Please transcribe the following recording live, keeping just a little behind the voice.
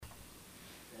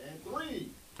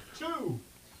2.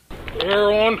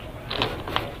 Air on.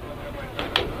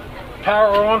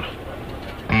 Power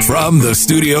on. From the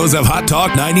studios of Hot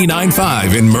Talk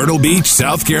 99.5 in Myrtle Beach,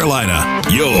 South Carolina,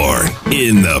 you're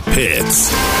in the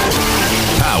pits.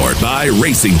 Powered by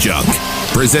Racing Junk.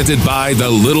 Presented by the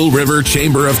Little River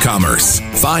Chamber of Commerce.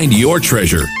 Find your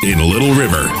treasure in Little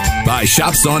River. By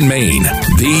Shops on Main,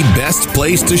 the best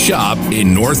place to shop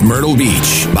in North Myrtle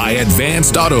Beach. By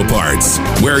Advanced Auto Parts,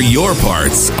 where your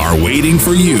parts are waiting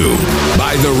for you.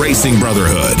 By the Racing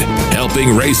Brotherhood,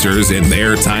 helping racers in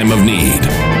their time of need.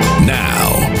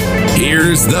 Now,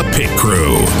 here's the pit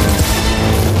crew.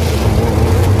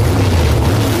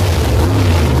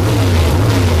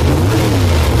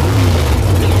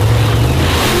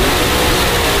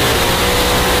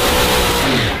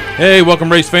 Hey,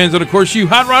 welcome race fans, and of course you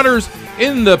hot rodders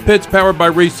in the pits, powered by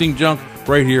Racing Junk,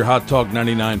 right here, Hot Talk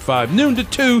 99.5, noon to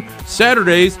 2,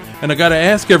 Saturdays. And I got to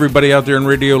ask everybody out there in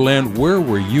Radio Land, where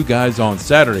were you guys on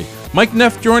Saturday? Mike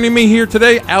Neff joining me here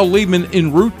today, Al Liebman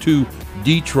en route to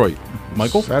Detroit.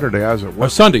 Michael? Saturday, I was at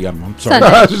work. Sunday, I'm sorry.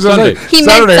 Sunday.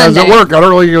 Saturday, I was at work. I don't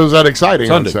really think it was that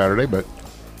exciting on Saturday, but...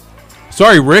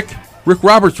 Sorry, Rick. Rick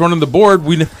Roberts running the board.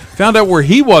 We found out where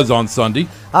he was on Sunday.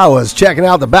 I was checking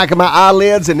out the back of my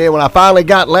eyelids, and then when I finally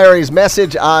got Larry's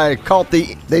message, I caught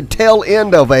the tail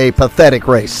end of a pathetic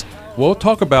race. We'll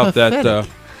talk about that.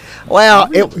 Well,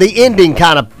 the ending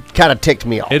kind of ticked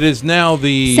me off. It is now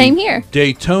the Same here.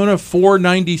 Daytona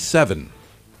 497,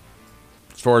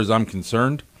 as far as I'm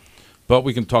concerned. But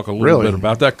we can talk a little bit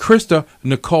about that. Krista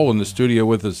Nicole in the studio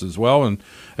with us as well. And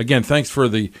again, thanks for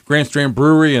the Grand Strand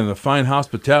Brewery and the fine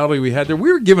hospitality we had there. We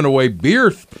were giving away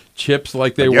beer chips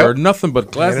like they were nothing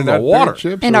but glasses of water.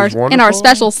 And our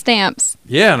special stamps.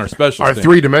 Yeah, and our special Our stamp.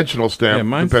 three-dimensional stamp,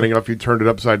 Yeah, depending on if you turned it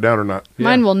upside down or not.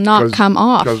 Mine will not come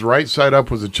off. Because right side up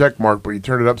was a check mark, but you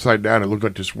turned it upside down, it looked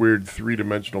like this weird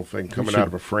three-dimensional thing coming out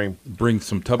of a frame. Bring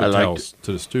some tub towels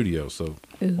to the studio, so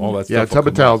all that stuff. Yeah,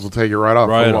 tub towels will take it right off,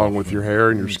 Right along off. with your hair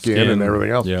and your skin and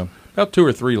everything else. Yeah, about 2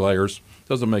 or 3 layers.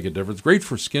 Doesn't make a difference. Great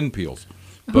for skin peels.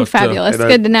 But, fabulous.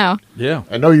 Good to know. Yeah.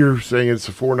 I know you're saying it's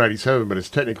a 497, but it's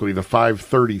technically the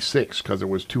 536 because it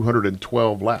was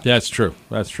 212 laps. That's true.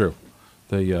 That's true.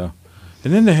 They and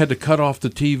then they had to cut off the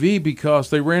TV because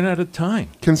they ran out of time.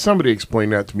 Can somebody explain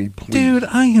that to me, please? Dude,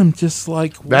 I am just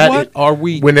like, what are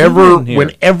we doing here?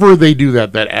 Whenever they do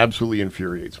that, that absolutely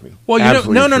infuriates me. Well, no.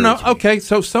 Absolutely Okay,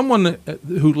 so someone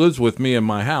who lives with me in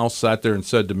my house sat there and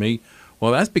said to me,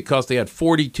 well, that's because they had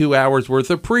 42 hours worth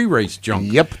of pre-race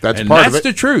junk. Yep, that's part of it. And that's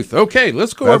the truth. Okay,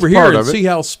 let's go over here and see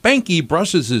how Spanky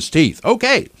brushes his teeth.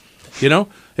 Okay.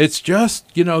 It's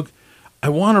just, I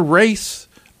want to race.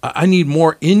 I need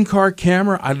more in-car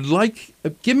camera.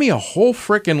 Give me a whole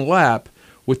frickin' lap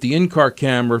with the in-car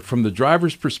camera from the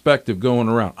driver's perspective going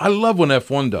around. I love when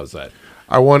F1 does that.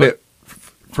 I want it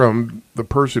from the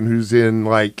person who's in,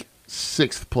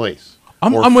 6th place.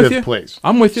 I'm with you. Place.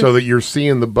 I'm with you. So that you're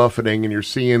seeing the buffeting and you're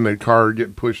seeing the car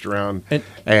get pushed around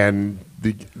and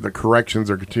the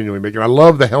corrections are continually making. I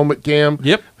love the helmet cam.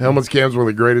 Yep. The helmet cam is one of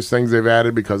the greatest things they've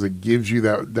added because it gives you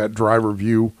that driver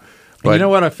view. But you know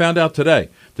what I found out today?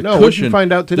 What did you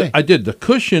find out today? I did. The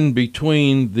cushion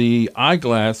between the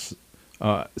eyeglass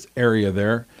area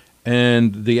there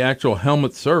and the actual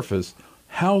helmet surface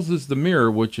houses the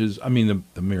mirror, which is,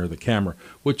 the camera,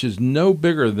 which is no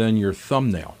bigger than your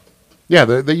thumbnail. Yeah,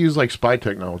 they use spy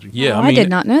technology. Yeah, I did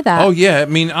not know that. Oh, yeah.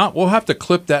 We'll have to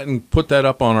clip that and put that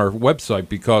up on our website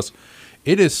because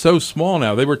it is so small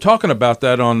now. They were talking about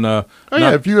that on.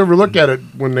 If you ever look at it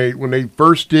when they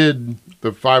first did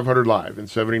the 500 Live in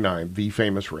 '79, the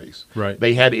famous race, right?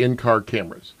 They had in-car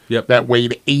cameras. Yep. That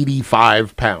weighed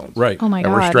 85 pounds. Right. Oh my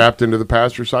God. And were strapped into the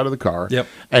passenger side of the car. Yep.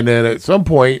 And then at some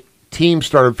point, teams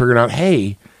started figuring out,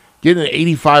 hey, getting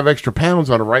 85 extra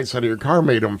pounds on the right side of your car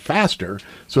made them faster.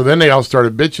 So then they all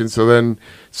started bitching. So then,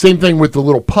 same thing with the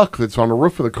little puck that's on the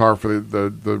roof of the car for the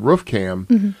roof cam.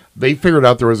 Mm-hmm. They figured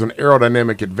out there was an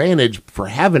aerodynamic advantage for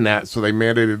having that, so they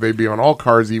mandated they be on all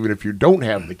cars even if you don't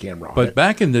have the camera on But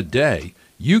back in the day,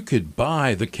 you could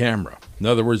buy the camera. In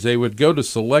other words, they would go to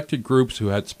selected groups who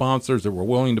had sponsors that were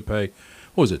willing to pay.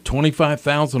 What was it,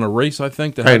 $25,000 a race? I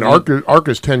think. And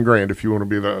ARCA's $10,000 if you want to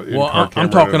be the in-car camera. I'm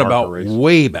talking at an about ARCA race.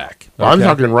 way back. Well, I'm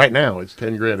talking right now. It's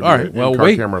 $10,000. All right. Well,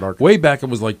 camera at ARCA. way back it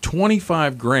was like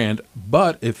 $25,000.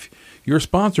 But if your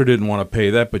sponsor didn't want to pay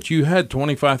that, but you had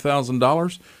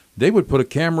 $25,000, they would put a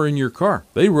camera in your car.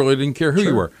 They really didn't care who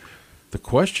you were. The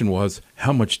question was,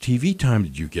 how much TV time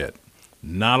did you get?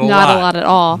 Not a lot. Not a lot at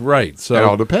all. Right. So it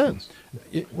all depends.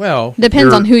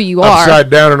 Depends on who you are. Upside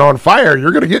down and on fire,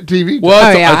 you're going to get TV.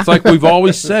 Well, it's like we've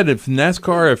always said, if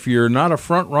NASCAR, if you're not a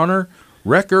front runner,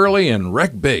 wreck early and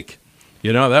wreck big.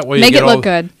 You know, that way Make you get it look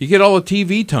good. You get all the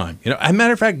TV time. You know, as a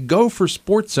matter of fact, go for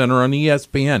SportsCenter on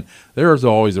ESPN. There's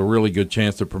always a really good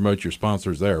chance to promote your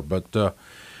sponsors there. But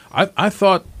I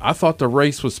thought the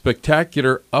race was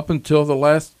spectacular up until the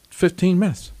last 15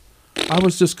 minutes. I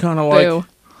was just kind of like,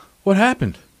 what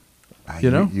happened? You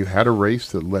know, you had a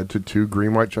race that led to 2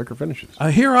 green, white checker finishes.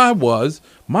 Here I was,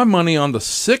 my money on the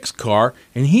 6 car,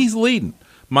 and he's leading.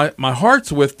 My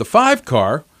heart's with the 5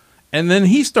 car. And then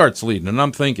he starts leading, and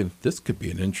I'm thinking, this could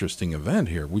be an interesting event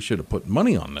here. We should have put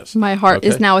money on this. My heart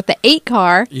is now with the 8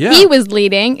 car. Yeah. He was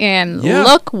leading, and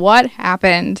look what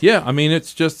happened. Yeah, I mean,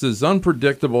 it's just as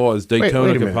unpredictable as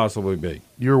Daytona could possibly be.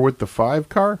 You were with the 5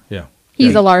 car? Yeah.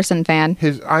 He's a Larson fan.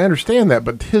 I understand that,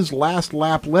 but his last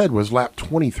lap led was lap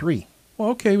 23. Well,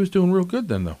 okay, he was doing real good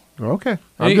then, though. Okay.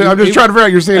 I'm just trying to figure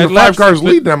out, you're saying the 5 car's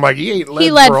leading. I'm like, he ain't led.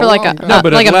 He led for like a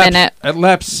minute. At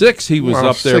lap 6, he was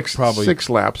up there probably. 6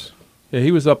 laps. Yeah,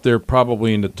 he was up there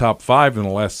probably in the top 5 in the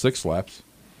last 6 laps.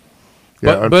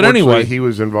 But anyway, he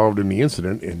was involved in the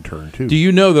incident in turn 2. Do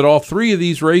you know that all 3 of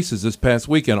these races this past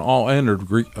weekend all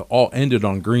ended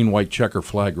on green, white checker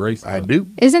flag races? I do.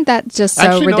 Isn't that just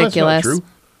so ridiculous? No, that's not true.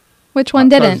 Which one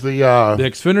didn't? The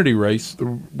Xfinity race. The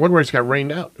one race got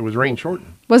rained out. It was rain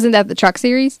shortened. Wasn't that the truck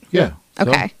series? Yeah.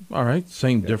 Okay. So, all right.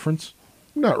 Same difference.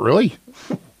 Not really.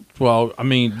 Well, I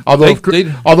mean,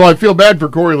 although I feel bad for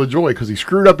Corey LaJoie because he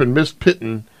screwed up and missed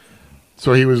pitting,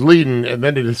 so he was leading, and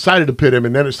then they decided to pit him,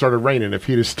 and then it started raining. If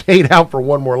he'd have stayed out for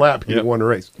one more lap, he'd have won the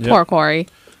race. Yep. Poor Corey.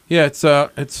 Yeah,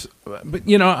 but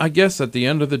you know, I guess at the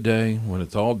end of the day, when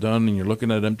it's all done and you're looking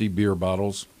at empty beer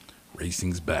bottles,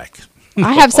 racing's back.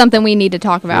 I have something we need to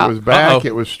talk about. It was back. Uh-oh.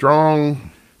 It was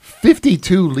strong.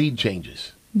 52 lead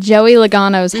changes. Joey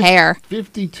Logano's hair.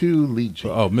 52 lead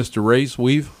changes. Oh, Mr. Ray's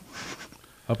weave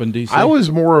up in D.C.? I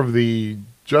was more of the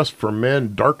just for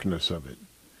men darkness of it.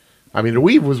 I mean, the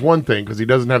weave was one thing because he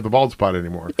doesn't have the bald spot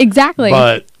anymore. Exactly.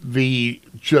 But the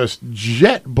just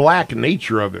jet black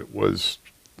nature of it was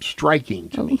striking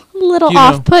to me. A little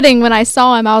off-putting when I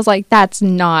saw him. I was like, that's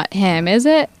not him, is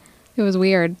it? It was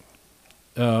weird.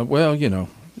 Well, you know.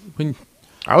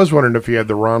 I was wondering if he had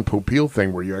the Ron Popeil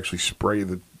thing where you actually spray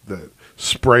the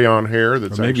spray-on hair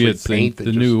that's maybe actually it's paint.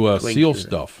 The new seal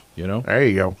stuff, you know? There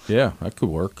you go. Yeah, that could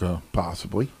work.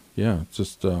 Possibly. Yeah, it's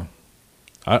just,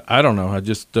 I don't know. I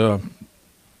just,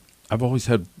 I've always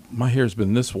had, my hair's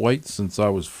been this white since I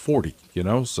was 40, you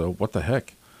know? So what the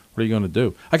heck? What are you going to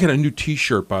do? I got a new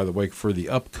T-shirt, by the way, for the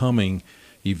upcoming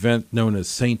event known as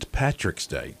St. Patrick's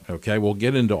Day. Okay, we'll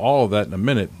get into all of that in a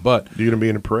minute, but... Are you going to be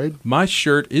in a parade? My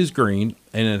shirt is green,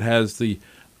 and it has the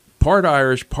part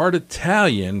Irish, part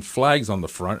Italian flags on the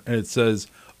front, and it says,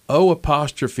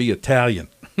 O''Italian.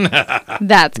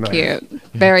 That's cute.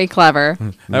 Very clever.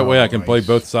 That way I can play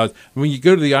both sides. When you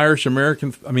go to the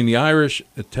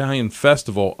Irish-Italian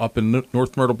Festival up in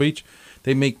North Myrtle Beach,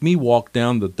 they make me walk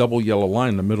down the double yellow line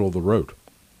in the middle of the road.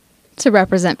 To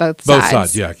represent both sides. Both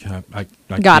sides, yeah. I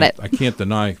Got it. I can't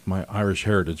deny my Irish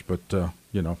heritage, but,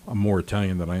 you know, I'm more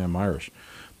Italian than I am Irish.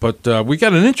 But we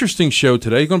got an interesting show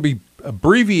today. It's going to be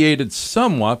abbreviated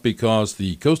somewhat because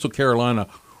the Coastal Carolina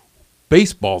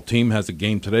baseball team has a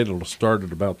game today that will start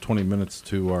at about 20 minutes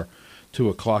to our 2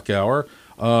 o'clock hour.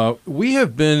 We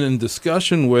have been in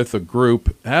discussion with a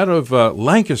group out of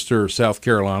Lancaster, South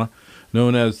Carolina,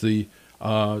 known as the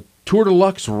Tour de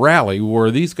Luxe Rally,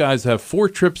 where these guys have 4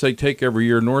 trips they take every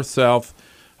year, north-south.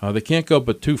 They can't go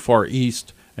but too far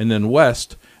east and then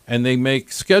west, and they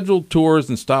make scheduled tours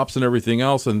and stops and everything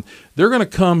else, and they're going to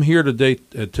come here to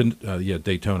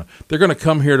Daytona. They're going to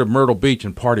come here to Myrtle Beach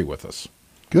and party with us.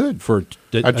 Good.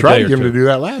 I tried to get them to do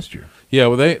that last year. Yeah,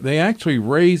 well, they actually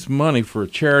raise money for a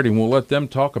charity, and we'll let them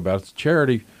talk about it. It's a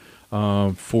charity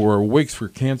for Wigs for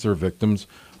Cancer Victims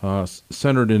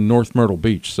centered in North Myrtle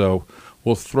Beach, so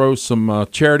we'll throw some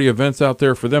charity events out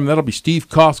there for them. That'll be Steve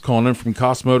Koss calling in from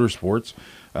Koss Motorsports.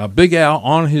 Big Al,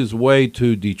 on his way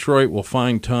to Detroit, will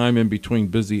find time in between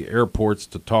busy airports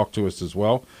to talk to us as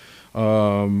well.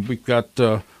 We've got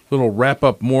a little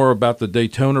wrap-up more about the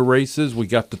Daytona races. We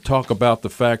got to talk about the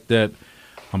fact that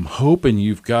I'm hoping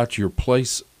you've got your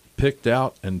place picked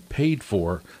out and paid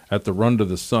for at the Run to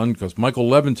the Sun, because Michael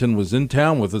Leventon was in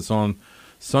town with us on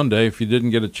Sunday. If you didn't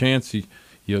get a chance,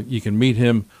 you can meet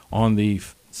him on the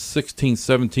 16th,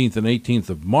 17th, and 18th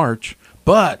of March.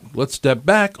 But let's step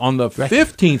back on the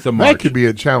 15th of March. That could be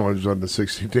a challenge on the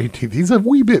 16th, 18th. He's a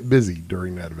wee bit busy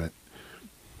during that event.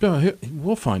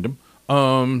 We'll find him.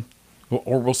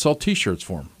 Or we'll sell T-shirts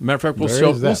for him. Matter of fact,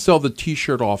 we'll sell the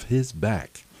T-shirt off his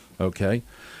back. Okay.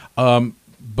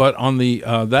 But on the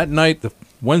that night,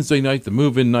 Wednesday night, the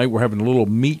move-in night, we're having a little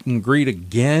meet and greet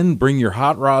again. Bring your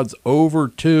hot rods over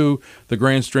to the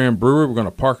Grand Strand Brewery. We're going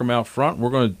to park them out front.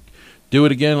 We're going to do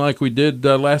it again like we did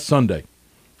last Sunday.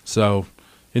 So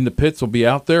in the pits, we'll be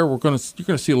out there. You're going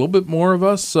to see a little bit more of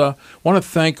us. Want to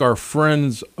thank our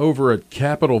friends over at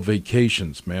Capital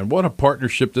Vacations, man. What a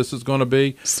partnership this is going to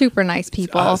be. Super nice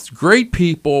people. Great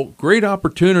people, great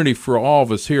opportunity for all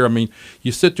of us here. I mean,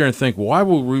 you sit there and think, why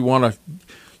would we want to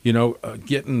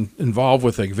getting involved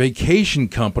with a vacation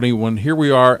company when here we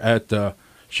are at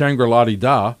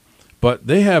Shangri-La-Di-Da, but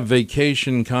they have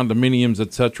vacation condominiums,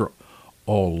 etc.,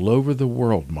 all over the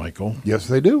world, Michael. Yes,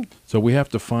 they do. So we have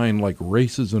to find like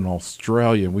races in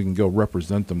Australia, and we can go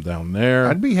represent them down there.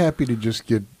 I'd be happy to just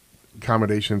get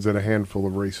accommodations at a handful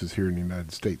of races here in the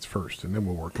United States first, and then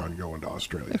we'll work on going to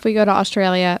Australia. If we go to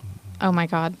Australia, oh my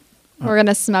God, we're going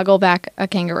to smuggle back a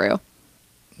kangaroo.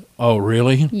 Oh,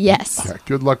 really? Yes. Yeah,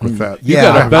 good luck with that. You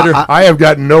got a better. I have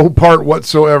got no part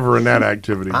whatsoever in that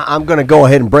activity. I'm going to go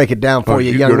ahead and break it down for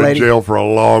you, young go lady. to jail for a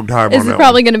long time. Is it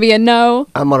probably going to be a no?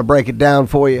 I'm going to break it down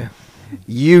for you.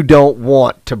 You don't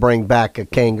want to bring back a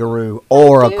kangaroo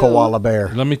or a koala bear.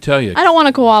 Let me tell you, I don't want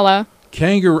a koala.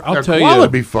 kangaroo. I'll tell koala you,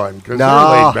 would be fun because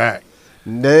Nah. they're laid back.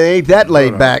 They ain't that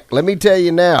laid back. Let me tell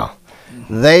you now.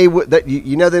 They would.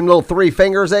 You know them little 3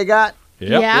 fingers they got?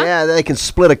 Yep. Yeah. Yeah, they can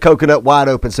split a coconut wide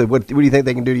open. So what do you think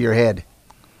they can do to your head?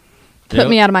 Put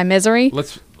me out of my misery.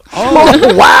 Let's.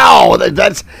 Oh, wow!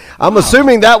 That's. I'm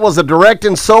assuming that was a direct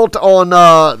insult on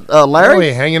Larry.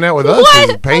 Really, hanging out with us What? is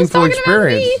a I was painful talking about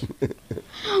me.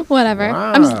 experience. Whatever.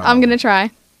 Wow. I'm going to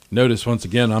try. Notice once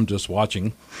again, I'm just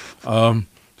watching.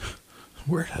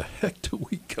 Where the heck do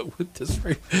we go with this?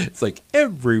 It's like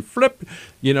every flip.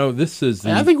 This is.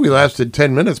 I think we lasted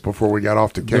 10 minutes before we got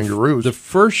off to kangaroos. The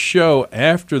first show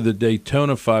after the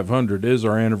Daytona 500 is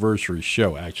our anniversary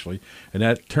show, actually. And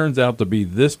that turns out to be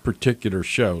this particular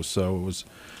show. So it was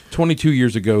 22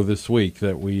 years ago this week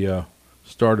that we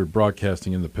started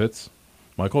broadcasting in the pits.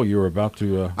 Michael, you were about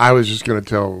to. I was just going to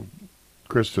tell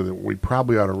Krista that we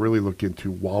probably ought to really look into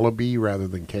wallaby rather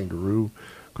than kangaroo.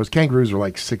 Because kangaroos are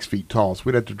like 6 feet tall, so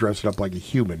we'd have to dress it up like a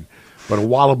human. But a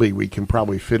wallaby we can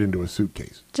probably fit into a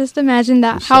suitcase. Just imagine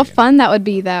that. Just How saying. fun that would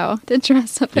be, though, to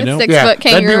dress up a 6-foot That'd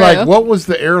kangaroo. be like, what was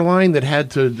the airline that had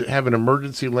to have an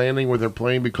emergency landing with their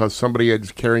plane because somebody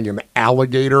was carrying an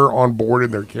alligator on board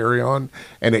in their carry-on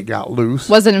and it got loose?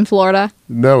 Was it in Florida?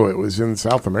 No, it was in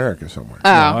South America somewhere. Oh,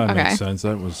 that okay. makes sense.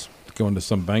 That was going to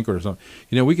some banquet or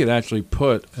something. We could actually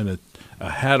put a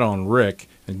hat on Rick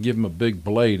and give him a big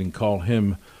blade and call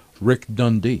him Rick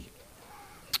Dundee.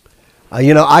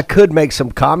 I could make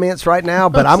some comments right now,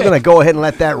 but I'm going to go ahead and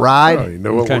let that ride. Oh, you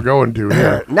know what Okay. we're going to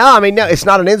here. No, it's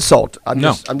not an insult. I'm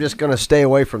No. just going to stay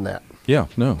away from that. Yeah,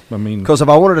 no, I mean, Because if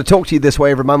I wanted to talk to you this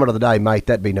way every moment of the day, mate,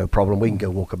 that'd be no problem. We can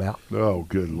go walk about. Oh,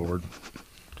 good Lord.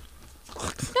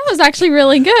 That was actually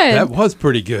really good. that was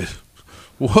pretty good.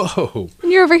 Whoa.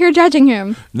 You're over here judging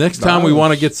him. Next time we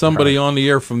want to get somebody on the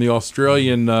air from the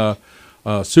Australian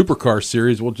Supercar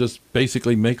Series, we'll just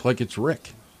basically make like it's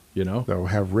Rick, They'll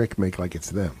have Rick make like it's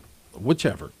them.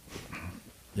 whichever.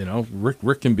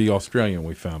 Rick can be Australian,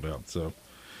 we found out. So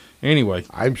anyway,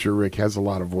 I'm sure Rick has a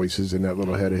lot of voices in that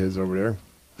little head of his over there.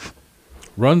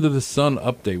 Run to the Sun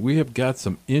update. We have got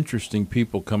some interesting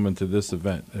people coming to this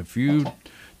event. If you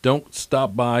don't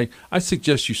stop by, I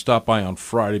suggest you stop by on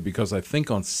Friday because I think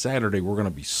on Saturday we're going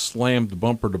to be slammed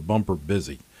bumper to bumper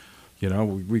busy.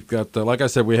 We've got, like I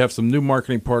said, we have some new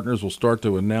marketing partners. We'll start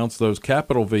to announce those.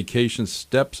 Capital Vacations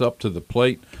steps up to the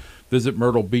plate. Visit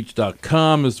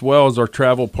myrtlebeach.com as well as our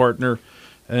travel partner.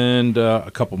 And a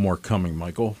couple more coming,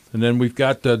 Michael. And then we've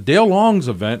got Dale Long's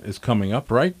event is coming up,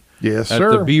 right? Yes, At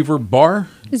sir. the Beaver Bar.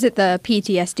 Is it the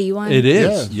PTSD one? It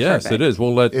is. Yes. Yes, Perfect. it is.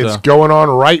 We'll let. It's going on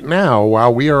right now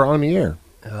while we are on the air.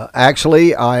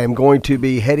 Actually, I am going to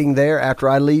be heading there after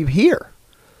I leave here.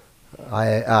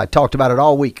 I talked about it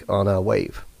all week on a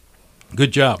Wave.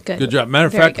 Good job. Good. Good job. Matter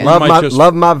of Very fact, good.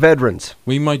 Love my veterans.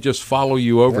 we might just follow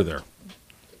you over there.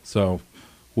 So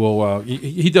we'll.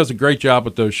 He does a great job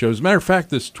at those shows. Matter of fact,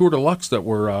 this Tour Deluxe that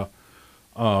we're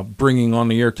bringing on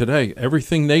the air today,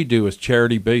 everything they do is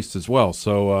charity based as well.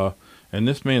 So. And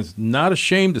this man's not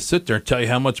ashamed to sit there and tell you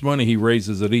how much money he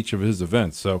raises at each of his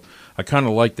events. So I kind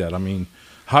of like that. I mean,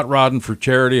 hot rodding for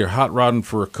charity or hot rodding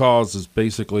for a cause is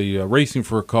basically racing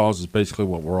for a cause is basically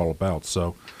what we're all about.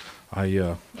 So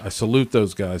I salute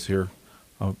those guys here,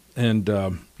 and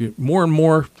more and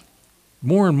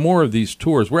more of these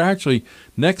tours. We're actually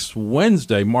next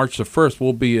Wednesday, March the 1st,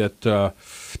 we'll be at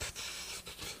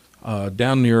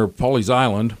down near Pawleys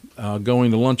Island, going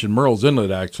to lunch in Merle's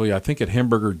Inlet. Actually, I think at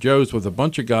Hamburger Joe's with a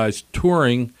bunch of guys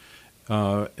touring.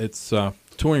 It's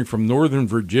touring from Northern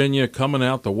Virginia, coming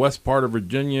out the west part of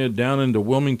Virginia, down into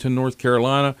Wilmington, North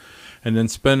Carolina, and then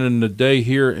spending the day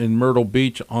here in Myrtle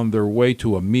Beach on their way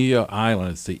to Amelia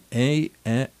Island. It's the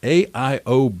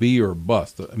AIOB or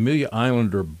bus, the Amelia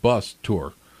Islander bus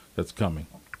tour that's coming.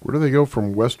 Where do they go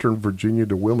from Western Virginia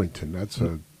to Wilmington? That's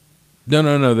a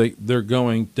No. They're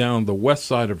going down the west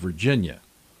side of Virginia,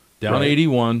 down Right.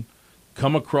 81,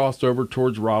 come across over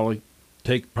towards Raleigh,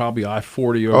 take probably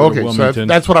I-40 over to okay. So Wilmington.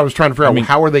 that's what I was trying to figure out. I mean-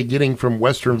 How are they getting from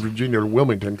Western Virginia to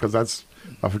Wilmington? Because that's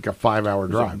like a 5-hour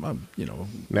drive. You know,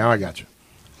 Now I got you.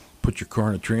 put your car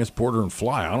in a transporter and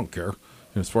fly. I don't care,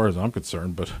 as far as I'm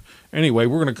concerned. But anyway,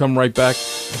 we're going to come right back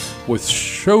with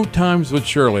Showtimes with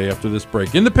Shirley after this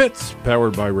break. In the Pits,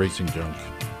 powered by Racing Junk.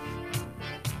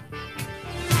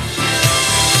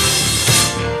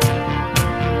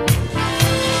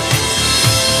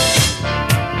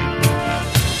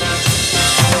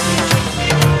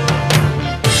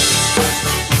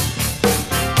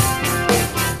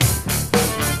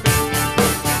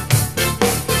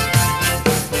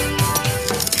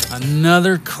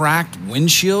 Another cracked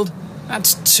windshield?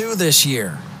 That's 2 this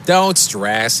year. Don't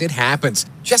stress, it happens.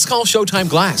 Just call Showtime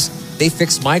Glass. They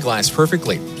fixed my glass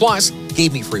perfectly. Plus,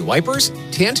 gave me free wipers,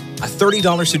 tint, a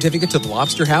 $30 certificate to the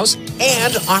Lobster House,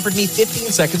 and offered me 15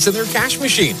 seconds in their cash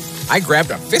machine. I grabbed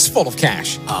a fistful of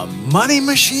cash. A money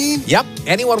machine? Yep,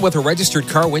 anyone with a registered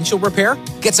car windshield repair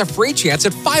gets a free chance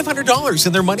at $500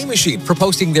 in their money machine for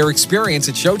posting their experience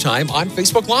at Showtime on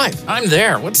Facebook Live. I'm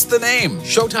there. What's the name?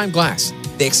 Showtime Glass.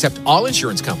 They accept all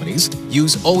insurance companies,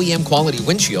 use OEM quality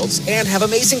windshields, and have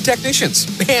amazing technicians.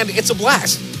 And it's a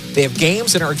blast. They have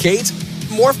games and arcades,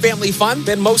 more family fun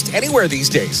than most anywhere these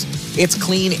days. It's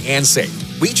clean and safe.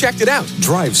 We checked it out.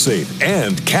 Drive safe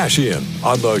and cash in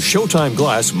on the Showtime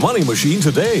Glass Money Machine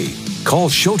today. Call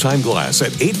Showtime Glass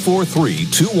at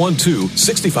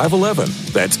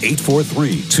 843-212-6511. That's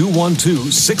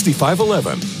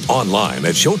 843-212-6511. Online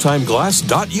at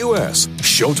showtimeglass.us.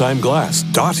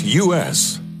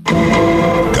 Showtimeglass.us.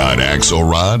 Got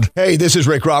Axelrod? Hey, this is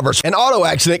Rick Roberts. An auto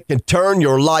accident can turn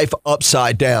your life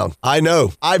upside down. I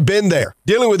know. I've been there.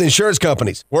 Dealing with insurance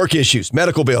companies, work issues,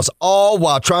 medical bills, all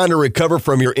while trying to recover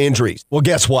from your injuries. Well,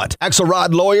 guess what?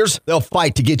 Axelrod lawyers, they'll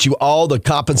fight to get you all the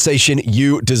compensation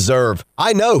you deserve.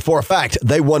 I know for a fact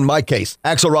they won my case.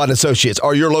 Axelrod & Associates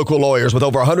are your local lawyers with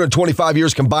over 125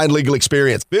 years combined legal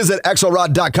experience. Visit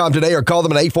axelrod.com today or call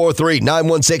them at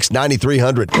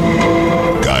 843-916-9300.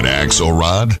 Got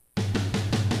Axelrod?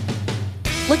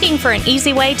 Looking for an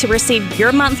easy way to receive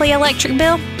your monthly electric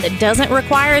bill that doesn't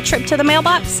require a trip to the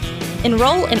mailbox?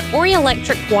 Enroll in Ori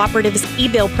Electric Cooperative's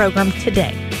e-bill program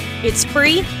today. It's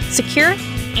free, secure,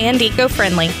 and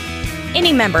eco-friendly.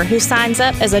 Any member who signs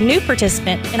up as a new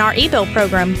participant in our e-bill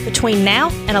program between now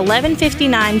and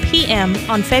 11:59 p.m.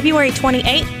 on February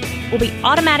 28th will be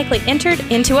automatically entered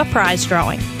into a prize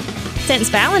drawing. Since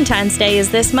Valentine's Day is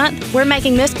this month, we're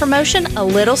making this promotion a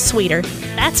little sweeter.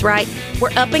 That's right,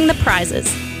 we're upping the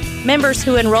prizes. Members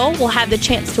who enroll will have the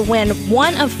chance to win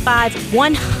one of 5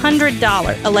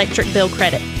 $100 electric bill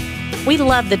credits. We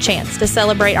love the chance to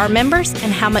celebrate our members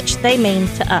and how much they mean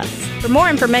to us. For more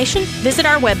information, visit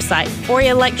our website,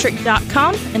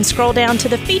 orielectric.com, and scroll down to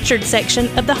the featured section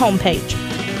of the homepage.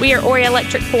 We are Ori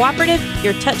Electric Cooperative,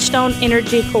 your Touchstone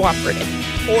Energy Cooperative.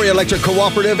 Ori Electric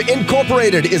Cooperative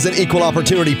Incorporated is an equal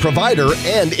opportunity provider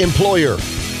and employer.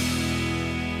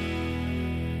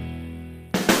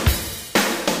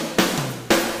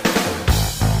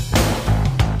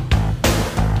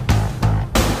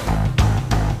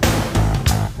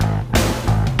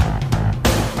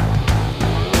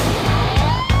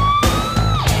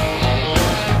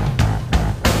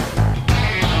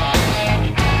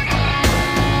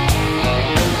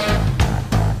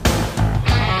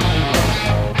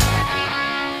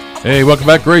 Hey, welcome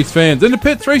back, race fans. In the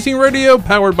Pits Racing Radio,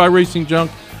 powered by Racing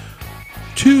Junk.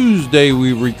 Tuesday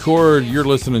we record. You're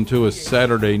listening to us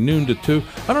Saturday, noon to 2.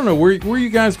 I don't know, where you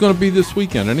guys going to be this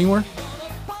weekend? Anywhere?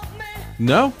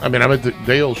 No? I mean, I'm at the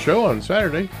Dale show on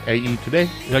Saturday, AE Today.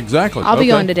 Exactly. I'll be Okay.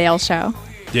 going to Dale's show.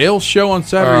 Dale's show on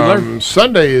Saturday. Larry.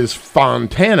 Sunday is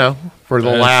Fontana for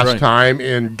the That's last right. time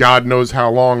in God knows how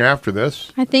long after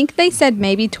this. I think they said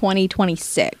maybe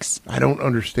 2026. I don't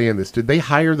understand this. Did they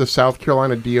hire the South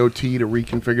Carolina DOT to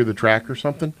reconfigure the track or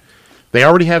something? They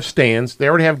already have stands. They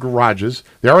already have garages.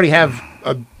 They already have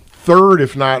a third,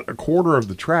 if not a quarter, of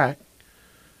the track.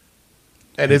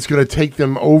 And it's going to take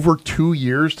them over 2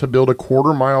 years to build a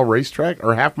quarter-mile racetrack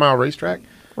or half-mile racetrack?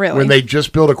 Really? When they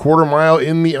just built a quarter mile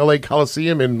in the LA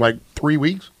Coliseum in like 3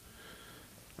 weeks?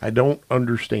 I don't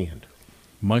understand.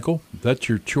 Michael, that's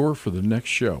your chore for the next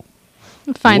show.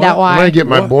 Find out I'm why. gonna get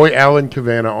my boy Alan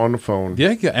Cavanna on the phone.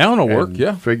 Yeah, Alan will work. and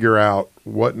Yeah, figure out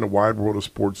what in the wide world of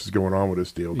sports is going on with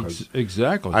this deal. 'Cause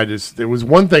exactly. it was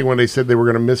one thing when they said they were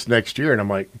going to miss next year, and I'm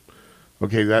like,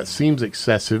 okay, that seems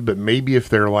excessive, but maybe if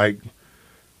they're like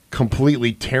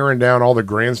completely tearing down all the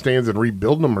grandstands and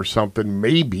rebuilding them or something,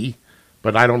 maybe.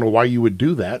 But I don't know why you would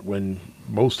do that when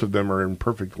most of them are in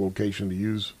perfect location to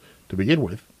use to begin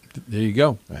with. There you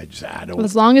go. I don't.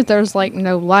 As long as there's like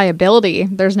no liability,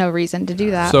 there's no reason to do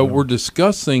that. So we're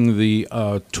discussing the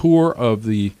tour of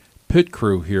the pit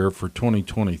crew here for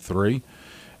 2023,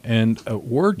 and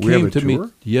word We have came a to me.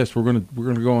 tour? Yes, we're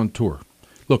gonna go on tour.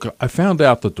 Look, I found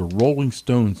out that the Rolling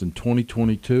Stones in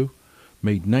 2022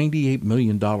 made $98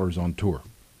 million on tour.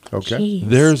 Okay. Jeez.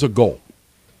 There's a goal.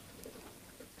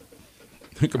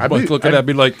 Mike look at that,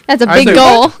 be like, That's a I'd big say-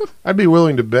 goal. I'd be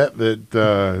willing to bet that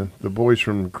the boys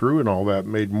from the crew and all that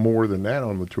made more than that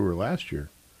on the tour last year.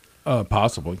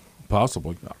 Possibly.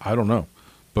 I don't know,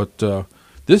 but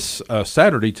this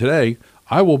Saturday today,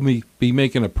 I will be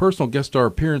making a personal guest star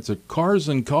appearance at Cars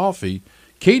and Coffee,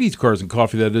 Katie's Cars and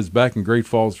Coffee. That is back in Great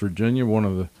Falls, Virginia. One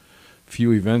of the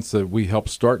few events that we helped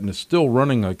start and is still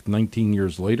running like 19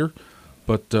 years later.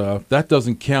 But that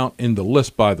doesn't count in the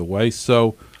list, by the way.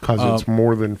 So, Because it's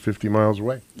more than 50 miles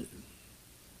away.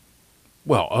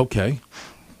 well, okay,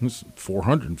 it's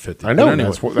 450. I know. But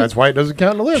anyway, That's why it doesn't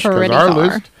count in the list. Because Pretty our far.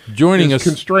 list joining is us,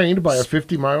 constrained by a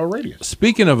 50-mile radius.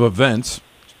 speaking of events,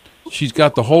 she's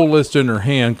got the whole list in her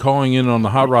hand, calling in on the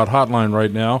Hot Rod Hotline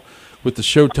right now with the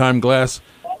Showtime Glass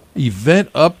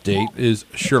event update is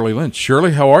Shirley Lynch.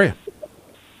 Shirley, how are you?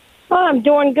 Oh, I'm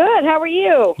doing good. How are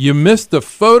you? You missed the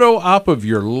photo op of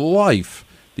your life.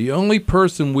 The only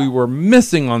person we were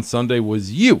missing on Sunday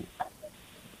was you.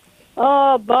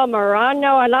 Oh, bummer. I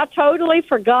know, and I totally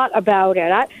forgot about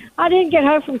it. I didn't get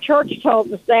home from church till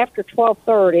this after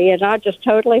 12:30, and I just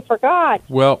totally forgot.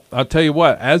 Well, I'll tell you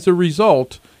what, as a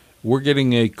result, we're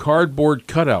getting a cardboard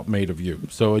cutout made of you.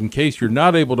 So in case you're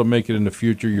not able to make it in the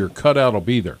future, your cutout will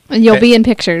be there. And you'll be in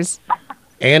pictures.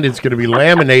 And it's going to be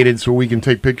laminated so we can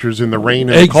take pictures in the rain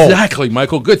and the cold. Exactly,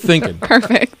 Michael. Good thinking.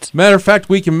 Perfect. Matter of fact,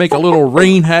 we can make a little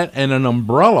rain hat and an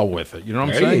umbrella with it. You know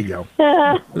what I'm There saying? you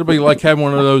go. It'll be like having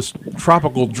one of those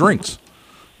tropical drinks.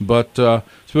 But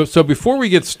so before we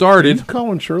get Are you started,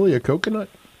 calling Shirley a coconut?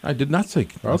 I did not say.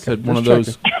 I Okay, said one of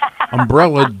just those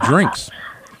umbrella drinks.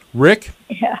 Rick,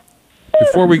 Yeah.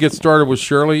 before we get started with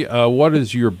Shirley, what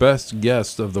is your best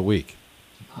guest of the week?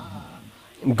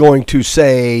 I'm going to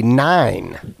say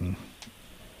 9.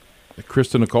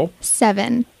 Krista Nicole,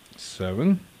 7.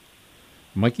 7.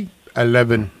 Mikey,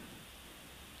 11.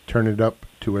 Turn it up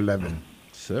to 11.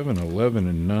 7, 11,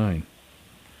 and 9.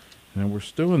 Now we're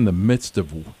still in the midst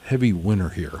of heavy winter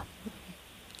here.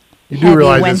 You do Heavy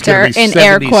realize it's going winter to be in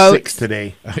air 76 quotes.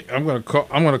 today. I'm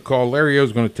gonna call Larry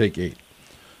O's going to take 8.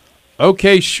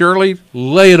 Okay, Shirley,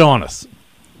 lay it on us.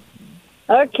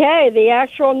 Okay, the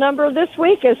actual number this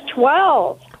week is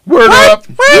 12. Word up!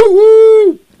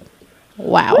 Woo-woo!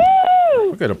 Wow. Woo!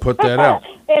 We're going to put that out.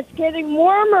 It's getting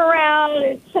warmer out.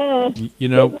 It's You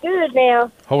know, it's good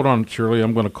now. hold on, Shirley.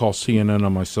 I'm going to call CNN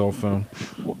on my cell phone.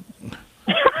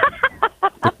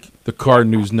 the Car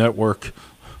News Network.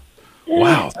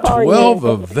 Wow, 12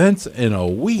 events in a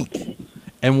week.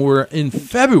 And we're in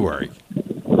February,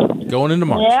 going into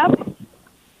March. Yep.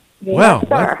 Wow, Yes,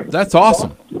 sir. that's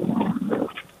awesome.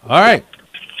 All right.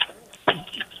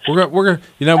 We're gonna,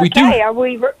 you know, we do. Okay, are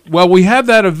we? Well, we have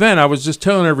that event. I was just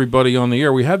telling everybody on the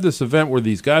air. We have this event where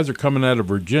these guys are coming out of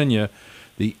Virginia,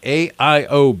 the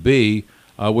AIOB,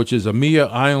 which is Amelia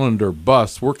Islander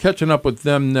Bus. We're catching up with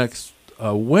them next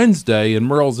Wednesday in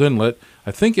Murrells Inlet.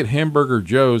 I think at Hamburger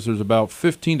Joe's. There's about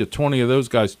 15 to 20 of those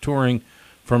guys touring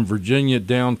from Virginia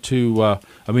down to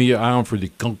Amelia Island for the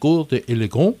Concours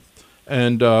d'Elegance.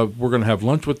 And we're going to have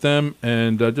lunch with them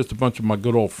and just a bunch of my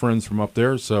good old friends from up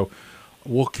there. So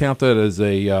we'll count that as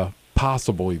a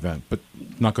possible event, but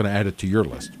not going to add it to your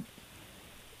list.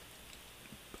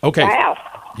 Okay. Wow.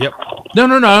 Yep.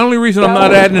 No. The only reason I'm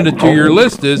not adding it to your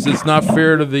list is it's not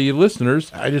fair to the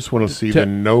listeners. I just want to see the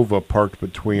Nova parked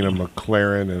between a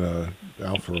McLaren and a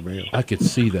Alfa Romeo. I could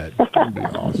see that. That'd be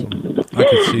awesome. I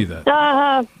could see that.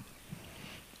 Uh-huh.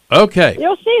 Okay.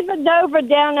 You'll see the Nova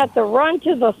down at the Run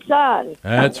to the Sun.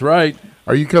 That's right.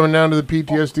 Are you coming down to the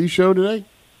PTSD show today?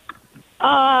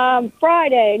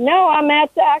 Friday. No, I'm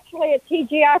actually at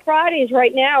TGI Fridays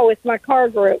right now with my car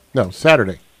group. No,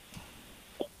 Saturday.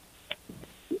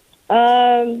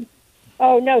 Oh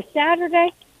no,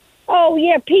 Saturday. Oh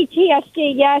yeah,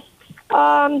 PTSD. Yes.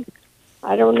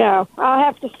 I don't know. I'll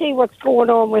have to see what's going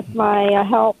on with my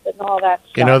health and all that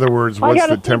stuff. In other words, I what's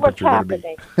gotta the see temperature what's going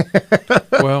to be? happening.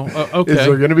 Well, okay. Is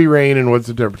there going to be rain, and what's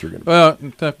the temperature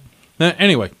going to be?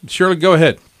 Anyway, Shirley, go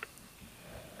ahead.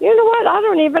 You know what? I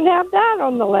don't even have that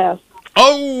on the list.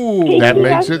 Oh, that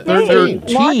makes it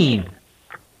 13.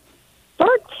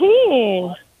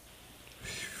 13.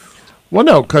 Well,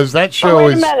 no, because that show wait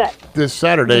a is minute. this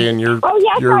Saturday, and your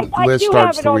Yes, your I list do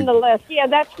starts have it the on week. the list. Yeah,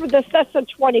 that's the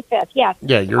 25th. Yes.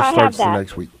 Yeah, yours I have starts the that.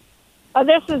 next week.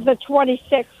 This is the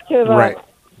 26th to Right.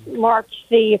 March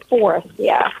the 4th.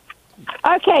 Yeah.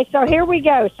 Okay, so here we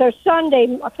go. So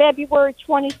Sunday, February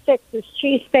 26th is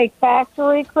Cheesesteak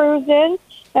Factory Cruise In.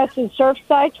 That's in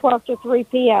Surfside, 12 to 3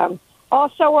 p.m.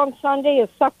 Also on Sunday is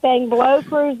Suck Bang Blow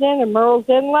Cruise In Merle's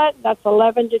Inlet. That's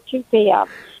 11 to 2 p.m.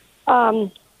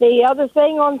 The other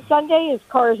thing on Sunday is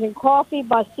Cars and Coffee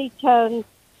by C10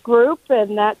 Group,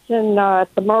 and that's in the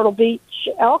Myrtle Beach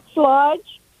Elks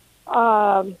Lodge.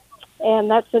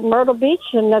 And that's in Myrtle Beach,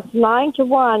 and that's 9 to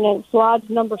 1, and it's lodge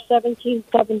number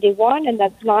 1771, and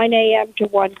that's 9 a.m. to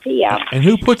 1 p.m. And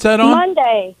who puts that on?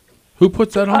 Monday. Who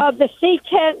puts that on? The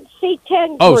C10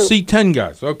 group. Oh, C10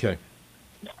 guys. Okay.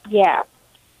 Yeah.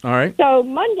 All right. So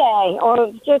Monday,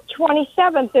 on the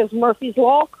 27th, is Murphy's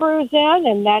Law Cruise In,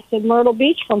 and that's in Myrtle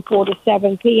Beach from 4 to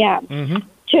 7 p.m. Mm-hmm.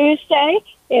 Tuesday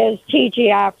is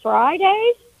TGI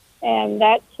Fridays, and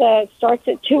that starts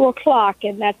at 2 o'clock,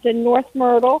 and that's in North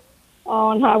Myrtle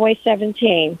on Highway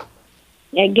 17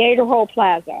 at Gator Hole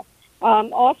Plaza.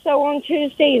 Also on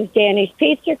Tuesday is Danny's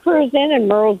Pizza Cruise In and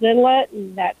Merle's Inlet,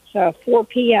 and that's 4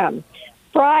 p.m.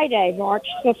 Friday, March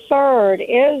the 3rd,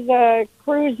 is a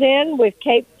cruise in with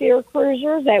Cape Fear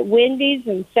Cruisers at Wendy's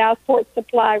and Southport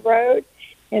Supply Road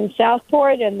in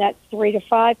Southport, and that's 3 to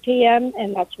 5 p.m.,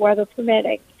 and that's weather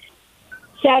permitting.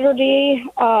 Saturday,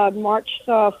 March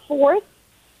 4th,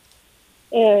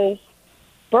 is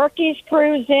Berkey's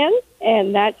Cruise In,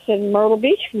 and that's in Myrtle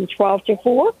Beach from 12 to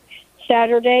 4.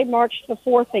 Saturday, March the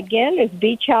 4th, again, is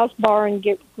Beach House Bar and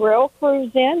Grill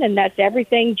Cruise In, and that's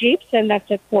Everything Jeeps, and that's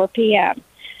at 4 p.m.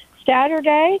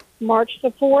 Saturday, March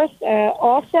the 4th,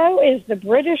 also is the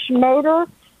British Motor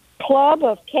Club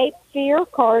of Cape Fear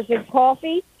Cars and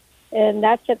Coffee, and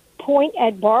that's at Point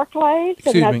at Barclays,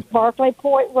 and that's Barclay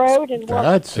Point Road. And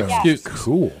That sounds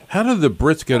cool. How did the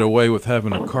Brits get away with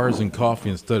having a cars and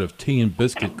coffee instead of tea and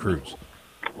biscuit cruise?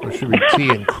 There should be tea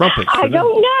and crumpets. I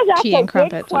don't know. That's Tea and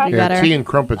crumpets would be better. Tea and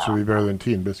crumpets would be better than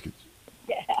tea and biscuits.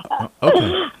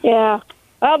 Okay. Yeah.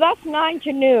 Well, that's 9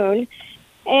 to noon.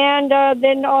 And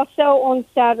then also on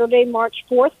Saturday, March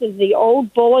 4th, is the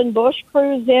Old Bull and Bush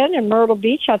Cruise in Myrtle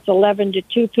Beach. That's 11 to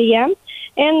 2 p.m.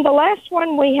 And the last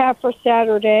one we have for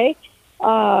Saturday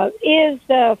is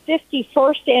the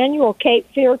 51st Annual Cape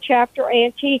Fear Chapter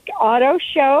Antique Auto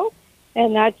Show,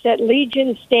 and that's at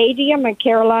Legion Stadium at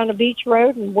Carolina Beach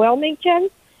Road in Wilmington.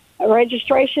 A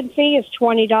registration fee is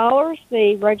 $20.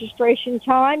 The registration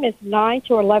time is 9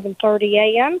 to 11:30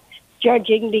 a.m.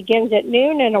 Judging begins at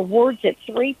noon and awards at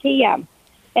 3 p.m.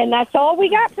 And that's all we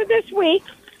got for this week.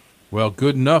 Well,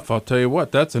 good enough. I'll tell you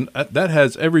what. That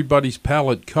has everybody's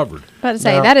palate covered. But to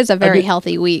say Now, that is a very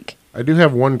healthy week. I do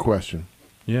have one question.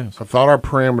 Yes. I thought our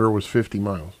parameter was 50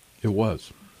 miles. It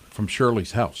was. From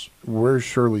Shirley's house. Where's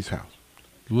Shirley's house?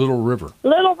 Little River.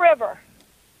 Little River.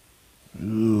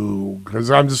 Ooh, because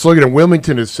I'm just looking at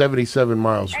Wilmington is 77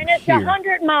 miles from And it's here.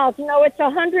 100 miles. No, it's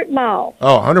 100 miles.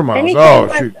 Oh, 100 miles. Anything Oh,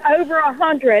 that's shoot. over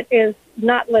 100 is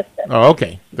not listed. Oh,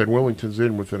 okay. Then Wilmington's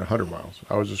in within 100 miles.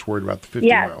 I was just worried about the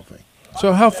 50-mile thing.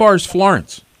 So how far is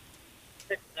Florence?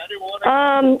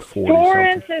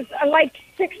 Florence is like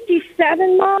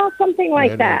 67 miles, something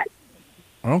like that.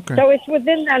 Okay. So it's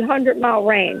within that 100-mile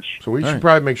range. So we should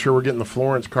probably make sure we're getting the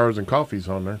Florence Cars and Coffees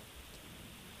on there,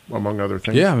 among other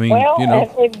things. Yeah, I mean, Well, you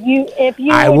know. if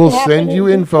you I would will happen send you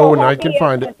to info and I call can me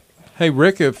find up it. Hey,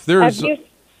 Rick, if there's... Have you-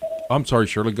 I'm sorry,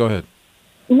 Shirley, go ahead.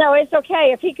 No, it's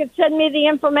okay. If he could send me the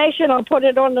information, I'll put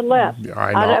it on the list.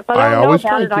 I know. If I don't know always about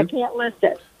try it, I to. can't list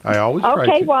it. I always try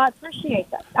Okay, to. well, I appreciate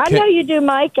that. I know you do,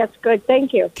 Mike. That's good.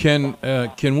 Thank you.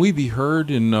 Can we be heard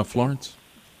in Florence?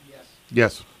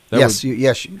 Yes. Yes.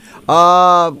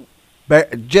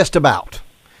 Just about.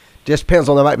 Just depends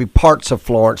on, there might be parts of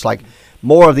Florence, like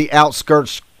more of the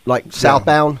outskirts, like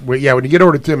southbound. Well, yeah, when you get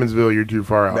over to Timmonsville, you're too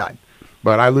far out. Right.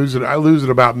 But I lose it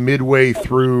about midway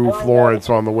through Florence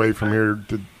on the way from here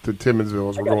to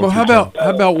Timmonsville as we're going. Well, how through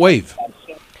town. about Wave?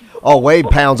 Oh, Wave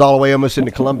pounds all the way almost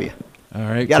into Columbia. All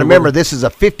right. You got to remember, this is a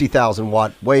 50,000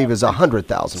 watt. Wave is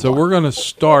 100,000. So we're going to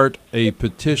start a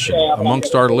petition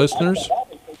amongst our listeners,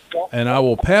 and I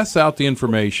will pass out the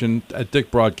information at Dick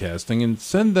Broadcasting and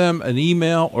send them an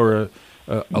email or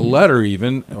a letter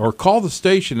even, or call the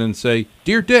station and say,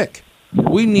 "Dear Dick,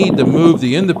 we need to move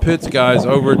the In the Pits guys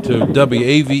over to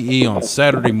WAVE on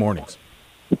Saturday mornings."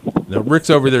 Now, Rick's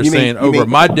over there saying, "Over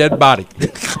my dead body."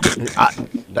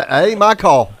 That ain't my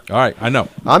call. All right, I know.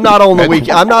 I'm not on the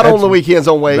week. I'm not on the weekends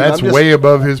on Wave. That's way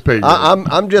above his pay grade.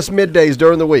 I'm just middays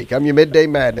during the week. I'm your midday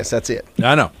madness. That's it.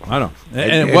 I know,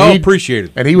 and well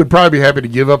appreciated. And he would probably be happy to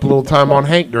give up a little time on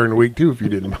Hank during the week too, if you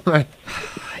didn't mind.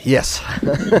 Yes.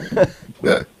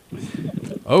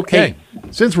 Okay. Hey,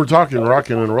 since we're talking rock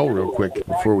and roll real quick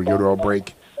before we go to our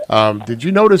break, did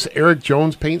you notice Eric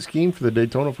Jones' paint scheme for the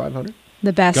Daytona 500?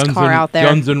 The best car out there.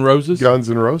 Guns N' Roses. Guns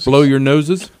N' Roses. Blow your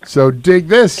noses. So dig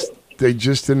this. They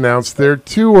just announced their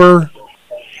tour.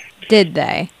 Did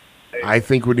they? I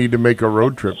think we need to make a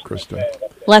road trip, Krista.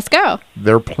 Let's go.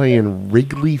 They're playing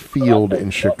Wrigley Field in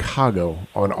Chicago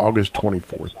on August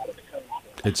 24th.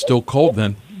 It's still cold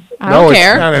then. I don't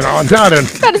care.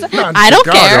 I don't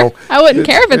care. I wouldn't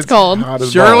care if it's cold.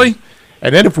 Shirley?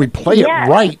 And then if we play it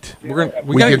right, we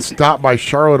gotta can stop by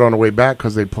Charlotte on the way back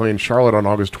because they play in Charlotte on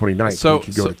August 29th. So we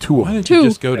could go to two of Why them. didn't you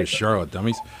just go to Charlotte,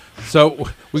 dummies? So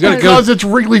we got to go. Because it's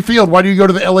Wrigley Field. Why do you go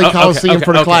to the LA Coliseum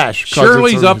for the Clash?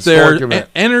 Shirley's up there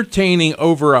entertaining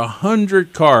over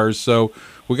 100 cars, so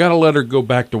we got to let her go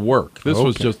back to work. This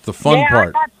was just the fun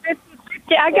part.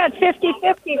 I got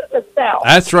 50-50 to sell.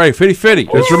 That's right, 50-50.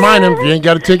 Just remind them, if you ain't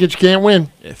got a ticket, you can't win.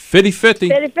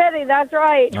 50-50. 50-50, that's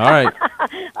right. All right.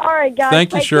 All right, guys.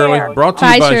 Thank you, take Shirley. care. Brought to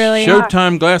you Bye, by Shirley.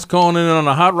 Showtime Glass, calling in on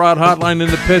a Hot Rod Hotline in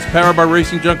the Pits, powered by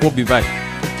Racing Junk. We'll be back.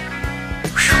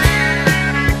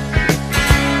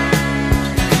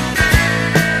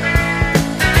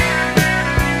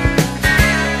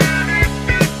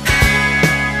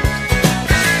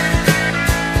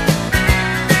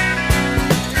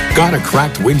 Got a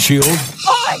cracked windshield?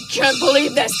 I can't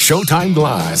believe this. Showtime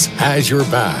Glass has your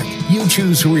back. You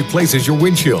choose who replaces your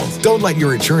windshield. Don't let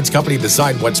your insurance company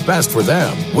decide what's best for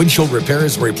them. Windshield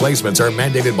repairs and replacements are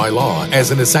mandated by law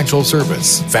as an essential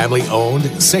service. Family owned,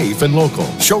 safe, and local.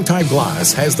 Showtime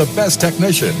Glass has the best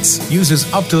technicians,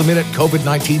 uses up-to-the-minute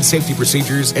COVID-19 safety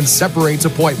procedures, and separates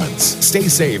appointments. Stay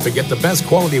safe and get the best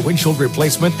quality windshield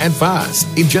replacement and fast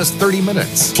in just 30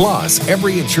 minutes. Plus,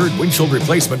 every insured windshield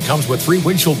replacement comes with free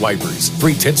windshield wipers,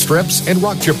 free tint strips, and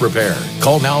rock chip repair.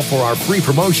 Call now for our free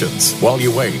promotions. While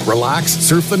you wait, relax,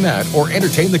 surf the net, or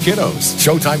entertain the kiddos.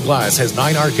 Showtime Glass has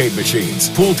 9 arcade machines,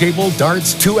 pool table,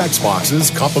 darts, 2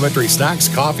 Xboxes, complimentary snacks,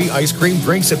 coffee, ice cream,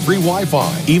 drinks, and free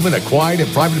Wi-Fi. Even a quiet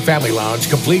and private family lounge,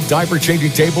 complete diaper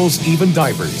changing tables, even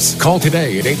diapers. Call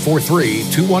today at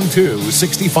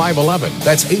 843-212-6511.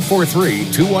 That's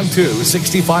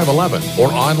 843-212-6511.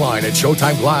 Or online at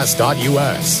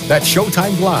showtimeglass.us. That's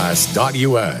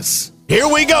showtimeglass.us. Here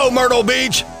we go, Myrtle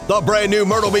Beach. The brand new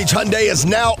Myrtle Beach Hyundai is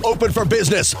now open for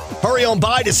business. Hurry on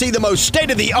by to see the most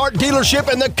state-of-the-art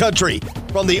dealership in the country.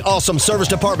 From the awesome service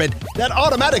department that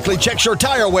automatically checks your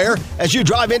tire wear as you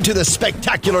drive into the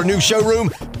spectacular new showroom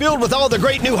filled with all the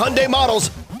great new Hyundai models.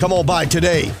 Come on by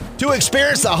today to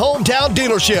experience the hometown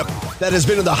dealership that has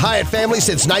been in the Hyatt family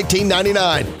since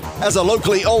 1999. As a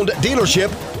locally owned dealership,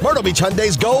 Myrtle Beach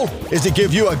Hyundai's goal is to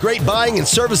give you a great buying and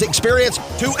service experience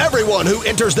to everyone who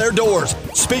enters their doors.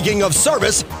 Speaking of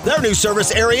service, their new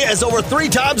service area is over 3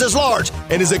 times as large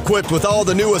and is equipped with all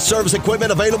the newest service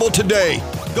equipment available today.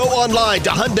 Go online to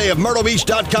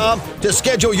HyundaiofMyrtleBeach.com to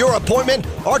schedule your appointment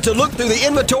or to look through the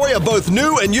inventory of both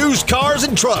new and used cars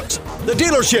and trucks. The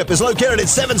dealership is located at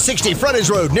 760 Frontage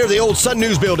Road near the old Sun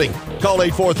News Building. Call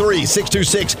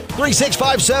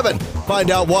 843-626-3657.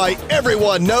 Find out why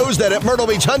everyone knows that at Myrtle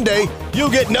Beach Hyundai, you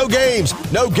get no games,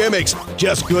 no gimmicks,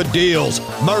 just good deals.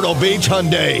 Myrtle Beach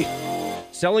Hyundai.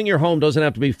 Selling your home doesn't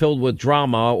have to be filled with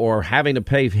drama or having to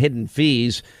pay hidden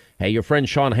fees. Hey, your friend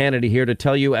Sean Hannity here to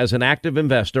tell you, as an active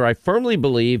investor, I firmly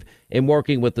believe in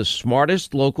working with the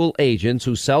smartest local agents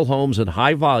who sell homes in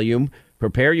high volume.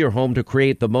 Prepare your home to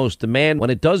create the most demand when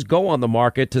it does go on the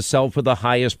market to sell for the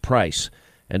highest price.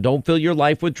 And don't fill your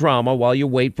life with drama while you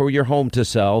wait for your home to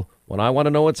sell. When I want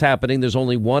to know what's happening, there's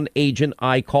only one agent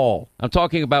I call. I'm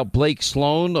talking about Blake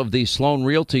Sloan of the Sloan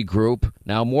Realty Group.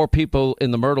 Now, more people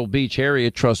in the Myrtle Beach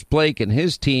area trust Blake and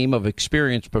his team of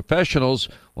experienced professionals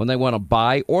when they want to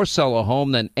buy or sell a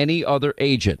home than any other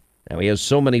agent. Now, he has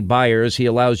so many buyers, he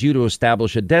allows you to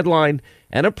establish a deadline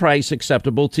and a price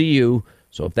acceptable to you.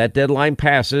 So if that deadline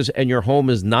passes and your home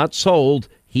is not sold,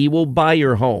 he will buy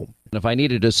your home. And if I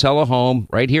needed to sell a home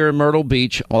right here in Myrtle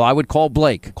Beach, well, I would call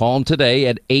Blake. Call him today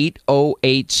at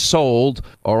 808-SOLD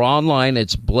or online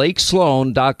it's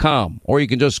blakesloan.com. Or you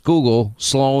can just Google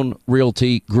Sloan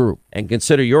Realty Group and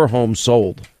consider your home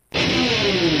sold.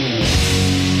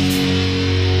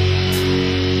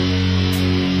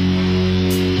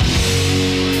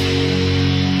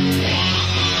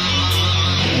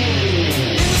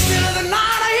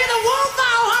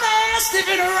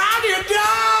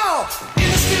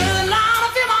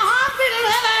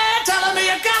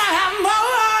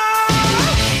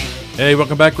 Hey,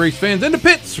 welcome back, race fans. In the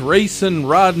pits, racing,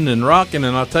 rodding, and rocking.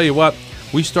 And I'll tell you what,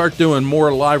 we start doing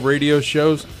more live radio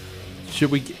shows. Should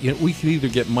we? We could either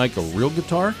get Mike a real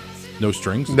guitar, no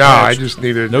strings. No, attached, I just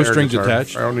need a no air strings guitar.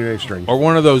 attached. I don't need any strings. Or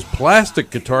one of those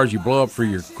plastic guitars you blow up for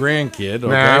your grandkid. Okay?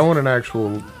 Nah, I want an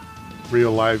actual,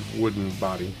 real live wooden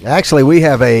body. Actually, we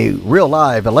have a real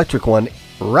live electric one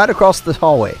right across the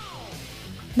hallway.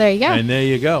 There you go. And there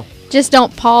you go. Just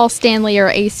don't Paul Stanley or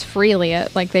Ace Frehley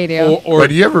it like they do. Or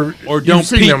do you ever? Or you've don't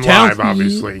seen Pete them Townsend. live,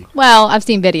 obviously. Well, I've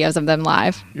seen videos of them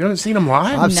live. You haven't seen them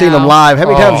live? I've seen them live. How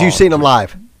many times have you seen them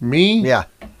live? Me? Yeah.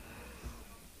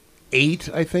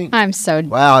 8, I think. I'm so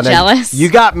Wow, now, jealous. you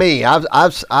got me.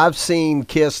 I've seen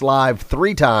Kiss live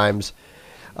 3 times.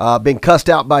 Been cussed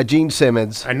out by Gene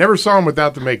Simmons. I never saw him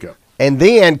without the makeup. And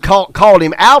then called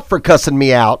him out for cussing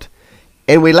me out,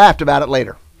 and we laughed about it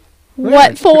later.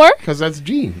 What for? Because that's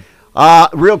Gene.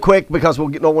 Real quick, because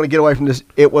we don't want to get away from this.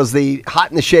 It was the Hot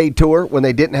in the Shade tour when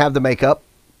they didn't have the makeup.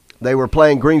 They were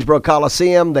playing Greensboro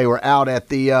Coliseum. They were out at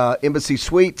the Embassy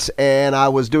Suites, and I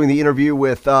was doing the interview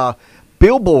with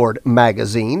Billboard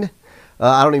magazine.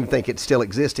 I don't even think it still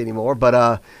exists anymore,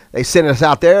 but they sent us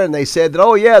out there, and they said that,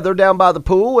 oh, yeah, they're down by the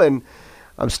pool, and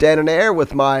I'm standing there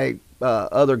with my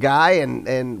other guy,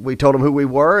 and we told him who we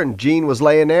were, and Gene was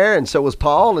laying there, and so was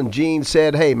Paul, and Gene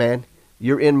said, hey, man,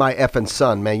 you're in my effing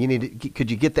sun, man. You need to, could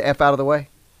you get the F out of the way?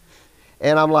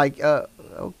 And I'm like,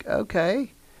 okay.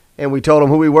 And we told them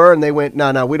who we were, and they went,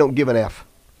 no, we don't give an F.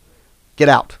 Get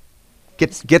out.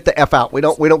 Get the F out. We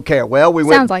don't care. Well, we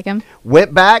Sounds like him.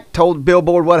 Went back, told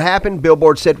Billboard what happened.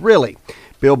 Billboard said, really?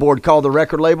 Billboard called the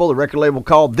record label. The record label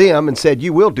called them and said,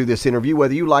 you will do this interview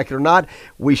whether you like it or not.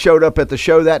 We showed up at the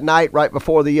show that night right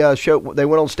before the show. They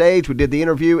went on stage. We did the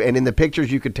interview, and in the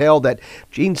pictures you could tell that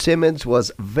Gene Simmons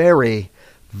was very,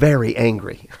 very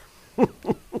angry.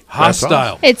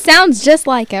 Hostile. It sounds just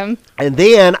like him. And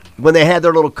then when they had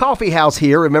their little coffee house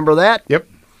here, remember that? Yep.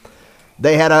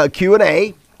 They had a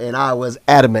Q&A, and I was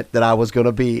adamant that I was going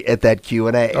to be at that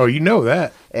Q&A. Oh, you know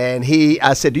that. And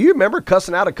I said, do you remember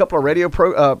cussing out a couple of radio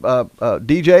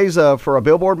DJs for a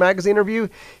Billboard magazine interview?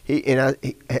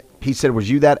 He said, was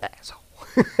you that asshole?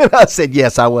 And I said,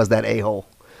 yes, I was that a-hole.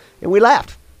 And we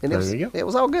laughed. And it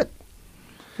was all good.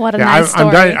 What a nice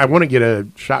story. I want to get a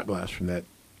shot glass from that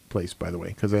place, by the way,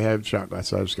 because they have shot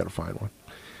glasses. I just got to find one.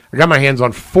 I got my hands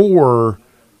on 4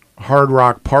 Hard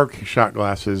Rock Park shot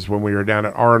glasses when we were down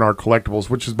at R&R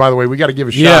Collectibles, which is, by the way, we got to give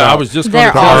a shout out. I was just going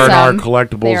to to R&R awesome.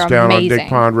 Collectibles down on Dick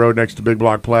Pond Road next to Big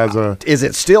Block Plaza. Is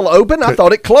it still open? I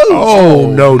thought it closed.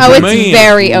 Oh, no. Oh, it's man.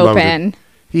 very Loaded. open.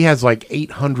 He has like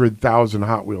 800,000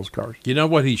 Hot Wheels cars. You know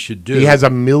what he should do? He has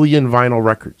 1 million vinyl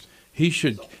records. He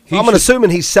should. I'm assuming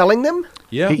he's selling them?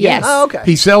 Yeah. Yes. Oh, okay.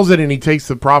 He sells it and he takes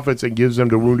the profits and gives them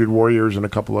to Wounded Warriors and a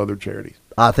couple other charities.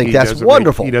 I think He that's doesn't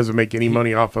wonderful. he doesn't make any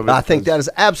money off of it. I think that is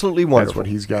absolutely That's wonderful. what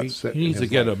he's got. He needs to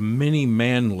get a mini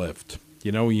man lift.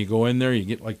 You know, when you go in there, you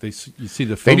get like you see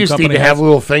the They film just need company to have has- a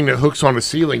little thing that hooks on the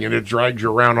ceiling and it drags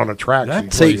you around on a track. so you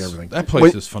can see everything. That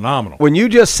place is phenomenal. When you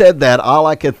just said that, all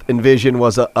I could envision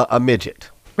was a midget.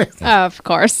 Of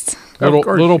course.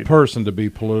 Little person to be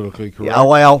politically correct. Yeah,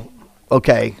 well,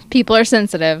 okay. People are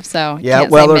sensitive, so you Yeah,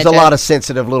 can't well, say there's a midget. lot of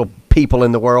sensitive little people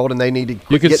in the world, and they need to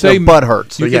You could get say their butt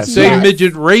hurts. You could say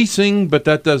midget racing, but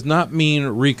that does not mean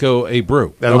Rico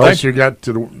Abreu. Unless you got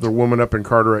to the woman up in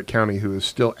Carteret County who is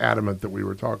still adamant that we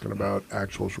were talking about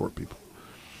actual short people.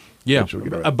 Yeah. Which we'll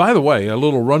get out. By the way, a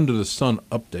little Run to the Sun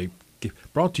update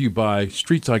brought to you by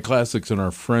Street Side Classics and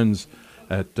our friends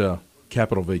at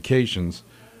Capital Vacations.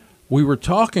 We were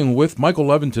talking with Michael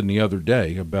Leventon the other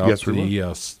day about Yes, we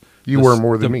the You were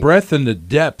more than the me. breadth and the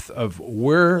depth of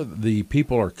where the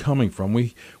people are coming from.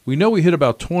 We know we hit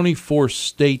about 24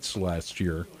 states last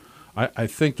year. I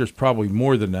think there's probably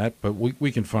more than that, but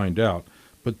we can find out.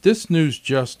 But this news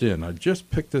just in. I just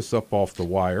picked this up off the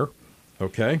wire.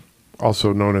 Okay.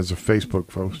 Also known as a Facebook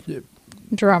post.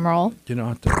 Drum roll. You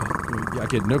know, I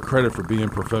get no credit for being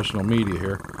professional media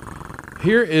here.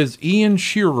 Here is Ian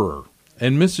Shearer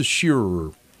and Mrs.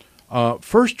 Shearer.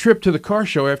 First trip to the car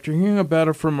show after hearing about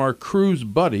it from our cruise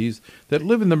buddies that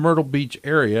live in the Myrtle Beach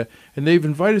area, and they've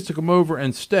invited us to come over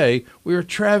and stay. We are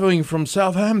traveling from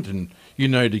Southampton,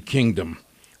 United Kingdom.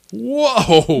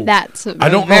 Whoa! That's I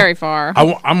don't very know. far.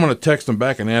 I'm going to text them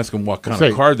back and ask them what kind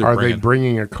of car they're are bringing. they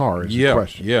bringing a car? Is the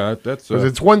question. Yeah, that's 'Cause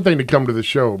it's one thing to come to the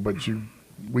show, but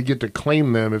we get to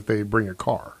claim them if they bring a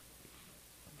car.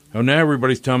 Oh, now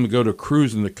everybody's telling them to go to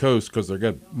cruise in the coast because they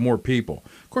got more people.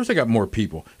 Of course, they got more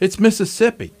people. It's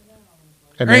Mississippi.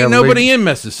 And There they ain't have nobody in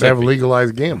They Mississippi. have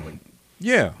legalized gambling.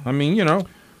 Yeah, I mean, you know,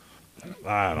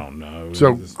 I don't know.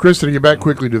 So, Krista, to get back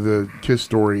quickly to the Kiss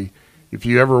story, if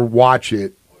you ever watch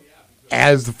it,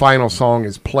 as the final song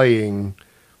is playing,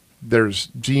 there's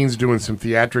Gene's doing some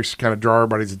theatrics to kind of draw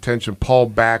everybody's attention. Paul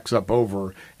backs up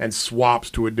over and swaps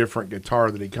to a different guitar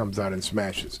that he comes out and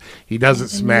smashes. He doesn't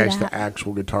smash the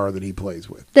actual guitar that he plays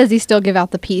with. Does he still give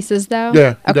out the pieces, though?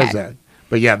 Yeah, he does that.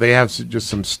 But yeah, they have just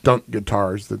some stunt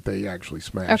guitars that they actually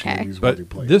smash. Okay. And use But when they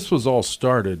play. this was all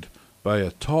started by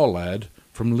a tall lad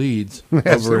from Leeds.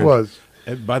 Yes, it was.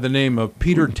 By the name of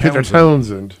Peter Townsend. Peter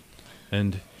Townsend.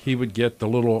 And he would get a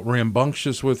little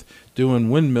rambunctious with doing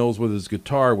windmills with his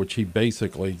guitar, which he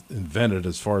basically invented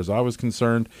as far as I was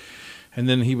concerned. And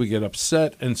then he would get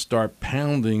upset and start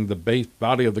pounding the bass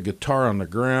body of the guitar on the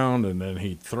ground, and then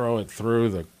he'd throw it through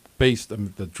the bass, the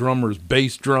drummer's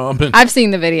bass drum. And I've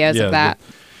seen the videos of that.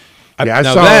 I now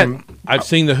saw that, him. I've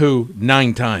seen The Who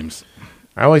 9 times.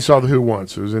 I only saw The Who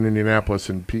once. It was in Indianapolis,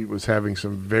 and Pete was having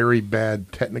some very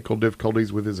bad technical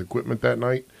difficulties with his equipment that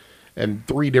night. And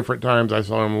 3 different times I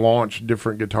saw him launch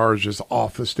different guitars just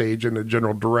off the stage in the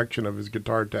general direction of his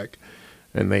guitar tech.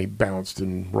 And they bounced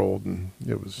and rolled, and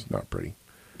it was not pretty.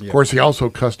 Yeah. Of course, he also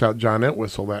cussed out John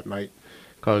Entwistle that night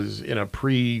because in a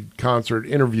pre-concert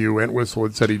interview, Entwistle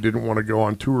had said he didn't want to go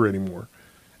on tour anymore.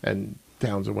 And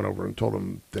Townsend went over and told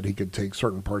him that he could take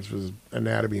certain parts of his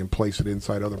anatomy and place it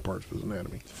inside other parts of his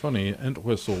anatomy. It's funny,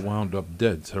 Entwistle wound up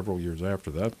dead several years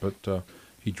after that, but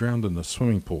he drowned in the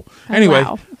swimming pool. Oh, Anyway,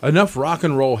 wow. enough rock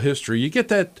and roll history. You get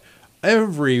that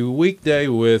every weekday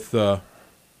with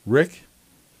Rick,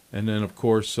 and then, of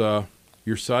course, your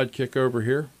sidekick over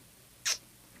here.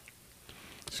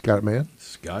 Scott Mann.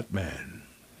 Scott Mann.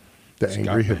 The Scott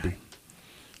angry Mann. hippie.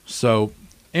 So,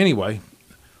 anyway,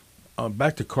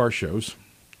 back to car shows.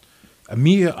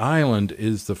 Amelia Island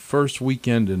is the first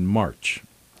weekend in March.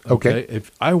 Okay.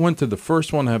 If I went to the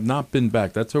first one, I have not been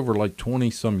back. That's over like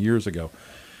 20-some years ago.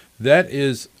 That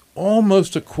is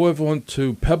almost equivalent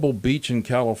to Pebble Beach in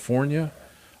California,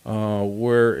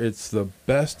 where it's the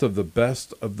best of the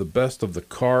best of the best of the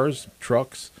cars,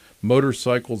 trucks,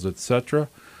 motorcycles, etc.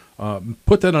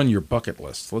 Put that on your bucket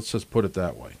list. Let's just put it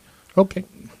that way. Okay.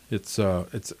 It's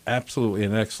absolutely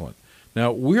an excellent.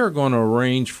 Now, we are going to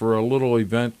arrange for a little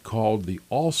event called the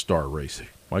All-Star Racing.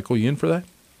 Michael, you in for that?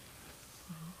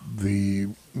 The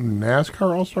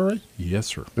NASCAR All-Star Race? Yes,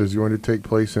 sir. Is going to take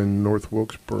place in North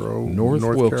Wilkesboro, North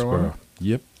Wilkesboro. Carolina?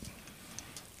 Yep.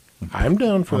 I'm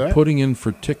down for I'm that. putting in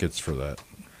for tickets for that.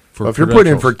 Well, if you're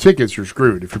putting in for credentials. tickets, you're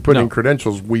screwed. If you're putting No. in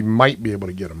credentials, we might be able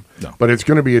to get them. No. But it's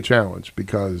going to be a challenge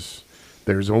because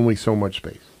there's only so much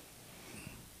space.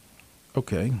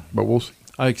 Okay. But we'll see.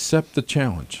 I accept the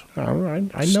challenge. All right.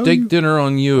 I know Steak you- dinner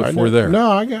on you I if know- we're there.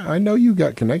 No, I know you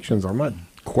got connections. I'm not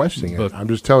questioning But- it. I'm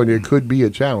just telling you it could be a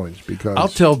challenge because I'll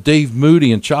tell Dave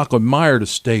Moody and Chocolate Meyer to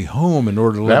stay home in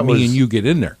order to let That me was- and you get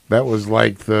in there. that was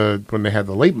like when they had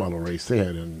the late model race. They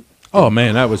had an Oh,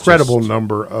 man, that was incredible just-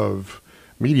 number of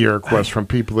media requests from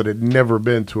people that had never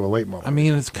been to a late model. I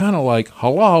mean, it's kind of like,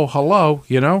 hello,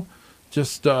 you know?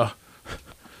 Just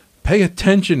pay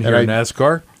attention here,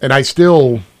 NASCAR. And I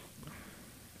still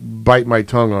bite my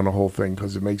tongue on the whole thing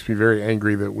because it makes me very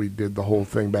angry that we did the whole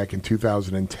thing back in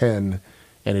 2010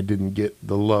 and it didn't get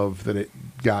the love that it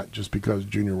got just because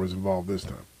Junior was involved this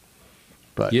time.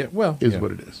 But Yeah, well, is yeah.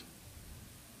 what it is.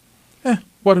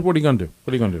 What are you going to do?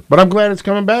 What are you going to do? But I'm glad it's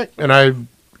coming back, and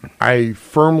I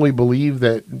firmly believe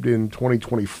that in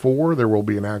 2024 there will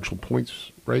be an actual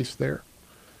points race there.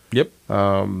 Yep.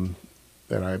 And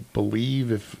I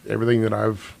believe if everything that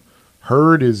I've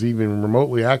heard is even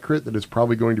remotely accurate, that it's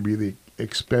probably going to be the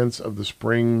expense of the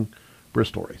spring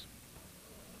Bristol race.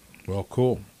 Well,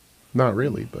 cool. Not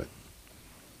really, but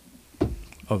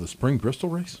Oh, the spring Bristol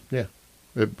race? yeah,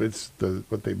 it's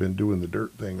what they've been doing the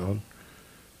dirt thing on.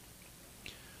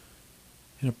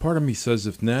 You know, part of me says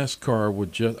if NASCAR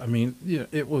would just, I mean, yeah,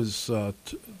 it was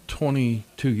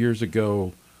 22 years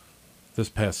ago this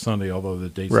past Sunday, although the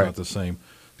date's Right. not the same.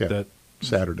 Yeah, That,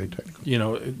 Saturday technically. you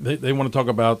know, they want to talk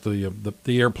about the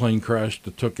airplane crash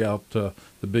that took out the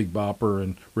Big Bopper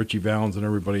and Richie Valens and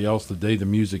everybody else the day the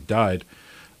music died.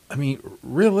 I mean,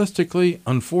 realistically,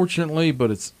 unfortunately, but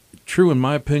it's true in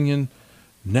my opinion,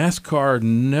 NASCAR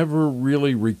never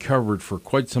really recovered for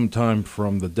quite some time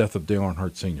from the death of Dale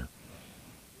Earnhardt Sr.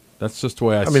 That's just the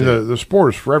way I see mean, it. the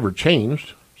sport has forever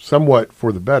changed, somewhat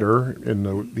for the better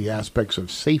in the aspects of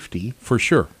safety. For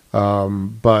sure.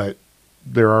 But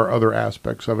there are other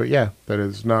aspects of it, yeah, that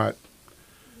is not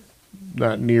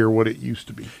near what it used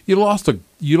to be. You lost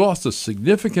a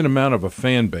significant amount of a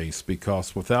fan base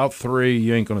because without 3,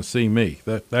 you ain't going to see me.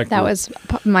 That That group- was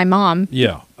my mom.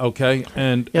 yeah, okay,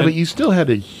 and Yeah, but you still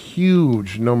had a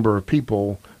huge number of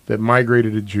people that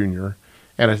migrated to Junior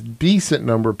and a decent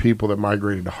number of people that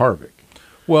migrated to Harvick.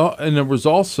 Well, and there was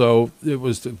also, it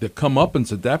was the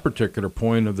comeuppance at that particular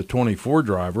point of the 24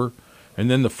 driver and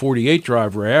then the 48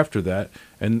 driver after that.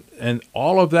 And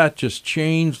all of that just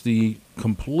changed the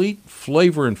complete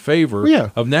flavor and favor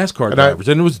of NASCAR drivers.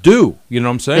 And it was due. You know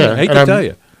what I'm saying? Yeah, I hate to tell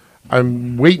you.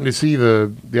 I'm waiting to see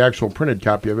the actual printed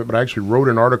copy of it, but I actually wrote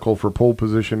an article for Pole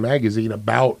Position Magazine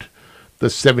about the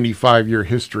 75-year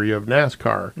history of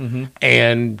NASCAR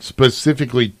and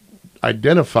specifically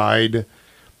identified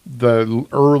the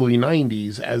early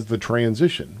 90s as the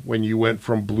transition when you went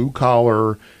from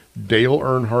blue-collar Dale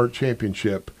Earnhardt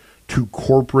championship to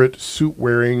corporate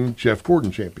suit-wearing Jeff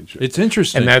Gordon championship. It's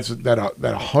interesting. And that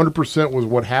 100% was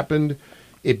what happened.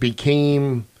 It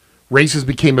became... Races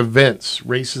became events.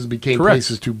 Races became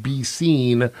places to be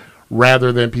seen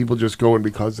rather than people just going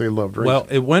because they loved racing. Well,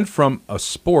 it went from a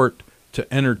sport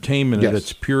to entertainment at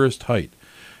its purest height.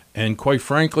 And quite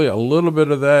frankly, a little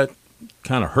bit of that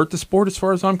kind of hurt the sport as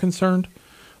far as I'm concerned.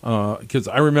 Because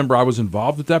I remember I was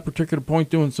involved at that particular point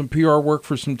doing some PR work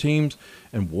for some teams.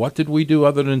 And what did we do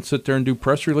other than sit there and do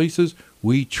press releases?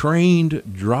 We trained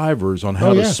drivers on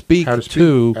how to speak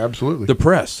to the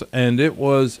press. And it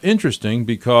was interesting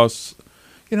because,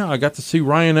 you know, I got to see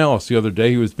Ryan Ellis the other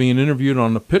day. He was being interviewed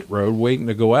on the pit road waiting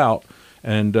to go out.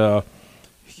 And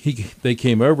they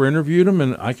came over, interviewed him.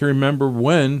 And I can remember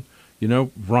when, you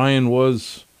know, Ryan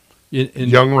was...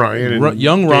 young Ryan.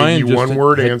 Young Ryan. Just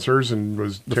one-word answers and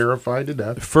was terrified to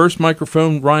death. The first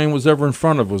microphone Ryan was ever in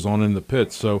front of was on In the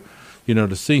Pits. So, you know,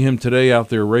 to see him today out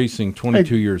there racing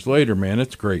 22 years later, man,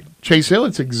 it's gret. Chase Hill,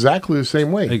 it's exactly the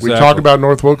same way. Exactly. We talked about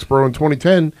North Wilkesboro in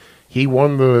 2010. He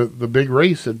won the big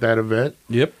race at that event.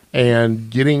 Yep. And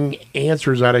getting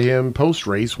answers out of him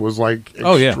post-race was like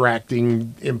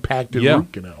extracting impacted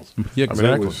root canals. Yeah, exactly.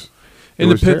 I mean, it was In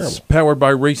the Pits, powered by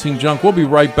Racing Junk. We'll be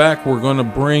right back. We're going to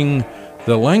bring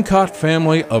the Lancott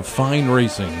family of fine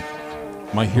racing.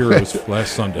 My heroes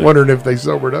last Sunday. Wondering if they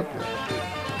sobered up yet.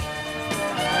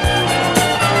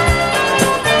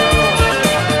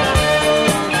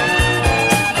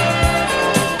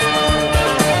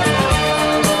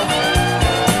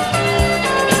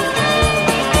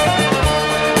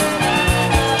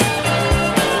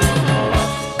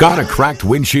 Got a cracked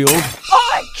windshield?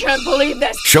 I can't believe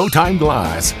this. Showtime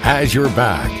Glass has your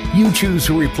back. You choose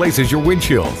who replaces your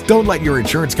windshield. Don't let your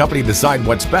insurance company decide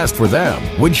what's best for them.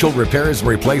 Windshield repairs and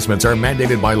replacements are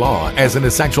mandated by law as an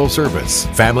essential service.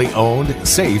 Family owned,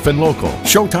 safe, and local.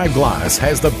 Showtime Glass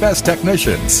has the best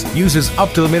technicians, uses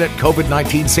up-to-the-minute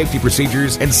COVID-19 safety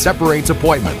procedures, and separates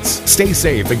appointments. Stay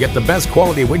safe and get the best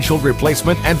quality windshield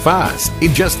replacement and fast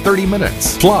in just 30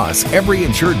 minutes. Plus, every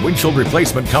insured windshield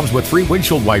replacement comes with free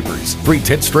windshield wipers, free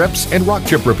tint strips, and rock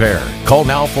chip repair. Call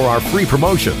now for our free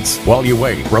promotions. While you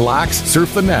wait, relax,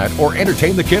 surf the net, or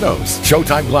entertain the kiddos.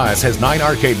 Showtime Glass has 9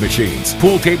 arcade machines,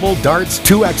 pool table, darts,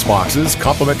 2 Xboxes,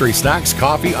 complimentary snacks,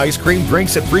 coffee, ice cream,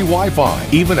 drinks, and free Wi-Fi.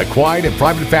 Even a quiet and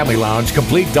private family lounge,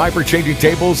 complete diaper changing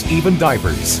tables, even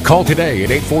diapers. Call today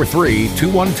at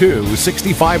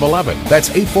 843-212-6511. That's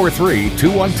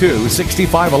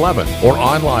 843-212-6511. Or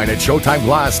online at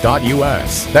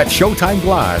showtimeglass.us. That's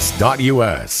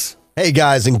showtimeglass.us. Hey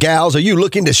guys and gals, are you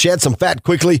looking to shed some fat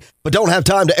quickly but don't have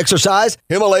time to exercise?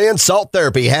 Himalayan Salt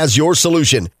Therapy has your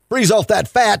solution. Freeze off that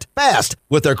fat fast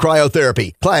with their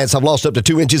cryotherapy. Clients have lost up to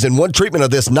 2 inches in one treatment of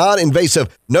this non-invasive,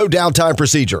 no downtime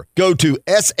procedure. Go to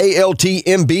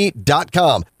saltmb.com.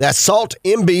 That's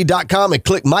saltmb.com and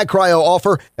click My Cryo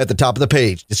Offer at the top of the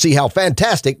page to see how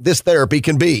fantastic this therapy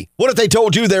can be. What if they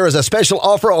told you there is a special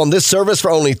offer on this service for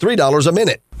only $3 a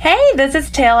minute? Hey, this is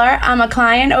Taylor. I'm a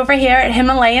client over here at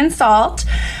Himalayan Salt.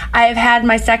 I've had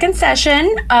my second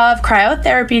session of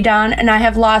cryotherapy done, and I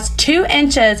have lost 2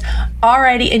 inches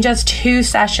already in just 2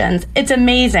 sessions. It's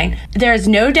amazing. There's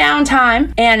no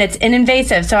downtime, and it's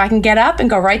ininvasive, so I can get up and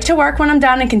go right to work when I'm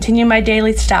done and continue my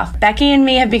daily stuff. Becky and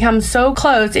me have become so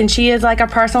close, and she is like a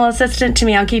personal assistant to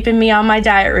me on keeping me on my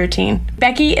diet routine.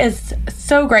 Becky is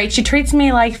so great. She treats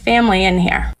me like family in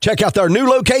here. Check out their new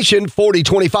location,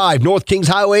 4025 North Kings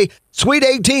Highway, Suite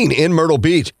 18 in Myrtle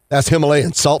Beach. That's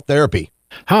Himalayan Salt Therapy.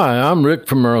 Hi, I'm Rick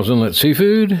from Merle's Inlet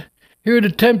Seafood, here to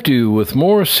tempt you with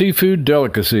more seafood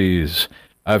delicacies.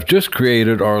 I've just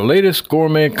created our latest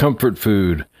gourmet comfort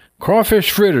food,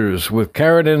 crawfish fritters with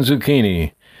carrot and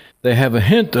zucchini. They have a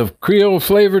hint of Creole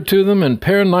flavor to them and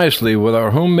pair nicely with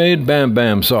our homemade Bam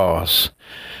Bam sauce.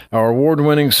 Our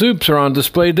award-winning soups are on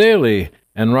display daily,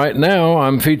 and right now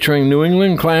I'm featuring New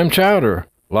England clam chowder,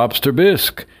 lobster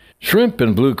bisque, shrimp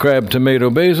and blue crab tomato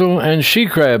basil, and she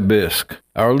crab bisque.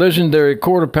 Our legendary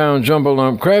quarter-pound jumbo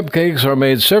lump crab cakes are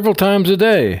made several times a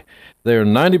day. They're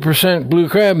 90% blue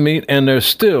crab meat, and they're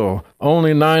still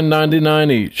only $9.99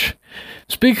 each.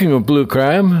 Speaking of blue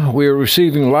crab, we are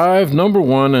receiving live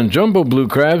 #1 and jumbo blue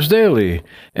crabs daily,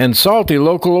 and salty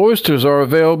local oysters are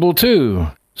available too.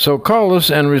 So call us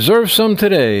and reserve some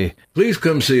today. Please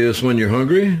come see us when you're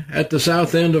hungry at the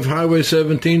south end of Highway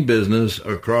 17 business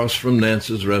across from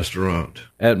Nance's Restaurant.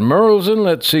 At Merle's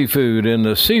Inlet Seafood in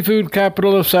the seafood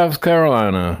capital of South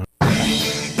Carolina.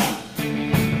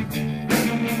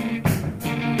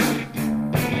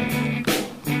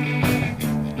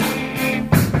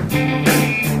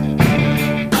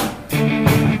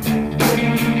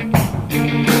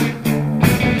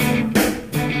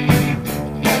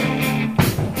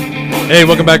 Hey,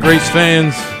 welcome back, race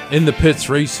fans, in the Pits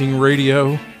Racing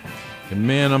Radio. And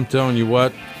man, I'm telling you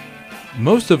what,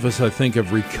 most of us, I think,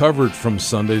 have recovered from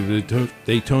Sunday, the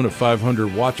Daytona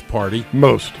 500 watch party.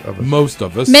 Most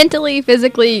of us. Mentally,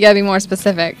 physically, you got to be more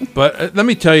specific. But let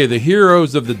me tell you, the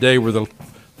heroes of the day were the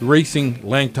Racing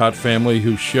Langtot family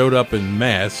who showed up in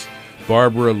mass.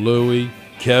 Barbara, Louie,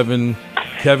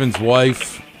 Kevin's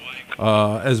wife.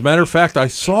 As a matter of fact, I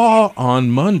saw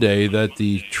on Monday that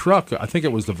the truck, I think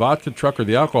it was the vodka truck or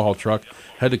the alcohol truck,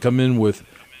 had to come in with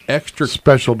extra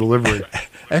special delivery,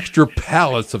 extra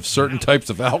pallets of certain types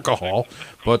of alcohol.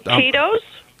 But Tito's?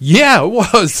 Yeah, it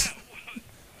was.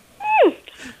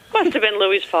 Must have been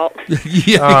Louie's fault.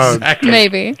 Yeah, exactly.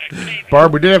 Maybe.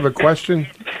 Barb, we did have a question.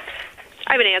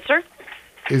 I have an answer.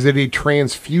 Is it a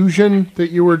transfusion that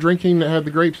you were drinking that had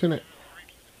the grapes in it?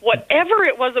 Whatever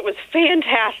it was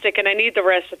fantastic, and I need the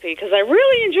recipe because I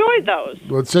really enjoyed those.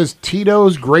 Well, it says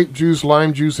Tito's, grape juice,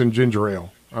 lime juice, and ginger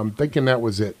ale. I'm thinking that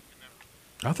was it.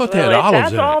 I thought If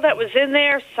that's all that was in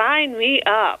there, sign me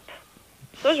up.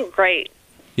 Those were great.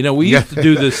 You know, we used to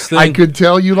do this thing. I could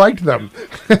tell you liked them.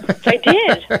 I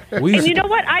did. We And used you to- know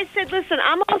what? I said, listen,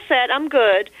 I'm all set. I'm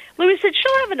good. Louis said,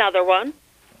 she'll have another one.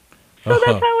 So that's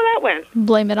how that went.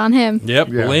 Blame it on him. Yep,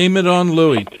 blame it on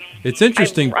Louie. It's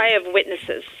interesting. I have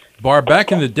witnesses. Barb,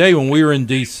 back in the day when we were in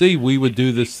D.C., we would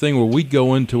do this thing where we'd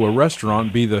go into a restaurant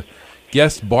and be the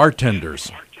guest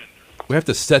bartenders. We have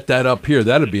to set that up here.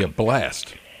 That'd be a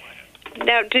blast.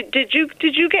 Now, did you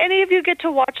get any of you get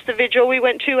to watch the vigil we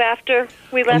went to after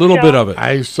we left? A little bit of it.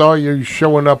 I saw you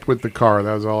showing up with the car.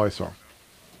 That was all I saw.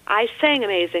 I sang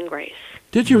Amazing Grace.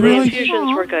 Did you The really?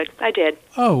 infusions were good. I did.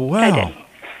 Oh, wow. I did.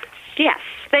 Yes,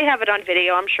 they have it on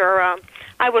video. I'm sure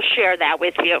I will share that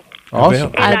with you.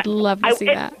 Awesome. I'd love to see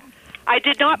that. I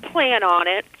did not plan on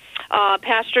it.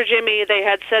 Pastor Jimmy, they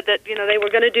had said that, they were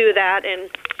going to do that, and,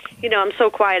 I'm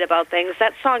so quiet about things.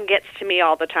 That song gets to me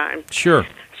all the time. Sure.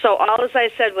 So all as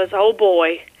I said was, oh,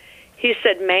 boy. He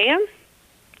said, ma'am,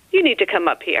 you need to come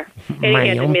up here. And he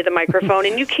handed me the microphone,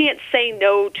 and you can't say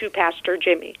no to Pastor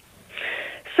Jimmy.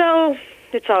 So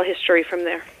it's all history from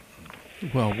there.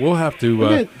 Well, we'll have to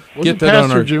Wasn't get that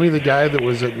Pastor on our... Jimmy the guy that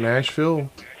was at Nashville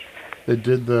that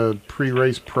did the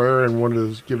pre-race prayer and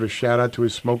wanted to give a shout-out to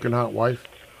his smoking hot wife?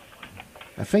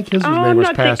 I think his name was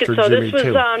not Pastor thinking so. Jimmy, This was,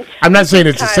 too. I'm not saying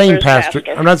it's the same Tyler's pastor.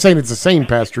 pastor. I'm not saying it's the same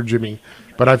Pastor Jimmy,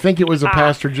 but I think it was a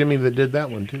Pastor Jimmy that did that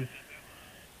one, too.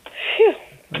 Phew.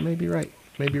 I may be right.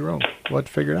 May be wrong. We'll have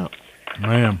to figure it out.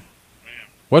 Man,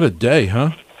 what a day,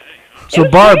 huh? So,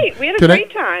 was Barb, great. We had a can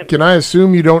great time. Can I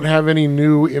assume you don't have any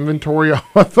new inventory on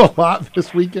the lot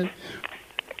this weekend?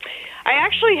 I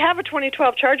actually have a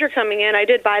 2012 Charger coming in. I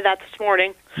did buy that this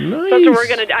morning. Nice. So that's what we're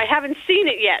gonna do. I haven't seen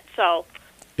it yet, so.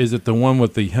 Is it the one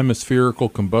with the hemispherical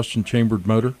combustion chambered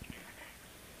motor?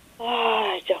 Oh,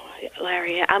 I don't,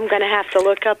 Larry. I'm gonna have to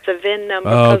look up the VIN number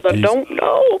Oh, because I geez. don't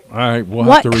know. All right, we'll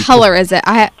What have to color is it?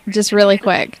 Just really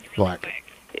quick. Black.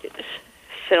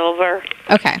 Silver.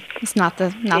 Okay, it's not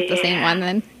the same one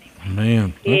then.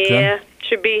 Man, okay. Yeah,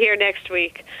 should be here next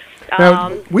week.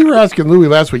 Now, we were asking Louie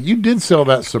last week. You did sell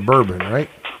that Suburban, right?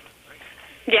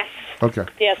 Yes. Okay.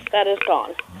 Yes, that is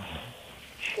gone.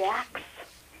 Jax.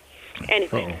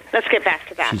 Anyway, let's get back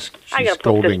to that. I gotta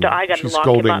put this. I gotta she's lock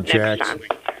him scolding up Jax. next time.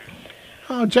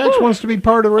 Oh, Jax wants to be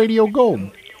part of Radio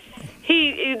Gold.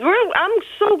 I'm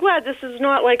so glad this is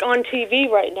not like on TV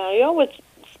right now. You always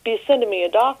be sending me a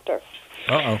doctor.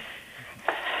 Uh-oh.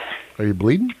 Are you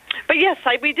bleeding? But yes,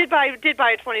 we did buy a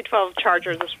 2012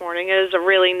 Charger this morning. It is a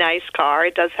really nice car.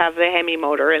 It does have the Hemi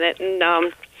motor in it, and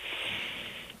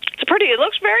it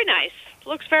looks very nice.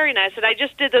 Looks very nice. And I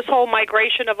just did this whole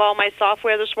migration of all my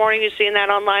software this morning. You seen that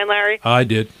online, Larry? I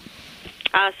did.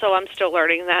 So I'm still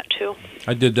learning that too.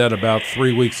 I did that about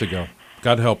 3 weeks ago.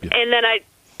 God help you. And then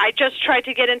I just tried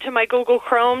to get into my Google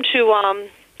Chrome to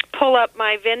pull up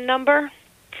my VIN number,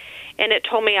 and it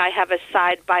told me I have a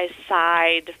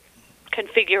side-by-side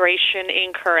configuration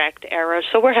incorrect error.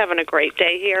 So we're having a great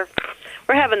day here.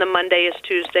 We're having the Monday is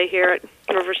Tuesday here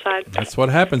at Riverside. That's what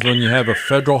happens when you have a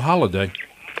federal holiday.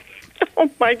 Oh,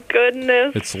 my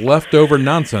goodness. It's leftover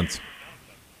nonsense.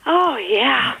 Oh,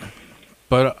 yeah.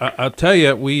 But I'll tell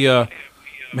you, we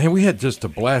had just a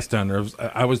blast down there.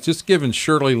 I was just giving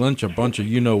Shirley Lynch a bunch of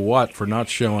you-know-what for not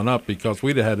showing up because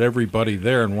we'd have had everybody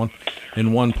there in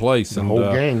one place. The whole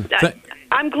gang.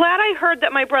 I'm glad I heard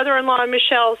that my brother-in-law and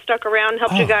Michelle stuck around and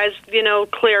helped you guys,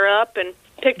 clear up and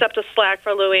picked up the slack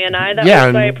for Louie and I.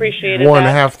 I appreciated won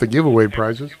that. half the giveaway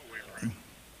prizes.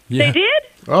 Yeah. They did?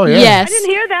 Oh, yeah. Yes. I didn't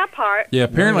hear that part. Yeah,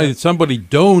 apparently somebody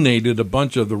donated a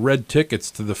bunch of the red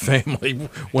tickets to the family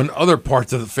when other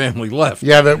parts of the family left.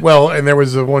 Yeah, and there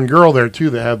was one girl there, too,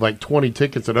 that had like 20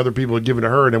 tickets that other people had given to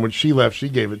her, and then when she left, she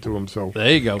gave it to them. So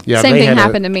there you go. Yeah, Same thing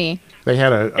happened to me. They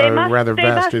had a rather They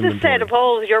vast must have inventory. said,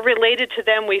 well, you're related to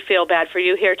them. We feel bad for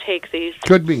you. Here, take these.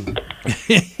 Could be.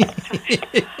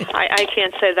 I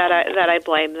can't say that I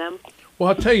blame them. Well,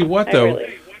 I'll tell you what, though.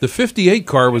 The 58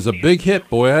 car was a big hit,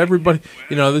 boy. Everybody,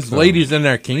 this lady's in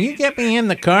there. Can you get me in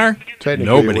the car?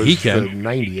 No, but he can. The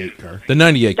 98 car. The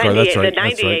 98 car, that's right. The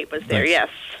 98 was there, yes.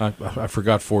 I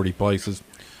forgot 40 places.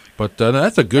 But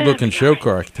that's a good-looking show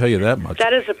car, I can tell you that much.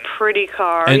 That is a pretty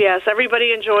car. And- Yes,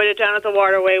 everybody enjoyed it down at the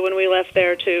Waterway when we left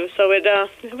there too. So it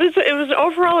was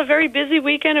overall a very busy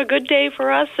weekend, a good day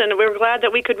for us, and we were glad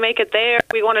that we could make it there.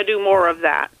 We want to do more of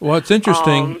that. Well, it's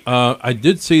interesting. I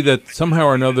did see that somehow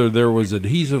or another there was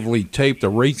adhesively taped a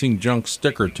Racing Junk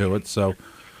sticker to it. So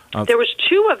there was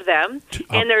 2 of them,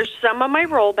 and there's some on my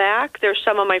rollback. There's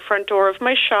some on my front door of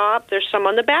my shop. There's some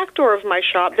on the back door of my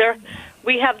shop.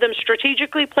 We have them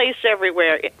strategically placed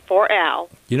everywhere for Al.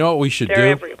 you know what we should They're do?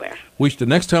 everywhere. The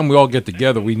next time we all get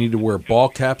together, we need to wear ball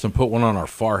caps and put one on our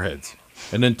foreheads,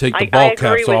 and then take the ball I agree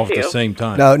caps with off at you. the same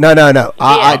time.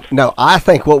 No. I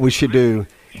think what we should do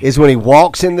is when he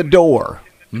walks in the door,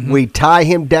 we tie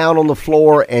him down on the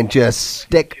floor and just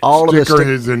stick all of Sticker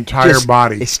his entire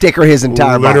body. Sticker his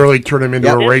entire body. Literally turn him into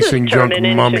Yep. a racing junk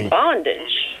Turning mummy. into bondage.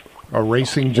 A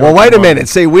racing junk Well, wait a mummy. minute.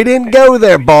 See, we didn't go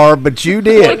there, Barb, but you Well,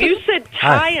 did. you said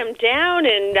tie him down,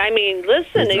 and I mean,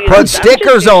 listen. Put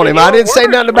stickers on him. I didn't say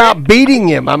nothing about beating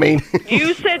him. I mean,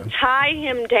 You said tie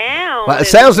him down. well, it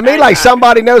sounds to me like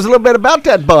somebody knows a little bit about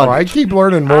that Oh, bondage. I keep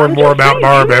learning more and more about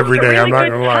Barb every day. I'm not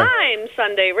going to lie. Time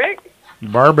Sunday, Rick.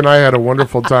 Barb and I had a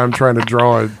wonderful time trying to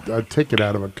draw a ticket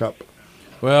out of a cup.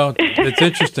 Well, it's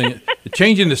interesting.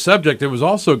 Changing the subject, it was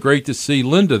also great to see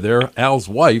Linda there, Al's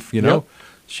wife. Yep.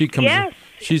 She comes. Yes.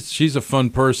 She's a fun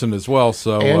person as well.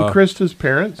 So And Krista's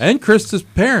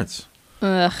parents.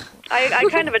 Ugh. I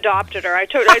kind of adopted her. I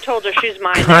told her she's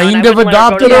mine. Kind now, of and I wouldn't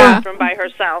let her go to adopted the her? bathroom by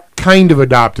herself. Kind of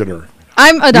adopted her.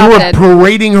 I'm You were adopted.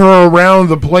 parading her around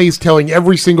the place, telling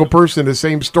every single person the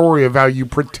same story of how you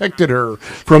protected her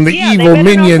from the Yeah, they evil better not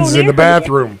minions go in the near her.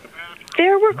 bathroom.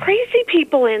 There were crazy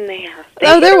people in there.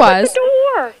 Oh, there hit her was. with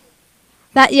the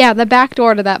door. The back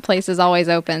door to that place is always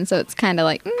open, so it's kind of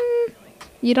like,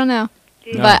 you don't know.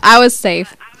 No. But I was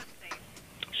safe.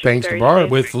 Thanks to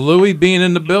Barb. With Louie being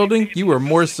in the building, you were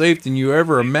more safe than you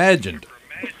ever imagined.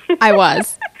 I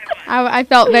was. I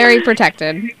felt very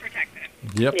protected.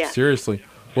 Yep, Yeah. seriously.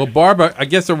 Well, Barb, I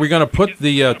guess are we going to put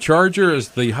the Charger as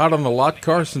the hot on the lot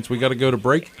car since we got to go to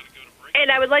break? And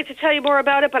I would like to tell you more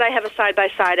about it, but I have a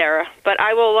side-by-side error. But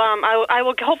I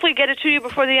will hopefully get it to you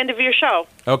before the end of your show.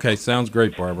 Okay, sounds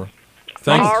great, Barbara.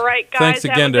 Thanks. All right, guys. Thanks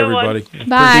have again a to good one. everybody.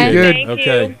 Bye. Appreciate it. Thank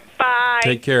Okay. you. Bye.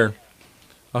 Take care.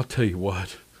 I'll tell you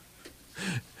what.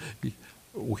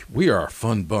 We are a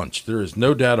fun bunch. There is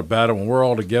no doubt about it when we're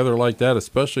all together like that,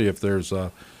 especially if there's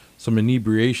some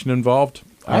inebriation involved.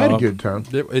 I had a good time.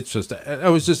 It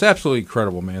was just absolutely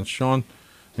incredible, man. Sean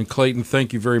and Clayton,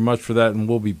 thank you very much for that, and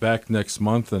we'll be back next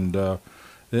month. And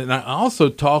I also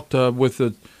talked with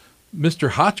Mr.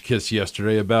 Hotchkiss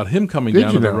yesterday about him coming Did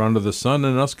down you to the know? Run of the Sun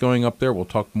and us going up there. We'll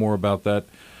talk more about that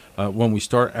when we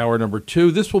start hour number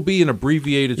 2. This will be an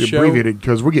abbreviated show. Abbreviated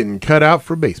because we're getting cut out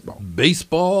for baseball.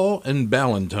 Baseball and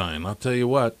Ballantyne. I'll tell you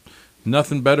what,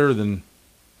 nothing better than,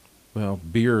 well,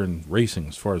 beer and racing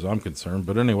as far as I'm concerned.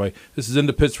 But anyway, this is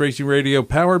Into Pits Racing Radio,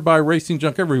 powered by Racing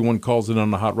Junk. Everyone calls in on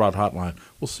the Hot Rod Hotline.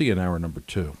 We'll see you in hour number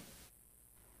 2.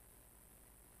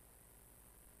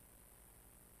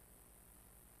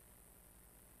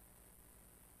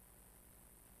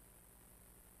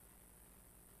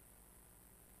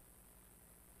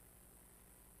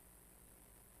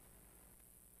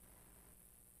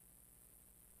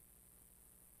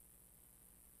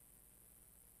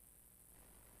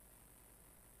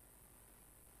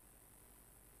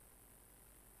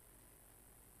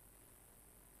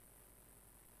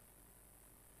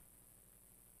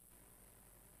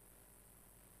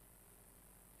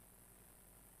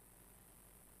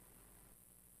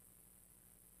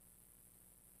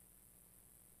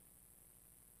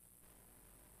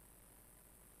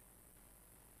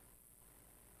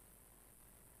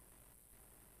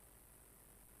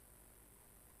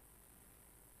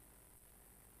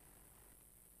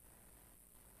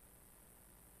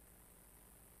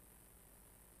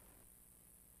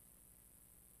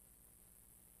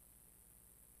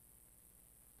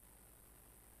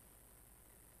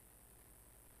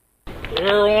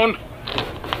 Air on.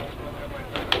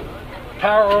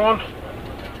 Power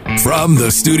on. From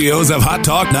the studios of Hot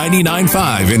Talk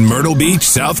 99.5 in Myrtle Beach,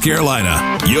 South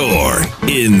Carolina, you're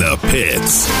in the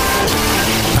pits.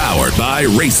 Powered by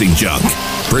Racing Junk.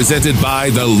 Presented by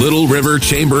the Little River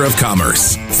Chamber of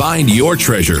Commerce. Find your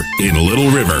treasure in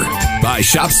Little River. By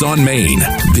Shops on Main,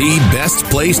 the best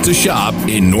place to shop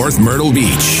in North Myrtle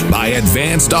Beach. By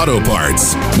Advanced Auto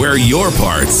Parts, where your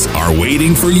parts are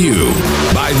waiting for you.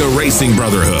 By the Racing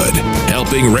Brotherhood,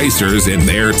 helping racers in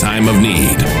their time of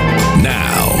need.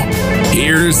 Now,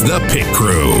 here's the pit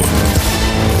crew.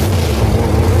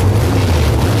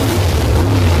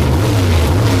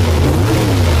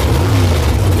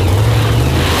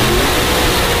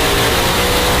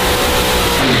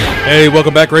 Hey,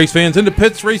 welcome back, race fans, into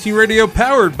Pits Racing Radio,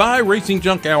 powered by Racing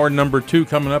Junk. Hour number 2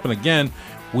 coming up, and again,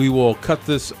 we will cut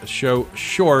this show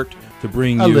short to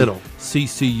bring a you little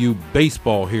CCU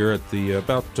baseball here at the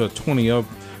about 20 of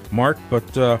mark.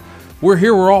 But we're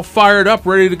here, we're all fired up,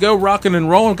 ready to go, rocking and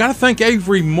rolling. Got to thank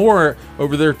Avery Moore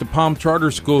over there at the Palm Charter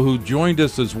School, who joined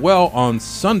us as well on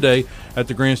Sunday at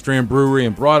the Grand Strand Brewery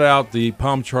and brought out the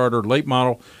Palm Charter late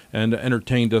model and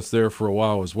entertained us there for a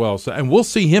while as well. So, and we'll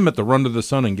see him at the Run to the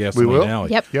Sun in Gasoline Alley.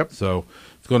 Yep. So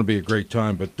it's going to be a great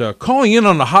time. But calling in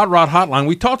on the Hot Rod Hotline,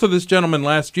 we talked to this gentleman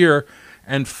last year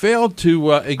and failed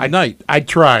to ignite. I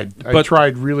tried. I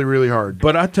tried really, really hard.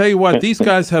 But I tell you what, these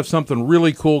guys have something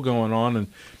really cool going on. And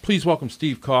please welcome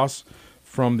Steve Koss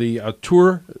from the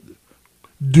Tour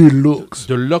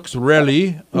Deluxe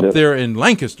Rally up there in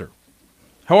Lancaster.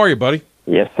 How are you, buddy?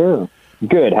 Yes, sir.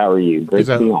 Good. How are you? Great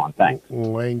to be on. Thanks.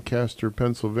 Lancaster,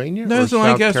 Pennsylvania? No, it's in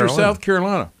Lancaster, Carolina? South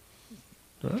Carolina.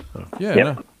 Oh. Yeah,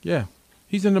 Yep. yeah.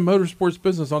 He's in the motorsports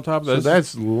business on top of that. So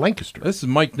that's Lancaster. This is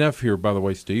Mike Neff here, by the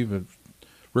way, Steve.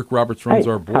 Rick Roberts runs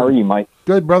our board. How are you, Mike?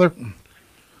 Good, brother.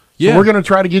 Yeah. So we're going to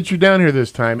try to get you down here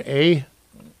this time, eh?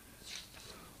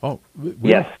 Oh,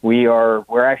 Yes, we are.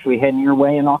 We're actually heading your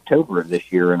way in October of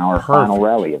this year in our final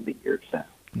rally of the year. So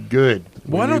good.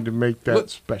 Why We don't- need to make that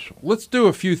special. Let's do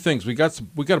a few things. We got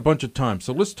a bunch of time,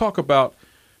 so let's talk about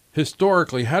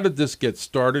historically. How did this get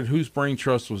started? Whose brain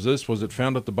trust was this? Was it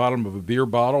found at the bottom of a beer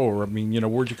bottle, or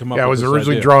where'd you come up? Yeah, with was it this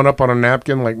originally idea? drawn up on a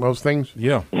napkin like most things?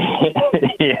 Yeah.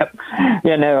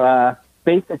 Yeah, no.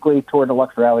 Basically, Tour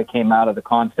Deluxe Rally came out of the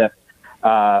concept.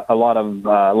 A lot of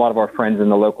our friends in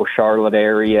the local Charlotte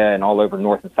area and all over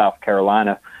North and South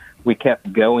Carolina, we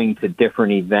kept going to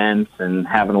different events and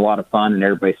having a lot of fun. And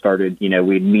everybody started,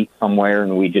 we'd meet somewhere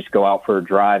and we'd just go out for a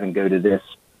drive and go to this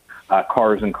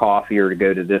Cars and Coffee, or to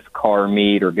go to this car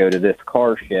meet, or go to this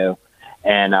car show.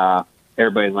 And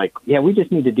everybody's like, yeah, we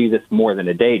just need to do this more than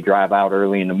a day, drive out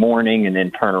early in the morning and then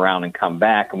turn around and come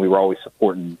back. And we were always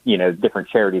supporting, different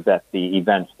charities that the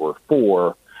events were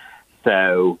for.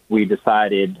 So we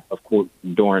decided, of course,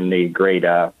 during the great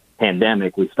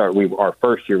pandemic, our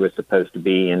first year was supposed to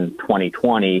be in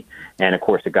 2020. And of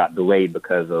course it got delayed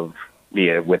because of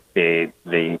with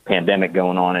the pandemic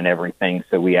going on and everything.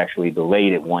 So we actually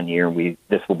delayed it 1 year.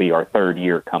 This will be our third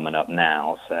year coming up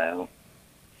now. So.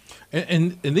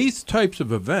 And these types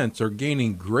of events are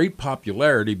gaining great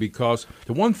popularity because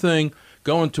the one thing,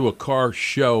 going to a car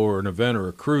show or an event or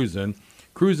a cruisins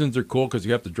are cool because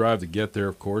you have to drive to get there,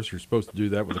 of course. You're supposed to do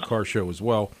that with a car show as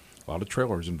well. A lot of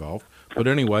trailers involved. But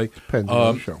anyway, Depends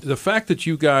on the show. the fact that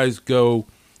you guys go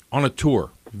on a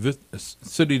tour,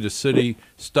 city to city,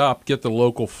 stop, get the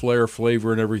local flair,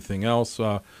 flavor, and everything else,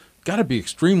 got to be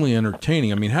extremely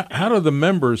entertaining. I mean, how do the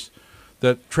members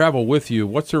that travel with you,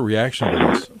 what's their reaction to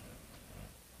this?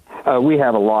 We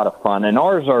have a lot of fun, and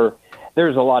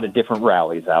there's a lot of different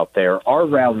rallies out there. Our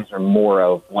rallies are more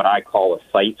of what I call a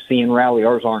sightseeing rally.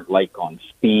 Ours aren't like on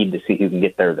speed to see who can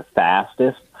get there the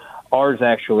fastest. Ours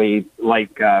actually,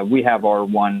 we have our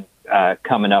one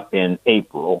coming up in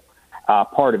April.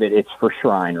 Part of it's for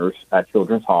Shriners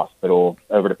Children's Hospital.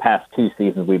 Over the past 2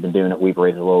 seasons we've been doing it, we've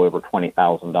raised a little over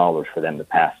 $20,000 for them the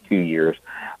past 2 years.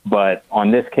 But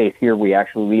on this case here, we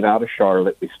actually leave out of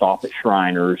Charlotte. We stop at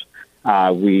Shriners.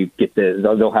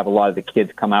 They'll have a lot of the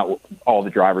kids come out. All the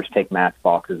drivers take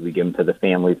matchboxes. We give them to the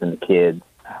families and the kids.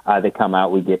 They come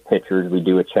out. We get pictures. We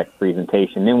do a check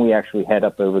presentation. Then we actually head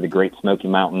up over the Great Smoky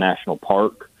Mountain National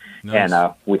Park. Nice.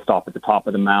 And we stop at the top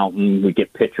of the mountain. We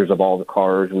get pictures of all the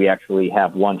cars. We actually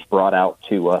have lunch brought out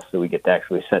to us, so we get to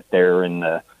actually sit there in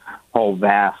the whole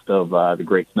vast of the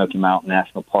Great Smoky Mountain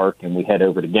National Park, and we head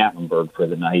over to Gatlinburg for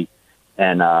the night.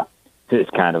 And it's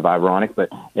kind of ironic, but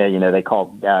they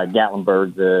call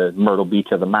Gatlinburg the Myrtle Beach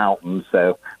of the mountains.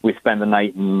 So we spend the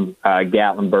night in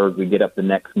Gatlinburg. We get up the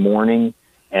next morning,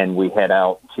 and we head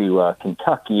out to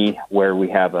Kentucky, where we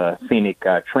have a scenic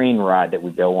train ride that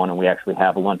we go on, and we actually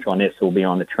have lunch on it. So we'll be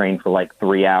on the train for like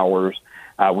 3 hours.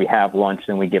 We have lunch,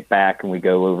 then we get back and we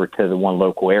go over to the one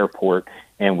local airport,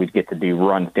 and we get to do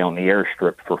runs down the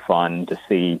airstrip for fun to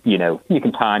see, you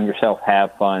can time yourself,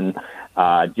 have fun,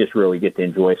 just really get to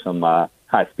enjoy some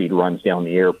high-speed runs down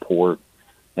the airport.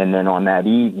 And then on that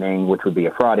evening, which would be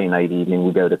a Friday night evening,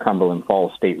 we go to Cumberland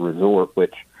Falls State Resort,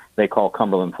 which they call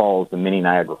Cumberland Falls the mini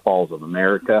Niagara Falls of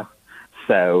America.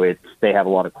 So they have a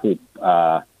lot of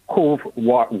cool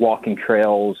walking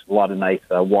trails, a lot of nice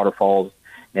waterfalls.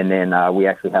 And then we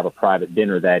actually have a private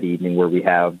dinner that evening where we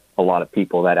have a lot of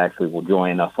people that actually will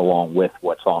join us along with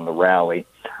what's on the rally.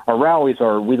 Our rallies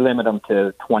we limit them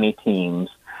to 20 teams.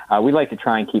 We like to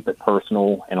try and keep it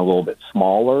personal and a little bit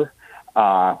smaller.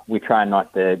 We try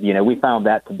not to, we found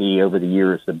that to be over the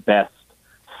years the best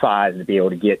size to be able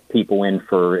to get people in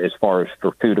as far as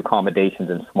for food accommodations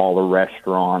in smaller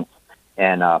restaurants,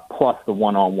 and plus the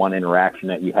one-on-one interaction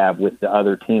that you have with the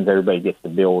other teams. Everybody gets to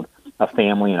build a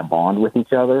family and a bond with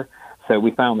each other. So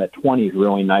we found that 20 is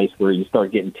really nice, where you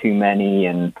start getting too many,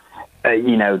 and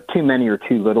too many or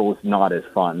too little is not as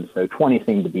fun. So 20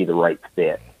 seemed to be the right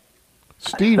fit.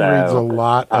 Steve reads a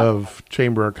lot of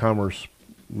Chamber of Commerce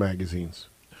magazines.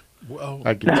 Well,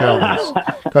 I can tell this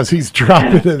because he's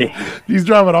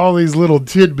dropping all these little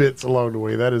tidbits along the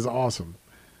way. That is awesome.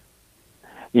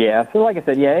 Yeah. So like I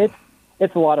said,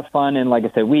 it's a lot of fun. And like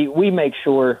I said, we make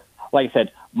sure, like I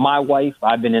said, my wife,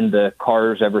 I've been into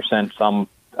cars ever since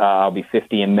I'll be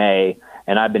 50 in May.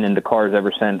 And I've been into cars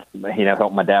ever since,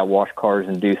 help my dad wash cars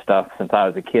and do stuff since I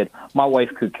was a kid. My wife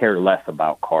could care less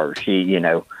about cars. She,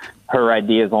 her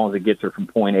idea, as long as it gets her from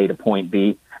point A to point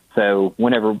B. So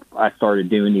whenever I started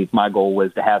doing these, my goal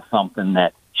was to have something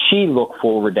that she looked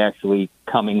forward to actually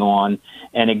coming on,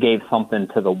 and it gave something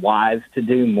to the wives to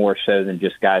do more so than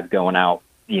just guys going out,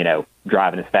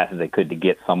 driving as fast as they could to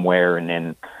get somewhere and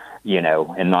then,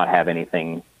 and not have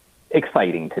anything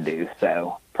exciting to do,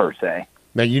 so, per se.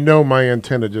 Now, my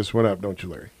antenna just went up, don't you,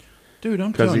 Larry? Dude,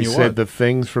 I'm telling you what. Because he said the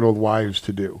things for the wives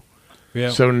to do.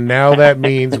 Yeah. So now that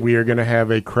means we are going to have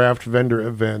a craft vendor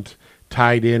event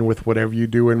tied in with whatever you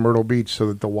do in Myrtle Beach so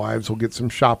that the wives will get some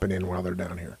shopping in while they're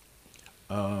down here.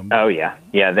 Oh, yeah.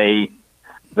 Yeah, the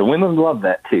women love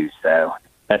that, too. So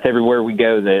that's everywhere we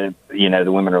go.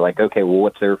 The women are like, okay, well,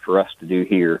 what's there for us to do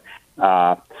here?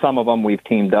 Some of them we've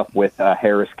teamed up with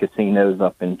Harris Casinos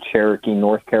up in Cherokee,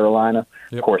 North Carolina.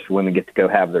 Yep. Of course, women get to go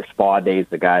have their spa days.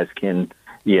 The guys can,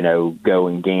 go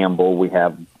and gamble. We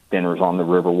have dinners on the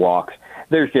river walks.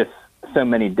 There's just so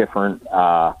many different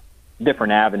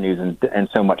avenues and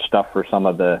so much stuff for some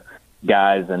of the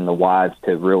guys and the wives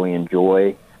to really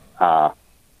enjoy.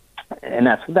 And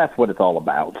that's what it's all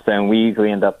about. So we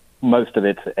usually end up, most of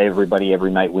it's everybody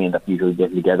every night we end up usually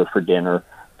getting together for dinner.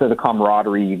 So the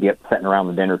camaraderie you get sitting around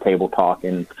the dinner table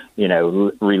talking,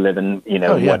 reliving,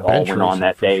 what all went on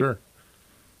that day. Sure.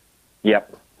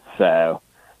 Yep. So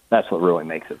that's what really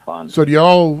makes it fun. So do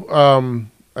y'all,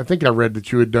 I think I read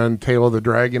that you had done Tail of the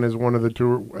Dragon as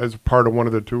as part of one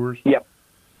of the tours. Yep.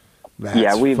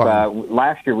 That's we've fun.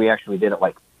 Last year we actually did it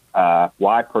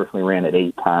I personally ran it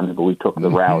 8 times, but we took the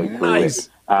rally through it.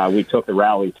 We took the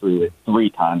rally through it 3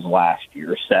 times last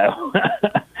year. So,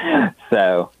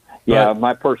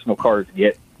 my personal cars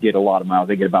get a lot of miles.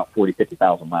 They get about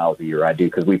 50,000 miles a year. I do,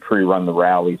 because we pre-run the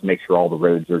rallies, make sure all the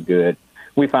roads are good.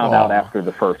 We found out after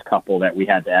the first couple that we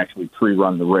had to actually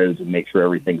pre-run the roads and make sure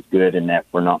everything's good and that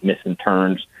we're not missing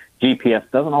turns. GPS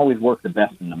doesn't always work the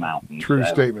best in the mountains. True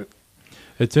statement.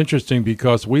 It's interesting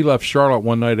because we left Charlotte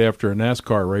one night after a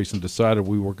NASCAR race and decided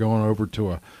we were going over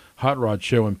to a hot rod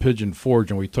show in Pigeon Forge,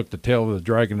 and we took the Tail of the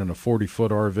Dragon in a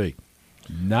 40-foot RV.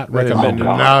 Not recommended.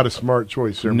 Not a smart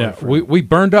choice, sir. No, we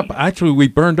burned up. Actually, we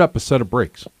burned up a set of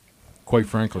brakes. Quite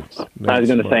frankly, I was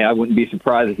going to say I wouldn't be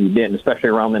surprised if you didn't, especially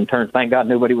around them turns. Thank God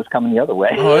nobody was coming the other way.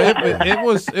 Oh, it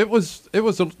was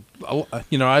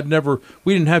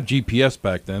we didn't have GPS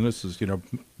back then. This is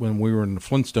when we were in the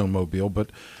Flintstone mobile. But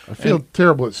I feel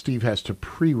terrible that Steve has to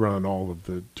pre-run all of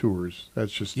the tours.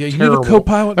 That's just you terrible. need a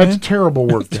co-pilot. That's man. Terrible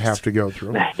work to have to go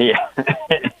through. Yeah,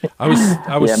 I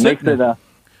was sitting.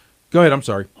 Go ahead. I'm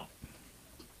sorry.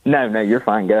 No, you're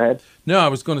fine. Go ahead. No, I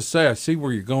was going to say, I see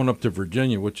where you're going up to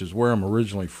Virginia, which is where I'm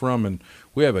originally from, and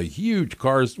we have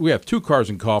we have 2 Cars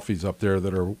and Coffees up there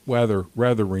that are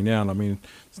rather renowned. I mean,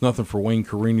 it's nothing for Wayne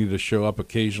Carini to show up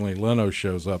occasionally. Leno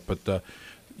shows up, but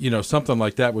something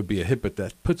like that would be a hit, but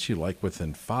that puts you like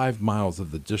within 5 miles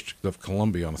of the District of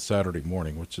Columbia on a Saturday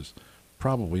morning, which is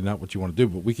probably not what you want to do,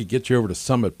 but we could get you over to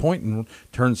Summit Point and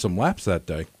turn some laps that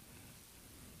day.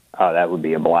 Oh, that would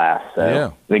be a blast. So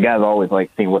Yeah. the guys always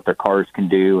like seeing what their cars can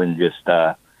do, and just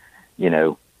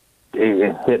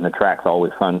hitting the track's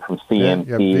always fun from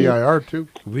CMP. Yeah, VIR too.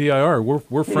 VIR.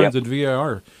 We're friends Yep. at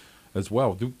VIR as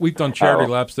well. We've done charity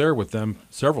Oh. laps there with them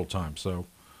several times. So,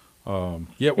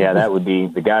 Yeah, that would be,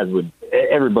 the guys would,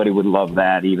 everybody would love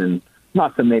that, even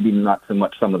not so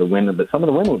much some of the women, but some of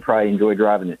the women would probably enjoy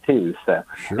driving it too. So,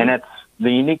 and that's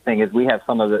the unique thing is we have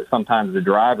sometimes the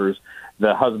drivers,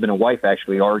 the husband and wife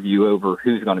actually argue over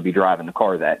who's going to be driving the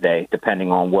car that day,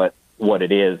 depending on what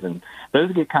it is. And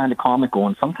those get kind of comical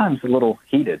and sometimes a little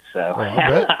heated. So,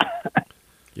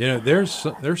 there's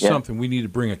Yeah. something we need to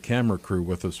bring a camera crew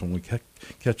with us when we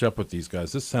catch up with these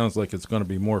guys. This sounds like it's going to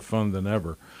be more fun than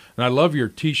ever. And I love your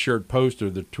T-shirt poster,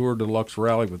 the Tour Deluxe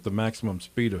Rally with the maximum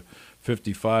speed of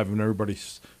 55, and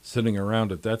everybody's sitting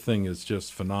around it. That thing is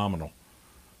just phenomenal.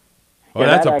 Oh, Yeah,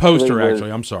 that's that a poster, actually was-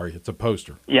 actually. I'm sorry, it's a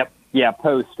poster. Yep. Yeah,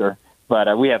 poster.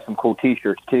 But we have some cool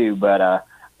T-shirts too. But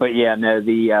yeah, no,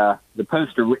 the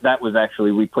poster, that was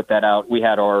actually, we put that out. We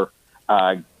had our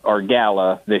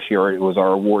gala this year. It was our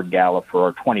award gala for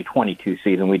our 2022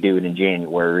 season. We do it in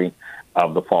January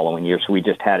of the following year. So we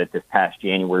just had it this past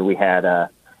January. We had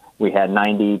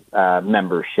 90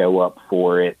 members show up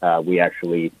for it. We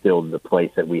actually filled the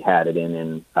place that we had it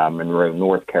in Monroe,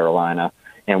 North Carolina.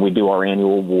 And we do our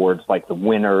annual awards, like the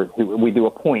winner. We do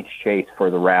a points chase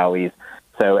for the rallies.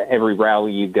 So every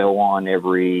rally you go on,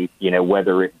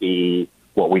 whether it be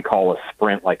what we call a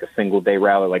sprint, like a single day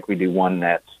rally, like we do one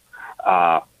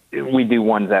we do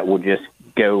ones that will just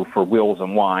go for Wheels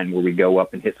and Wine, where we go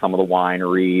up and hit some of the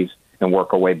wineries and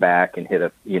work our way back and hit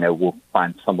we'll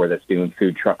find somewhere that's doing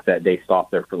food trucks that day,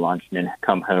 stop there for lunch, and then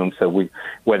come home. So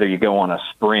whether you go on a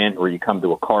sprint or you come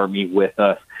to a car meet with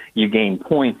us, you gain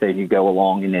points as you go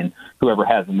along, and then whoever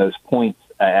has the most points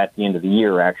at the end of the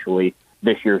year, actually,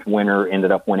 this year's winner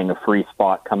ended up winning a free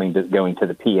spot going to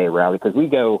the PA rally, because we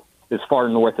go as far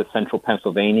north as central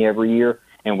Pennsylvania every year,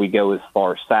 and we go as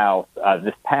far south.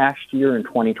 This past year in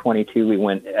 2022, we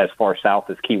went as far south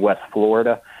as Key West,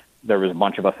 Florida. There was a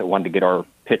bunch of us that wanted to get our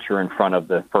picture in front of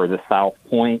the furthest south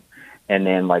point. And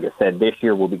then, like I said, this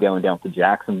year we'll be going down to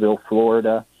Jacksonville,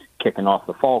 Florida, kicking off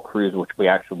the fall cruise, which we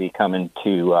actually be coming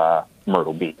to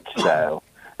Myrtle Beach. So,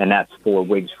 and that's for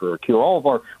Wigs for a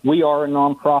Cure. We are a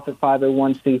nonprofit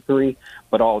 501c3,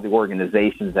 but all the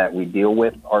organizations that we deal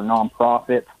with are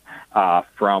nonprofits,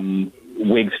 from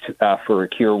Wigs for a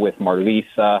Cure with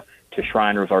Marlisa, to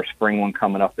Shriners. Our spring one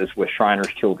coming up is with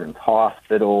Shriners Children's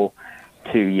Hospital,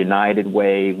 to United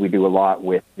Way. We do a lot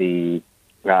with the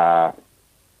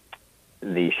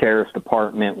Sheriff's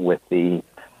Department, with the,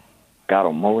 God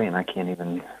almighty, and I can't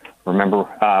even remember,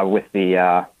 with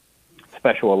the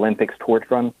Special Olympics torch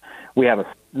run. We have a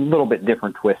little bit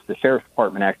different twist. The Sheriff's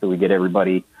Department, actually, we get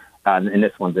everybody, and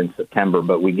this one's in September,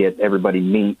 but we get everybody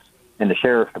meets, and the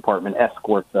Sheriff's Department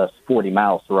escorts us 40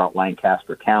 miles throughout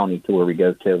Lancaster County to where we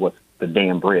go to what's the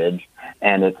dam bridge.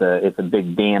 And it's a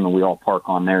big dam, and we all park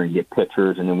on there and get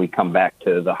pictures, and then we come back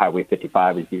to the Highway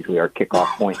 55 is usually our kickoff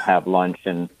point, have lunch,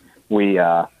 and we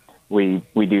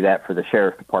do that for the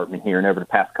Sheriff's Department here. And over the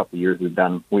past couple of years,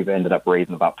 we've ended up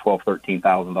raising about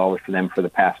 $12,000-$13,000 for them for the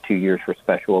past 2 years for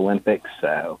Special Olympics.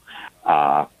 So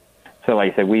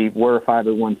like I said, we're a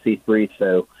 501c3.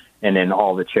 So, and then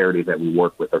all the charities that we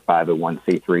work with are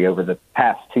 501c3. Over the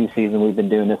past 2 seasons we've been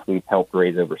doing this, we've helped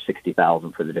raise over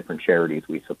 $60,000 for the different charities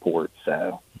we support.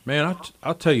 So, man,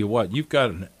 I'll tell you what, you've got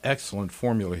an excellent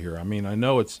formula here. I mean, I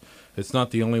know it's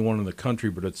not the only one in the country,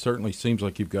 but it certainly seems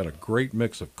like you've got a great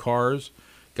mix of cars,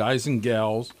 guys and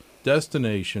gals,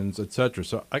 destinations, etc.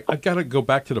 So I got to go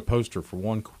back to the poster for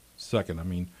 1 second. I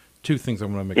mean, 2 things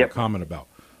I'm going to make a comment about.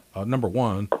 Number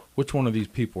one, which one of these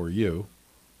people are you?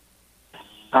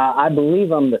 I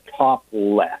believe I'm the top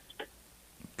left.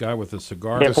 Guy with a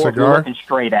cigar? Yeah, The cigar? looking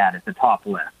straight at it, the top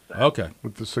left. So. Okay.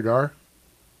 With the cigar?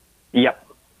 Yep.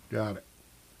 Got it.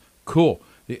 Cool.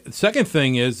 The second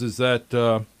thing is that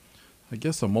I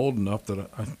guess I'm old enough that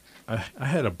I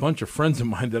had a bunch of friends of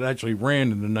mine that actually ran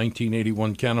in the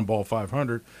 1981 Cannonball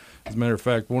 500. As a matter of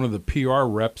fact, one of the PR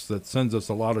reps that sends us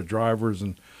a lot of drivers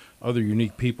and other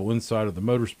unique people inside of the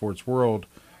motorsports world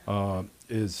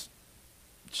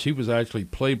she was actually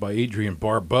played by Adrienne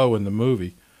Barbeau in the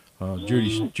movie.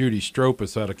 Judy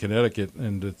Stropus out of Connecticut,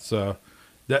 and it's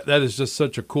that is just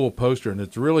such a cool poster, and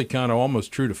it's really kind of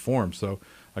almost true to form. So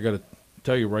I got to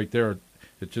tell you right there,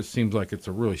 it just seems like it's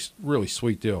a really, really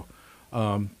sweet deal.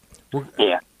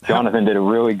 Yeah, Jonathan did a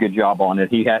really good job on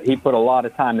it. He put a lot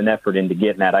of time and effort into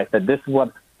getting that. I said, this is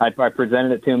what I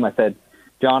presented it to him. I said,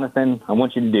 Jonathan, I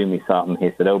want you to do me something.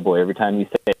 He said, oh boy, every time you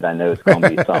say it, I know it's going to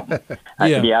be something. I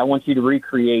said, I want you to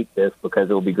recreate this because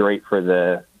it'll be great for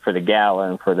the for the gala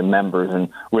and for the members. And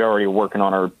we're already working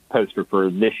on our poster for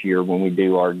this year when we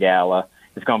do our gala.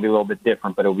 It's going to be a little bit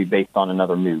different, but it'll be based on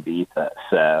another movie.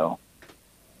 So.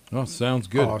 Oh, sounds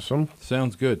good. Awesome.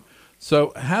 Sounds good.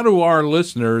 So how do our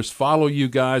listeners follow you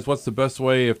guys? What's the best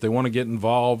way if they want to get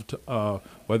involved,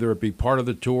 whether it be part of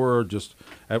the tour or just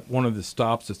at one of the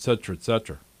stops, et cetera, et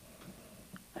cetera?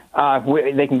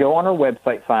 They can go on our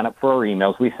website, sign up for our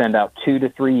emails. We send out 2 to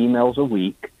 3 emails a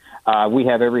week. We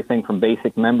have everything from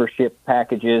basic membership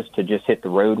packages to just hit the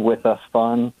road with us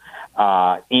fun.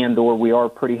 And/or we are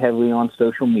pretty heavily on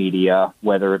social media,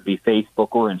 whether it be Facebook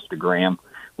or Instagram.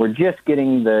 We're just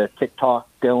getting the TikTok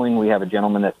going. We have a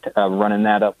gentleman that's running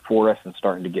that up for us and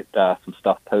starting to get some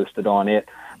stuff posted on it.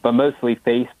 But mostly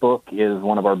Facebook is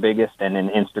one of our biggest, and then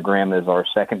Instagram is our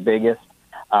second biggest.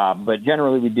 But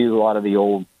generally we do a lot of the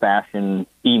old-fashioned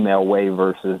email way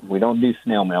versus we don't do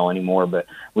snail mail anymore, but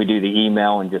we do the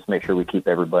email and just make sure we keep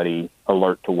everybody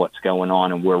alert to what's going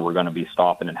on and where we're going to be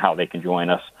stopping and how they can join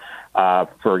us.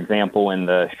 For example, in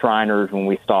the Shriners, when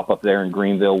we stop up there in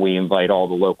Greenville, we invite all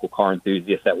the local car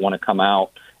enthusiasts that want to come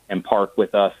out and park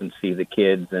with us and see the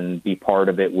kids and be part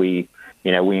of it. We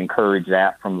encourage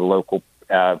that from the local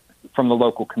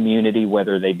community,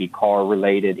 whether they be car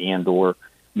related and or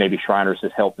maybe Shriners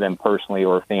has helped them personally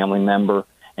or a family member,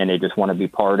 and they just want to be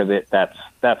part of it. That's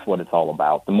what it's all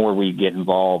about. The more we get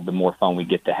involved, the more fun we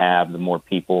get to have, the more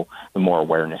people, the more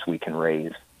awareness we can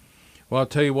raise. Well, I'll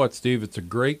tell you what, Steve, it's a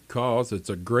great cause. It's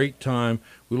a great time.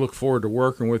 We look forward to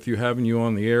working with you, having you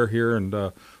on the air here, and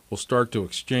we'll start to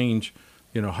exchange,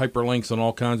 hyperlinks and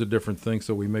all kinds of different things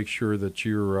so we make sure that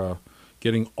you're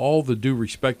getting all the due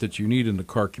respect that you need in the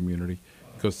car community,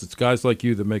 because it's guys like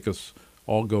you that make us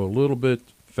all go a little bit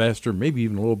faster, maybe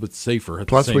even a little bit safer at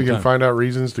Plus, the same we can time. find out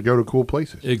reasons to go to cool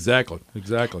places. Exactly.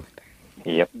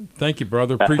 Yep. Thank you,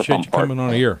 brother. That's the Appreciate fun you part. coming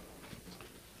on here.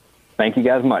 Thank you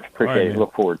guys much. Appreciate All right, it. man.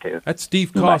 Look forward to it. That's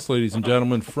Steve Koss, ladies and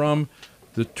gentlemen, from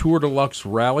the Tour Deluxe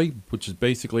Rally, which is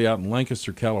basically out in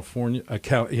Lancaster, California.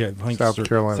 Lancaster,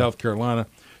 South Carolina.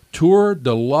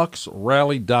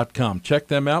 TourDeluxeRally.com. Check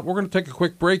them out. We're going to take a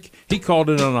quick break. He called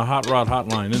in on a Hot Rod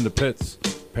Hotline in the pits,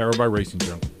 powered by Racing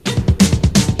Junk.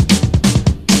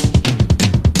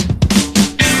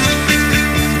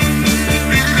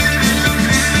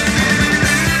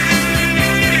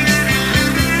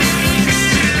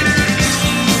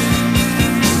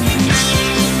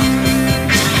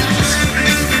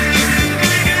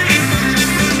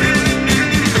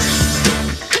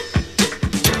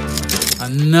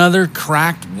 Another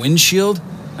cracked windshield?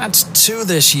 That's 2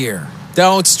 this year.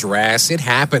 Don't stress. It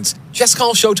happens. Just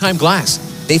call Showtime Glass.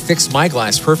 They fixed my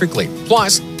glass perfectly.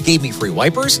 Plus, gave me free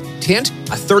wipers, tint,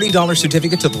 a $30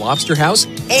 certificate to the Lobster House,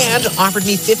 and offered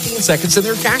me 15 seconds in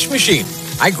their cash machine.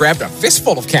 I grabbed a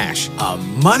fistful of cash. A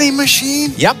money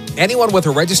machine? Yep. Anyone with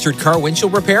a registered car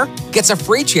windshield repair gets a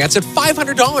free chance at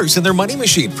 $500 in their money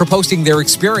machine for posting their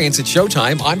experience at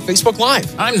Showtime on Facebook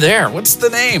Live. I'm there. What's the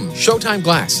name? Showtime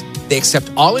Glass. They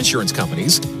accept all insurance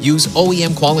companies, use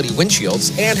OEM quality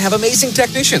windshields, and have amazing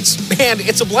technicians. And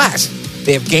it's a blast.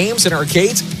 They have games and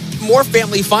arcades, more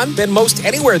family fun than most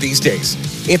anywhere these days.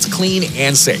 It's clean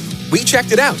and safe. We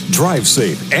checked it out. Drive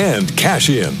safe and cash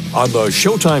in on the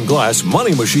Showtime Glass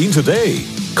Money Machine today.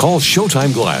 Call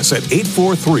Showtime Glass at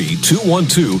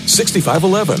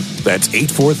 843-212-6511. That's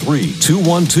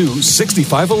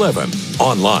 843-212-6511.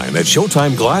 Online at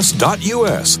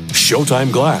showtimeglass.us.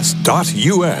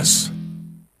 Showtimeglass.us.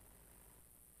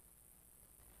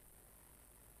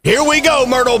 Here we go,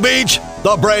 Myrtle Beach.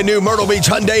 The brand new Myrtle Beach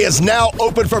Hyundai is now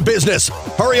open for business.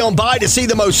 Hurry on by to see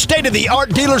the most state-of-the-art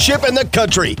dealership in the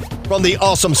country. From the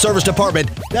awesome service department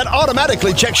that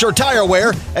automatically checks your tire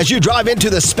wear as you drive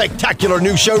into the spectacular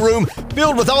new showroom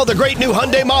filled with all the great new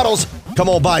Hyundai models. Come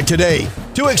on by today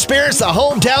to experience the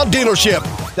hometown dealership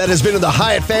that has been in the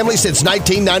Hyatt family since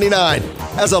 1999.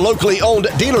 As a locally owned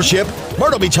dealership,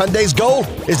 Myrtle Beach Hyundai's goal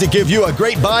is to give you a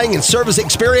great buying and service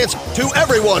experience to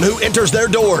everyone who enters their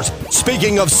doors.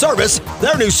 Speaking of service,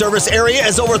 their new service area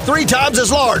is over 3 times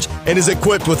as large and is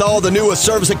equipped with all the newest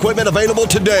service equipment available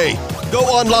today. Go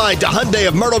online to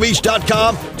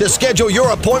HyundaiofMyrtleBeach.com to schedule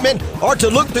your appointment or to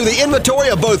look through the inventory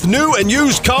of both new and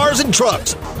used cars and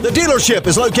trucks. The dealership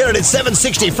is located at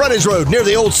 760 Frontage Road near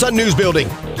the old Sun News Building.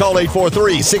 Call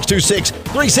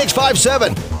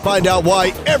 843-626-3657. Find out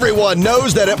why everyone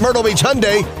knows that at Myrtle Beach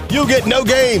Hyundai, you get no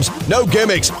games, no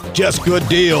gimmicks, just good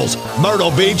deals.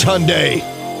 Myrtle Beach Hyundai.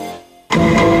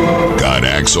 Got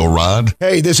Got Axelrod?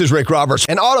 Hey, this is Rick Roberts.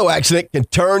 An auto accident can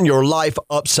turn your life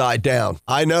upside down.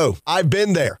 I know. I've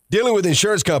been there. Dealing with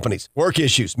insurance companies, work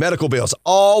issues, medical bills,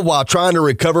 all while trying to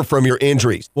recover from your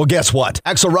injuries. Well, guess what?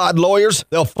 Axelrod lawyers,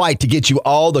 they'll fight to get you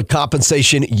all the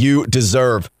compensation you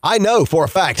deserve. I know for a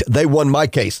fact they won my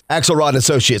case. Axelrod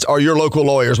Associates are your local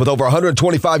lawyers with over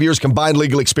 125 years combined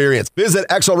legal experience. Visit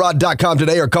axelrod.com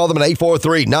today or call them at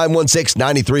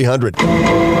 843-916-9300.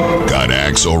 Got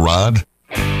Axelrod?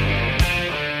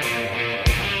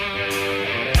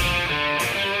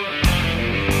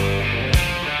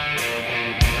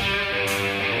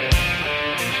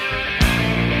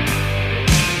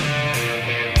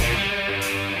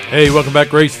 Hey, welcome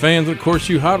back, race fans, and of course,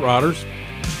 you hot rodders.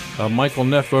 Michael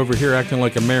Neff over here acting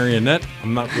like a marionette.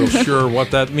 I'm not real sure what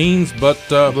that means, but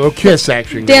a little kiss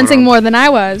action. Dancing more than I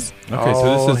was. Okay,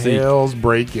 so this is the hell's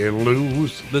breaking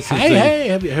loose. This is hey,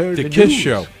 have you heard the the Kiss news?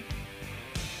 show.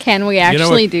 Can we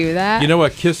actually do that? You know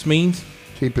what Kiss means?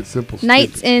 Keep it simple.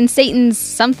 Knights in Satan's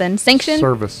something sanction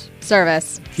Service.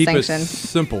 Keep sanction. it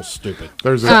simple, stupid.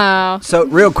 There's So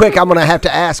real quick, I'm going to have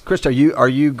to ask, Krista, are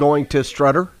you going to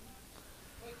Strutter?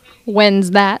 When's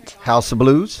that? House of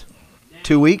Blues?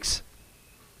 2 weeks?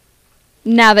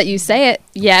 Now that you say it,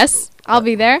 yes, I'll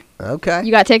be there. Okay.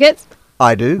 You got tickets?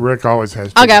 I do. Rick always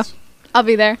has I'll tickets. go. I'll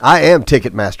be there. I am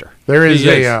Ticketmaster. There is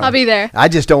I'll be there. I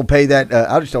just don't pay that.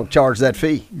 I just don't charge that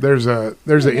fee. There's an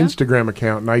Instagram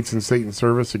account, Knights in Satan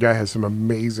Service. The guy has some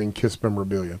amazing Kiss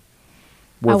memorabilia.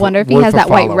 I wonder if he has that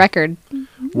white record.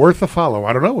 Worth a follow.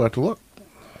 I don't know. We'll have to look.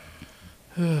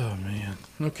 Oh, man.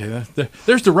 Okay,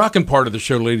 there's the rocking part of the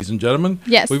show, ladies and gentlemen.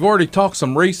 Yes. We've already talked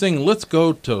some racing. Let's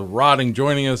go to rodding.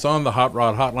 Joining us on the Hot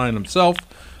Rod Hotline himself,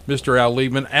 Mr. Al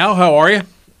Liebman. Al, how are you?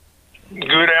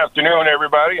 Good afternoon,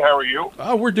 everybody. How are you?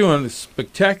 Oh, we're doing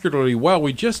spectacularly well.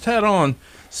 We just had on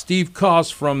Steve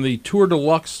Koss from the Tour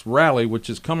Deluxe Rally, which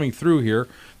is coming through here.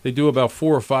 They do about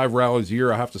 4 or 5 rallies a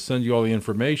year. I have to send you all the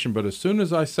information. But as soon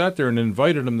as I sat there and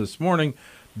invited him this morning,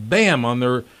 bam, on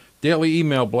their daily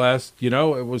email blast, it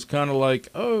was kind of like,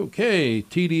 okay,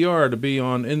 TDR to be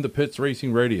on In the Pits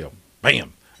Racing Radio.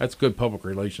 Bam. That's good public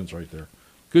relations right there.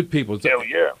 Good people. Hell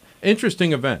yeah.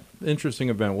 Interesting event.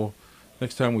 Well,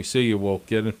 next time we see you, we'll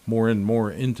get more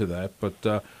into that.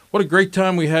 But what a great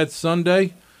time we had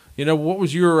Sunday. What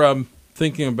was your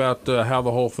thinking about how the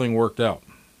whole thing worked out?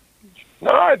 No,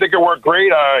 I think it worked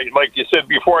great. Like you said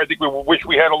before, I think we wish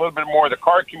we had a little bit more of the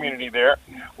car community there.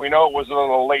 We know it was a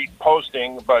little late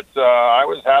posting, but I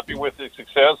was happy with the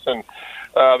success and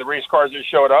the race cars that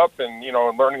showed up and,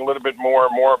 learning a little bit more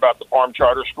and more about the Farm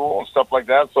Charter School and stuff like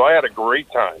that. So I had a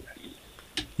great time.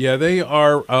 Yeah, they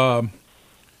are, I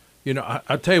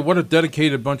tell you, what a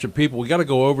dedicated bunch of people. We got to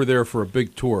go over there for a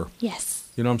big tour. Yes.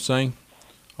 You know what I'm saying?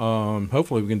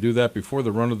 Hopefully we can do that before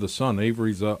the run of the sun.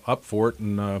 Avery's up for it,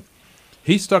 and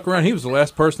he stuck around. He was the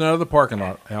last person out of the parking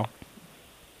lot, Al.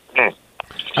 I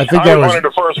think I was one of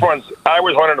the first ones. I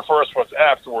was one of the first ones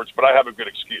afterwards, but I have a good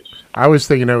excuse. I was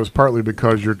thinking that was partly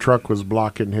because your truck was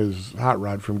blocking his hot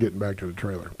rod from getting back to the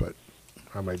trailer, but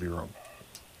I may be wrong.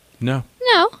 No.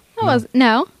 No, I wasn't.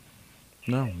 No.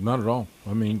 No, not at all.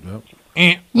 I mean,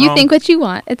 You wrong. think what you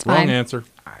want. It's fine. Wrong answer.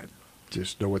 I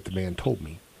just know what the man told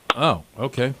me. Oh,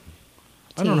 okay.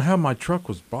 I don't know how my truck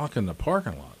was blocking the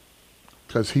parking lot.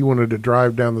 Because he wanted to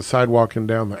drive down the sidewalk and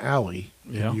down the alley.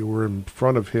 Yeah. And you were in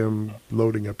front of him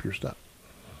loading up your stuff.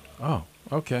 Oh,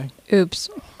 okay. Oops.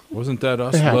 Wasn't that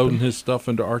us It happened. loading his stuff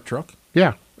into our truck?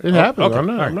 Yeah, it happened. Okay.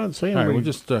 I'm not saying All right, we- well,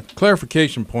 just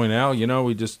clarification point, Al.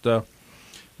 We just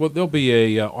there'll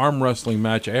be a arm wrestling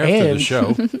match after the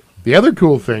show. The other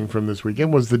cool thing from this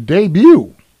weekend was the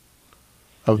debut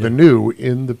of the new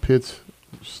In the Pits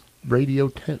radio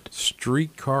tent.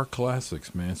 Streetcar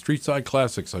Classics, man. Street Side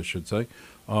Classics, I should say.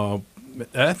 That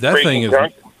Racing thing is...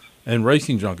 Junk. And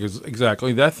Racing Junk is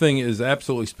exactly. That thing is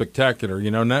absolutely spectacular,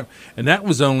 and that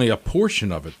was only a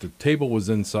portion of it. The table was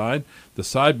inside. The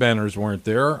side banners weren't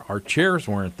there. Our chairs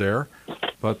weren't there,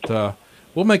 but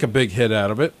we'll make a big hit out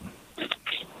of it.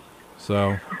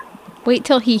 So Wait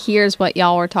till he hears what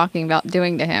y'all were talking about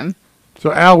doing to him.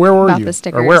 So Al, where were About you? the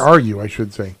stickers. Or where are you? I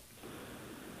should say.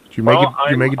 Did you make it?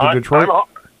 Did you make it to Detroit?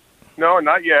 No,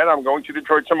 not yet. I'm going to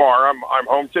Detroit tomorrow. I'm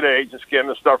home today, just getting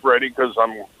the stuff ready because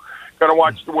I'm going to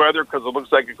watch the weather because it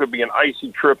looks like it could be an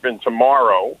icy trip in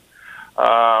tomorrow,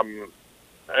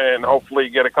 and hopefully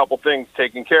get a couple things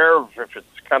taken care of. If it's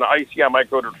kind of icy, I might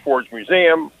go to the Forge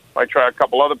Museum. Might try a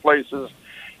couple other places,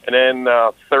 and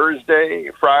then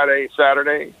Thursday, Friday,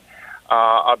 Saturday,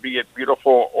 I'll be at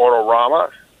beautiful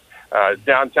Autorama,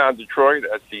 downtown Detroit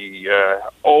at the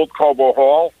old Cobo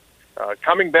Hall.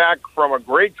 Coming back from a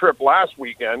great trip last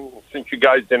weekend, since you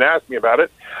guys didn't ask me about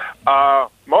it,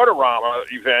 Motorama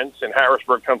events in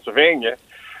Harrisburg, Pennsylvania.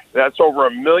 That's over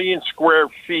 1 million square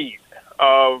feet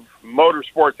of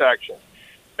motorsports action.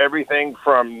 Everything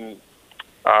from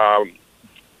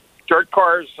dirt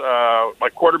cars,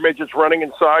 like quarter midgets running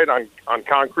inside on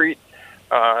concrete,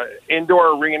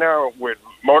 indoor arena with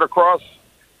motocross,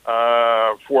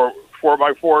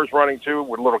 4x4s running too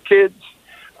with little kids,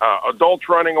 adults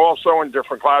running also in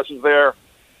different classes there.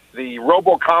 The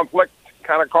robo-conflict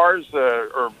kind of cars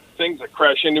or things that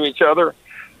crash into each other,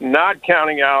 not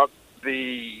counting out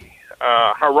the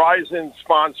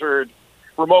Horizon-sponsored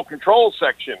remote control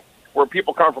section where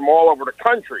people come from all over the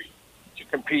country to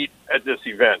compete at this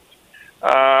event.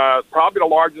 Probably the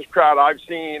largest crowd I've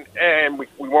seen, and we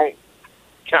won't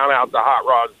count out the hot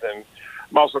rods and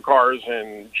muscle cars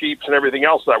and Jeeps and everything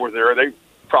else that was there. They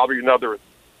probably another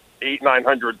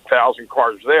 800,000-900,000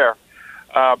 cars there.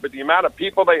 But the amount of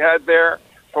people they had there,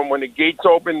 from when the gates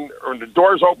opened or the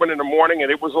doors opened in the morning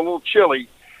and it was a little chilly,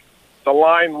 the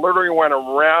line literally went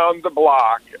around the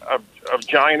block of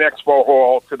Giant Expo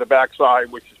Hall to the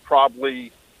backside, which is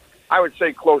probably, I would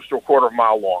say, close to a quarter of a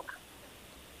mile long.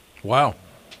 Wow.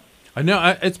 I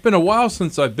know it's been a while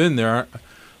since I've been there.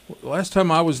 Last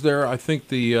time I was there, I think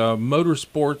the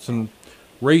motorsports and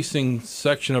racing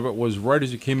section of it was right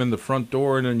as you came in the front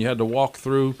door, and then you had to walk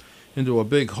through into a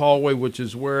big hallway, which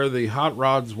is where the hot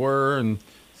rods were and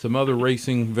some other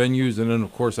racing venues, and then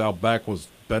of course out back was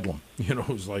Bedlam. You know, it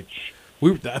was like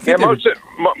I think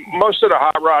most of the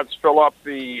hot rods fill up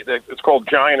it's called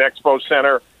Giant Expo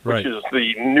Center, which is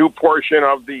the new portion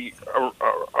of the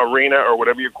arena or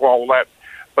whatever you call that.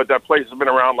 But that place has been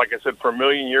around, like I said, for 1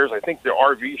 million years. I think the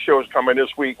RV show is coming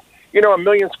this week. 1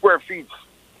 million square feet's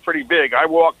pretty big. I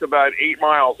walked about 8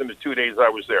 miles in the 2 days I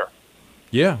was there.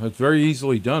 Yeah, it's very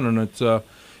easily done, and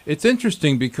it's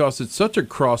interesting because it's such a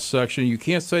cross section. You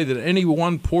can't say that any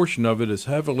one portion of it is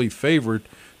heavily favored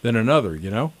than another.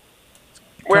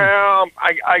 Well,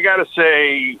 I got to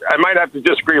say, I might have to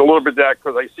disagree a little bit with that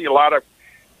because I see a lot of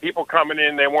people coming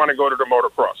in. They want to go to the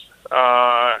motocross,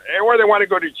 or they want to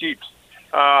go to Jeeps.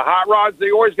 Hot rods,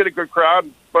 they always get a good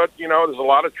crowd, but, there's a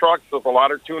lot of trucks. There's a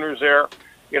lot of tuners there.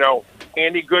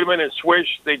 Andy Goodman and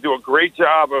Swish, they do a great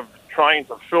job of trying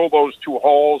to fill those two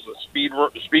holes, the speed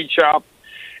shop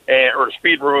or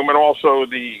speed room, and also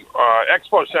the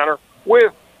expo center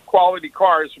with quality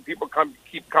cars so people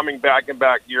keep coming back and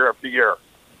back year after year.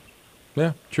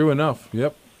 Yeah, true enough.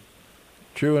 Yep.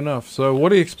 True enough. So what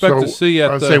do you expect to see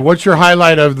at what's your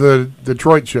highlight of the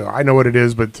Detroit show? I know what it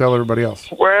is, but tell everybody else.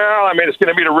 Well, it's going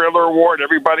to be the Riddler Award.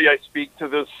 Everybody I speak to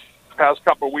this past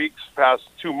couple of weeks, past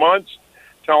 2 months,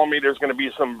 telling me there's going to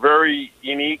be some very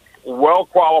unique,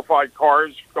 well-qualified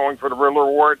cars going for the Riddler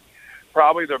Award.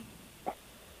 Probably the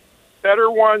better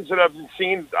ones that I've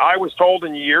seen, I was told,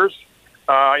 in years.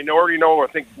 I already know, I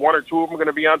think 1 or 2 of them are going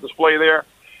to be on display there.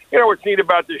 What's neat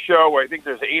about this show, I think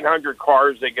there's 800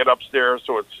 cars they get upstairs,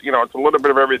 so it's, it's a little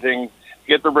bit of everything.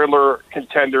 Get the Riddler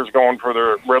contenders going for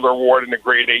the Riddler Award and the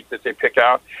grade 8 that they pick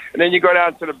out. And then you go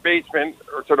down to the basement,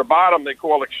 or to the bottom, they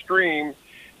call Extreme,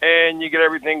 and you get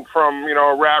everything from,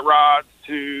 rat rods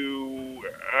to,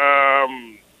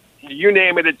 you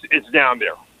name it, it's down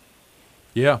there.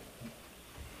 Yeah.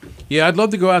 Yeah, I'd love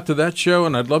to go out to that show,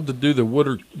 and I'd love to do the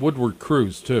Woodward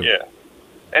Cruise, too. Yeah.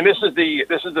 And this is the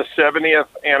 70th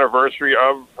anniversary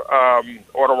of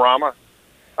Autorama.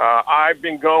 I've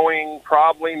been going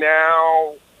probably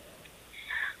now,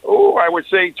 I would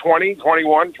say 20,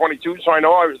 21, 22. So I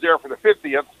know I was there for the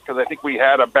 50th because I think we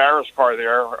had a Barris car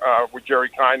there with Jerry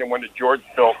Kind and when the George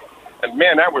built. And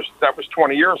man, that was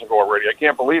 20 years ago already. I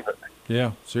can't believe it.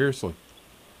 Yeah, seriously.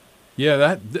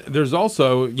 Yeah, there's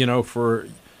also, for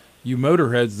you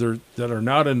motorheads that are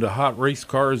not into hot race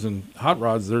cars and hot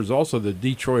rods, there's also the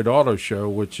Detroit Auto Show,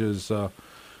 which is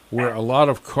where a lot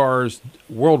of cars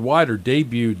worldwide are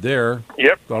debuted there.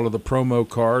 Yep. A lot of the promo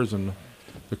cars and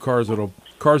the cars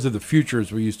of the future,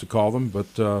 as we used to call them.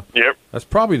 But yep. That's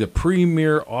probably the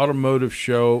premier automotive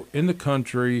show in the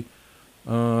country.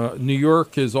 New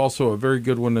York is also a very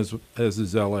good one, as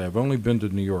is LA. I've only been to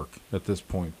New York at this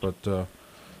point, but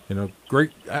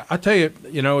great. I tell you,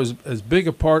 as big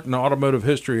a part in automotive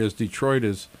history as Detroit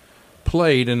has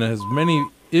played and as many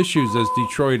issues as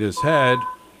Detroit has had.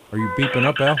 Are you beeping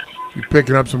up, Al? You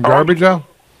picking up some garbage, Al?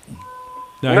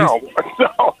 No.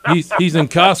 He's in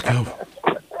Costco.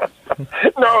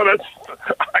 No, that's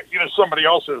somebody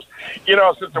else's.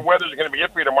 Since the weather's going to be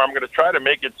iffy tomorrow, I'm going to try to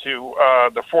make it to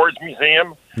the Ford's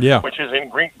Museum, which is in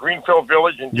Greenfield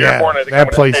Village in Dearborn. I think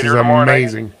that place is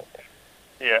amazing.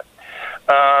 Yeah.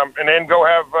 and then go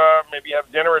have maybe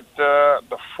have dinner at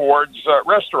the Ford's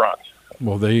restaurant.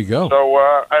 Well, there you go. So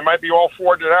I might be all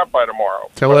Forded out by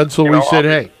tomorrow. Tell Edsel we said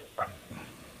hey.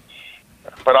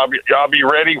 But I'll be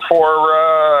ready for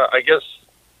I guess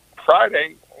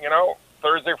Friday.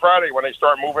 Thursday, Friday when they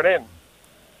start moving in.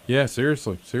 Yeah,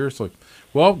 seriously.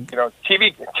 Well,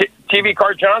 TV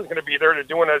Car John's going to be there to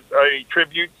doing a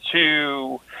tribute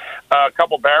to a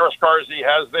couple Barris cars he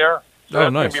has there. So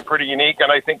that's nice. going to be pretty unique,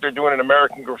 and I think they're doing an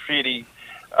American Graffiti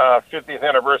 50th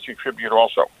anniversary tribute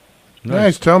also.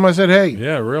 Nice. Tell him I said hey.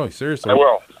 Yeah, really, seriously. I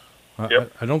will.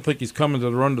 I don't think he's coming to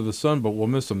the Run to the Sun, but we'll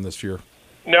miss him this year.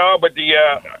 No, but he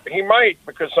might,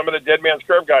 because some of the Dead Man's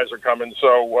Curve guys are coming,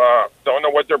 so don't know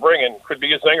what they're bringing. Could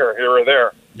be a singer here or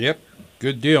there. Yep,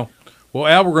 good deal. Well,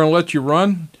 Al, we're going to let you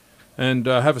run and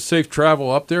have a safe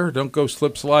travel up there. Don't go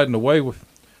slip sliding away with,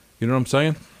 you know what I'm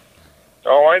saying?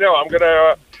 Oh, I know. I'm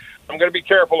gonna be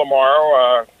careful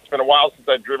tomorrow. It's been a while since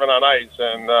I've driven on ice,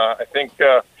 and I think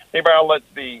maybe I'll let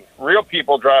the real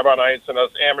people drive on ice, and us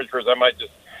amateurs, I might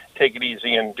just take it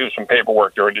easy and do some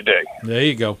paperwork during the day. There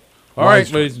you go. All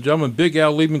right, ladies and gentlemen, Big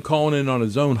Al Liebman calling in on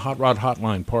his own Hot Rod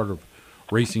Hotline, part of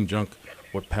Racing Junk,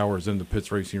 what powers in the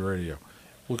Pits Racing Radio.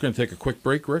 We're going to take a quick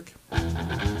break, Rick.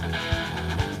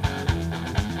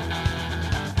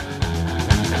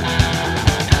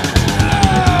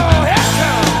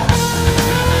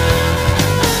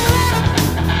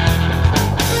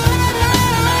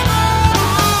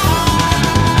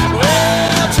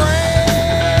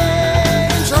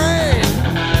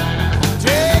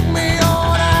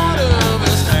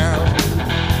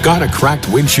 Got a cracked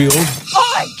windshield?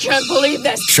 I can't believe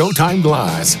this. Showtime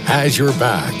Glass has your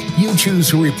back. You choose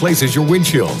who replaces your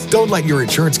windshield. Don't let your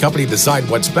insurance company decide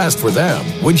what's best for them.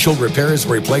 Windshield repairs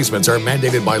and replacements are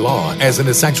mandated by law as an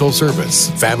essential service.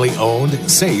 Family owned,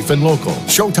 safe, and local.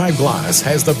 Showtime Glass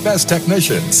has the best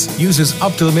technicians, uses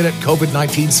up-to-the-minute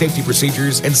COVID-19 safety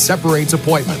procedures, and separates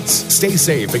appointments. Stay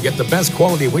safe and get the best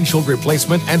quality windshield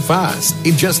replacement and fast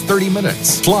in just 30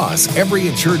 minutes. Plus, every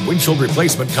insured windshield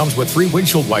replacement comes with free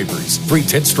windshield wipers, free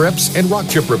tint strips, and rock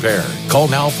chip repair. Call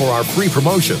now for our free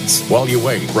promotions. While you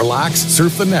wait, relax,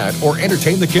 surf the net, or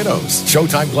entertain the kiddos.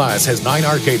 Showtime Glass has 9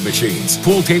 arcade machines,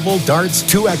 pool table, darts,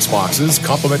 2 Xboxes,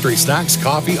 complimentary snacks,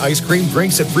 coffee, ice cream,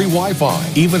 drinks, and free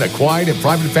Wi-Fi. Even a quiet and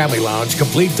private family lounge,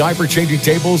 complete diaper changing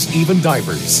tables, even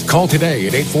diapers. Call today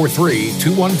at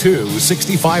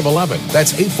 843-212-6511.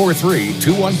 That's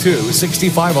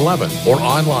 843-212-6511. Or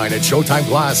online at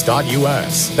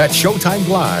showtimeglass.us. That's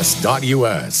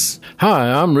showtimeglass.us.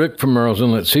 Hi, I'm Rick from Merle's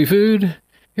Inlet Seafood,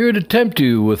 here to tempt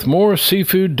you with more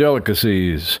seafood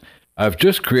delicacies. I've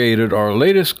just created our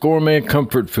latest gourmet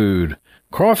comfort food,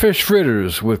 crawfish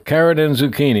fritters with carrot and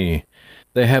zucchini.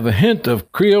 They have a hint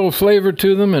of Creole flavor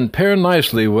to them and pair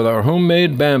nicely with our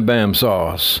homemade Bam Bam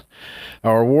sauce.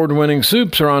 Our award-winning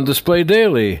soups are on display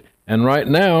daily, and right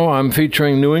now I'm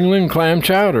featuring New England clam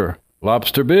chowder,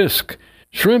 lobster bisque,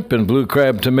 shrimp and blue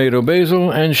crab tomato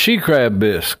basil, and she crab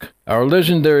bisque. Our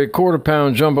legendary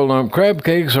quarter-pound jumbo lump crab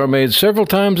cakes are made several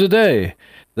times a day.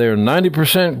 They're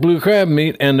 90% blue crab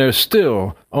meat, and they're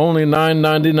still only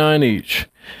 $9.99 each.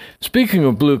 Speaking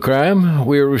of blue crab,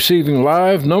 we are receiving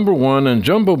live #1 and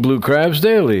jumbo blue crabs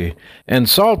daily, and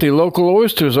salty local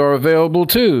oysters are available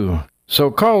too. So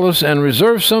call us and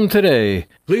reserve some today.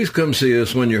 Please come see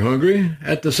us when you're hungry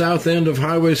at the south end of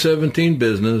Highway 17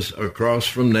 Business across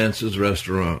from Nance's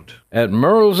Restaurant. At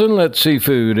Merle's Inlet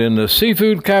Seafood in the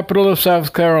seafood capital of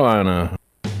South Carolina.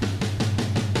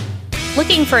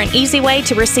 Looking for an easy way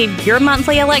to receive your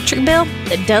monthly electric bill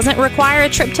that doesn't require a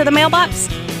trip to the mailbox?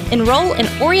 Enroll in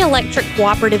Ori Electric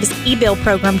Cooperative's e-bill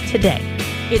program today.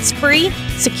 It's free,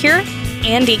 secure,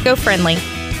 and eco-friendly.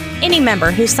 Any member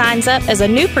who signs up as a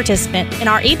new participant in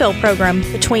our e-bill program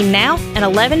between now and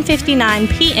 11:59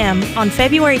 p.m. on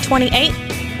February 28th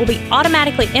will be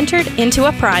automatically entered into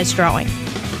a prize drawing.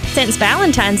 Since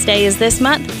Valentine's Day is this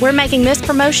month, we're making this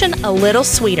promotion a little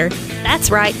sweeter.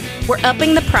 That's right, we're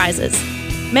upping the prizes.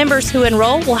 Members who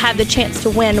enroll will have the chance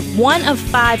to win one of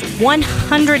 5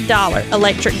 $100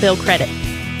 electric bill credit.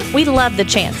 We love the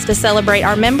chance to celebrate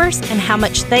our members and how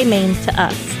much they mean to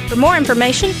us. For more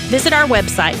information, visit our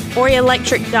website,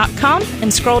 orielectric.com,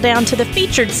 and scroll down to the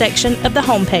featured section of the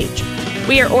homepage.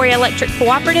 We are Ori Electric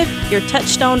Cooperative, your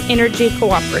Touchstone Energy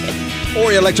Cooperative.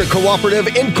 Ori Electric Cooperative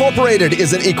Incorporated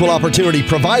is an equal opportunity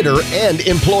provider and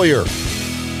employer.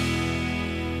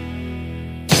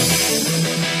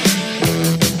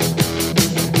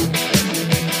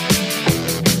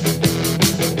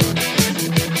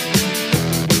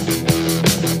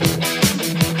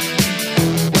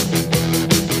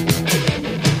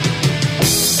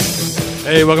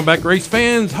 Hey, welcome back, race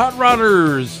fans, hot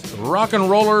rodders, rock and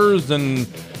rollers, and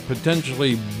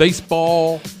potentially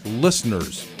baseball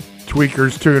listeners.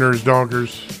 Tweakers, tuners,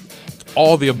 donkers.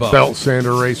 All the above. Belt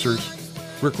sander racers.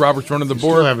 Rick Roberts running the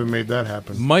board. Still haven't made that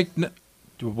happen. Mike,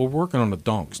 we're working on the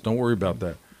donks. Don't worry about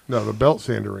that. No, the belt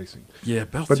sander racing. Yeah,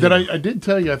 belt But sander. then I did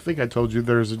tell you, I think I told you,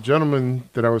 there's a gentleman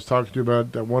that I was talking to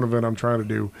about that one event I'm trying to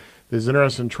do is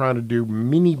interested in trying to do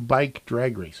mini bike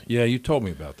drag racing. Yeah, you told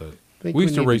me about that. Think We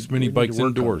used to need race mini we need bikes to work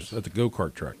on indoors this. at the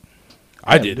go-kart track. Yeah,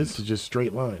 I did. This is just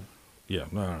straight line. Yeah,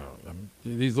 no. I mean,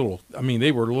 these little,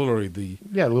 they were literally the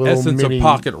little essence mini- of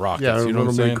pocket rockets. yeah, you know what I'm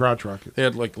little mini saying? crotch rocket. They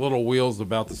had like little wheels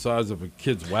about the size of a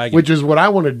kid's wagon. Which is what I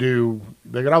want to do.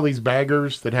 They got all these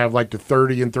baggers that have like the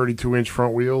 30 and 32-inch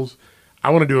front wheels. I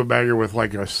want to do a bagger with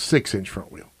like a 6-inch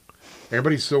front wheel.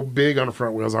 Everybody's so big on the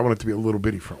front wheels. I want it to be a little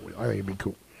bitty front wheel. I think it'd be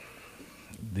cool.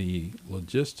 The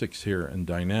logistics here and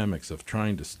dynamics of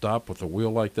trying to stop with a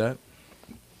wheel like that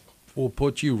will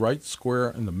put you right square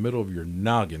in the middle of your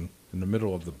noggin, in the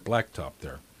middle of the blacktop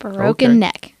there. Broken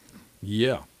neck.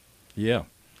 Yeah.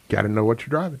 Got to know what you're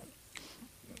driving.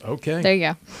 Okay. There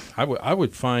you go. I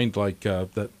would find like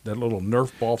that little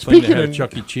Nerf ball thing that had a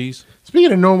Chuck E. Cheese.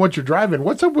 Speaking of knowing what you're driving,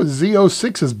 what's up with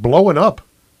Z06s blowing up?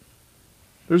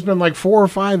 There's been like 4 or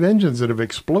 5 engines that have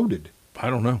exploded. I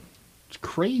don't know. It's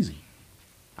crazy.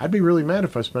 I'd be really mad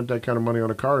if I spent that kind of money on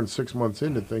a car and 6 months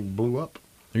in the thing blew up.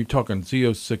 Are you talking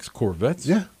Z06 Corvettes?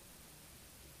 Yeah.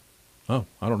 Oh,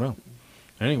 I don't know.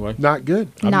 Anyway. Not good.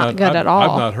 Not good at all.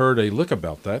 I've not heard a lick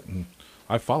about that, and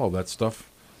I follow that stuff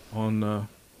on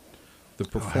the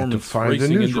performance find the racing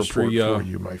news industry report for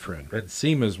you, my friend. at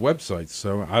SEMA's website,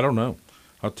 so I don't know.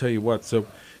 I'll tell you what. So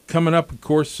coming up, of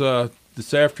course,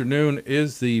 this afternoon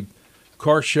is the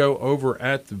car show over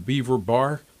at the Beaver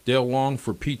Bar. Dale Long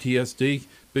for PTSD.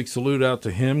 Big salute out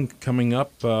to him coming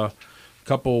up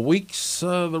couple of weeks,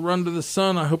 the Run to the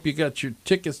Sun. I hope you got your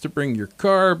tickets to bring your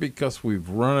car because we've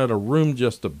run out of room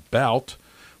just about.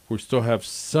 We still have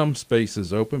some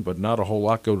spaces open, but not a whole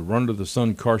lot. Go to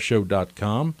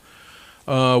runtothesuncarshow.com.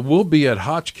 We'll be at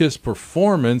Hotchkiss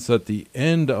Performance at the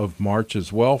end of March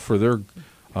as well for their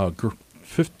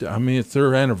 50. It's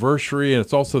their anniversary, and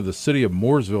it's also the city of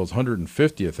Mooresville's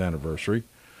 150th anniversary.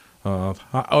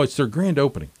 It's their grand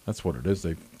opening. That's what it is.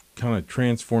 They kind of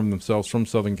transformed themselves from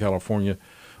Southern California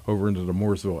over into the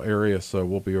Mooresville area, so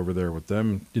we'll be over there with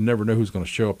them. You never know who's going to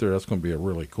show up there. That's going to be a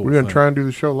really cool We're going thing. to try and do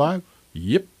the show live?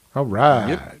 Yep. All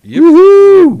right. Yep.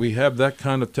 Woohoo! We have that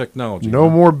kind of technology. No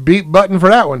more beep button for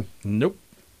that one. Nope.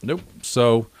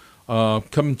 So come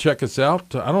and check us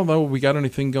out. I don't know if we got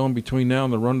anything going between now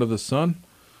and the Run to the Sun.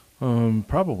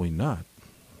 Probably not.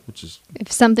 Which is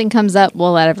If something comes up,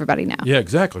 we'll let everybody know. yeah,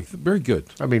 exactly. Very good.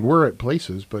 I mean, we're at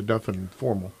places, but nothing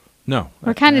formal. No,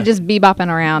 We're kind of just bebopping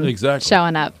around, Exactly.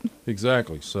 showing up.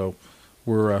 exactly. So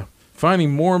we're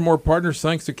finding more and more partners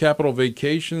thanks to Capital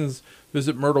Vacations.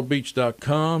 Visit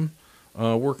myrtlebeach.com.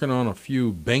 Working on a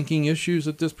few banking issues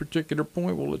at this particular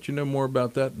point. We'll let you know more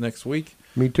about that next week.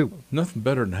 Me too. Nothing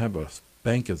better than have a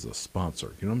bank as a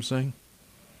sponsor. You know what I'm saying?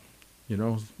 You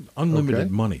know, unlimited Okay.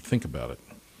 money. Think about it.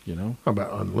 You know? How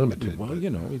about unlimited? Well, you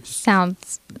know, it's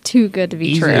Sounds too good to be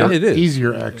Easier. true. It is.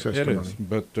 Easier access It to is.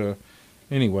 money. But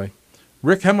anyway,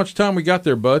 Rick, how much time we got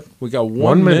there, bud? We got 1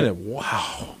 1 minute. minute.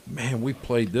 Wow. Man, we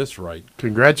played this right.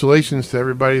 Congratulations to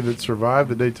everybody that survived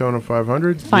the Daytona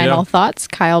 500. Final thoughts.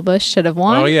 Kyle Busch should have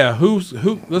won. Oh, yeah. Who?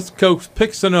 Let's go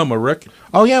pick Sonoma, Rick.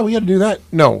 Oh, yeah, we got to do that.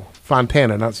 No,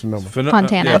 Fontana, not Sonoma.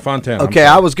 Fontana. Yeah, Fontana. Okay,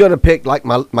 I was going to pick like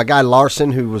my guy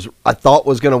Larson, who I thought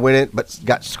was going to win it, but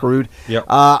got screwed. Yep.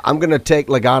 I'm going to take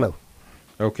Logano.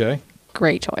 Okay.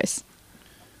 Great choice.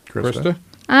 Krista?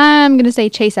 I'm going to say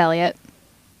Chase Elliott.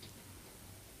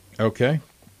 Okay.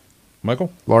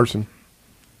 Michael? Larson.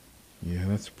 Yeah,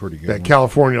 that's a pretty good That one.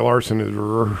 California Larson is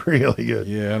really good.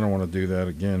 Yeah, I don't want to do that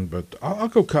again, but I'll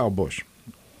go Kyle Busch.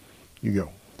 You go.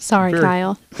 Sorry,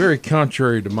 Kyle. Very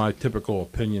contrary to my typical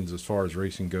opinions as far as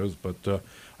racing goes, but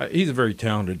he's a very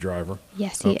talented driver.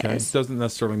 Yes, he okay? is. It doesn't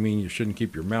necessarily mean you shouldn't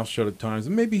keep your mouth shut at times,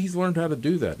 and maybe he's learned how to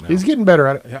do that now. He's getting better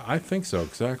at it. Yeah, I think so.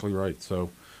 Exactly right. So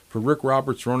for Rick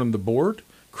Roberts running the board,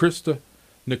 Krista,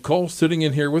 Nicole sitting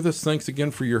in here with us, thanks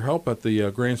again for your help at the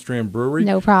Grand Strand Brewery.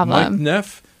 No problem. Mike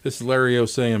Neff, this is Larry O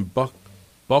saying,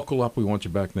 buckle up. We want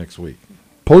you back next week.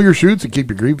 Pull your chutes and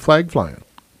keep your green flag flying.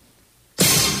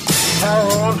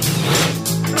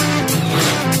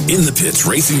 In the Pits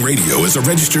Racing Radio is a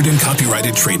registered and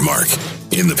copyrighted trademark.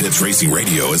 In the Pits Racing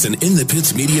Radio is an In the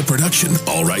Pits media production.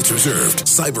 All rights reserved.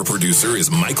 Cyber producer is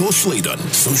Michael Schladon.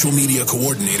 Social media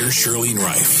coordinator Shirlene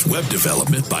Reif. Web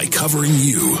development by Covering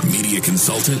You. Media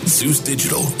consultant Zeus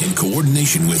Digital in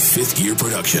coordination with Fifth Gear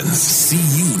Productions. See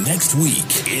you next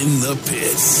week in the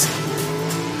Pits.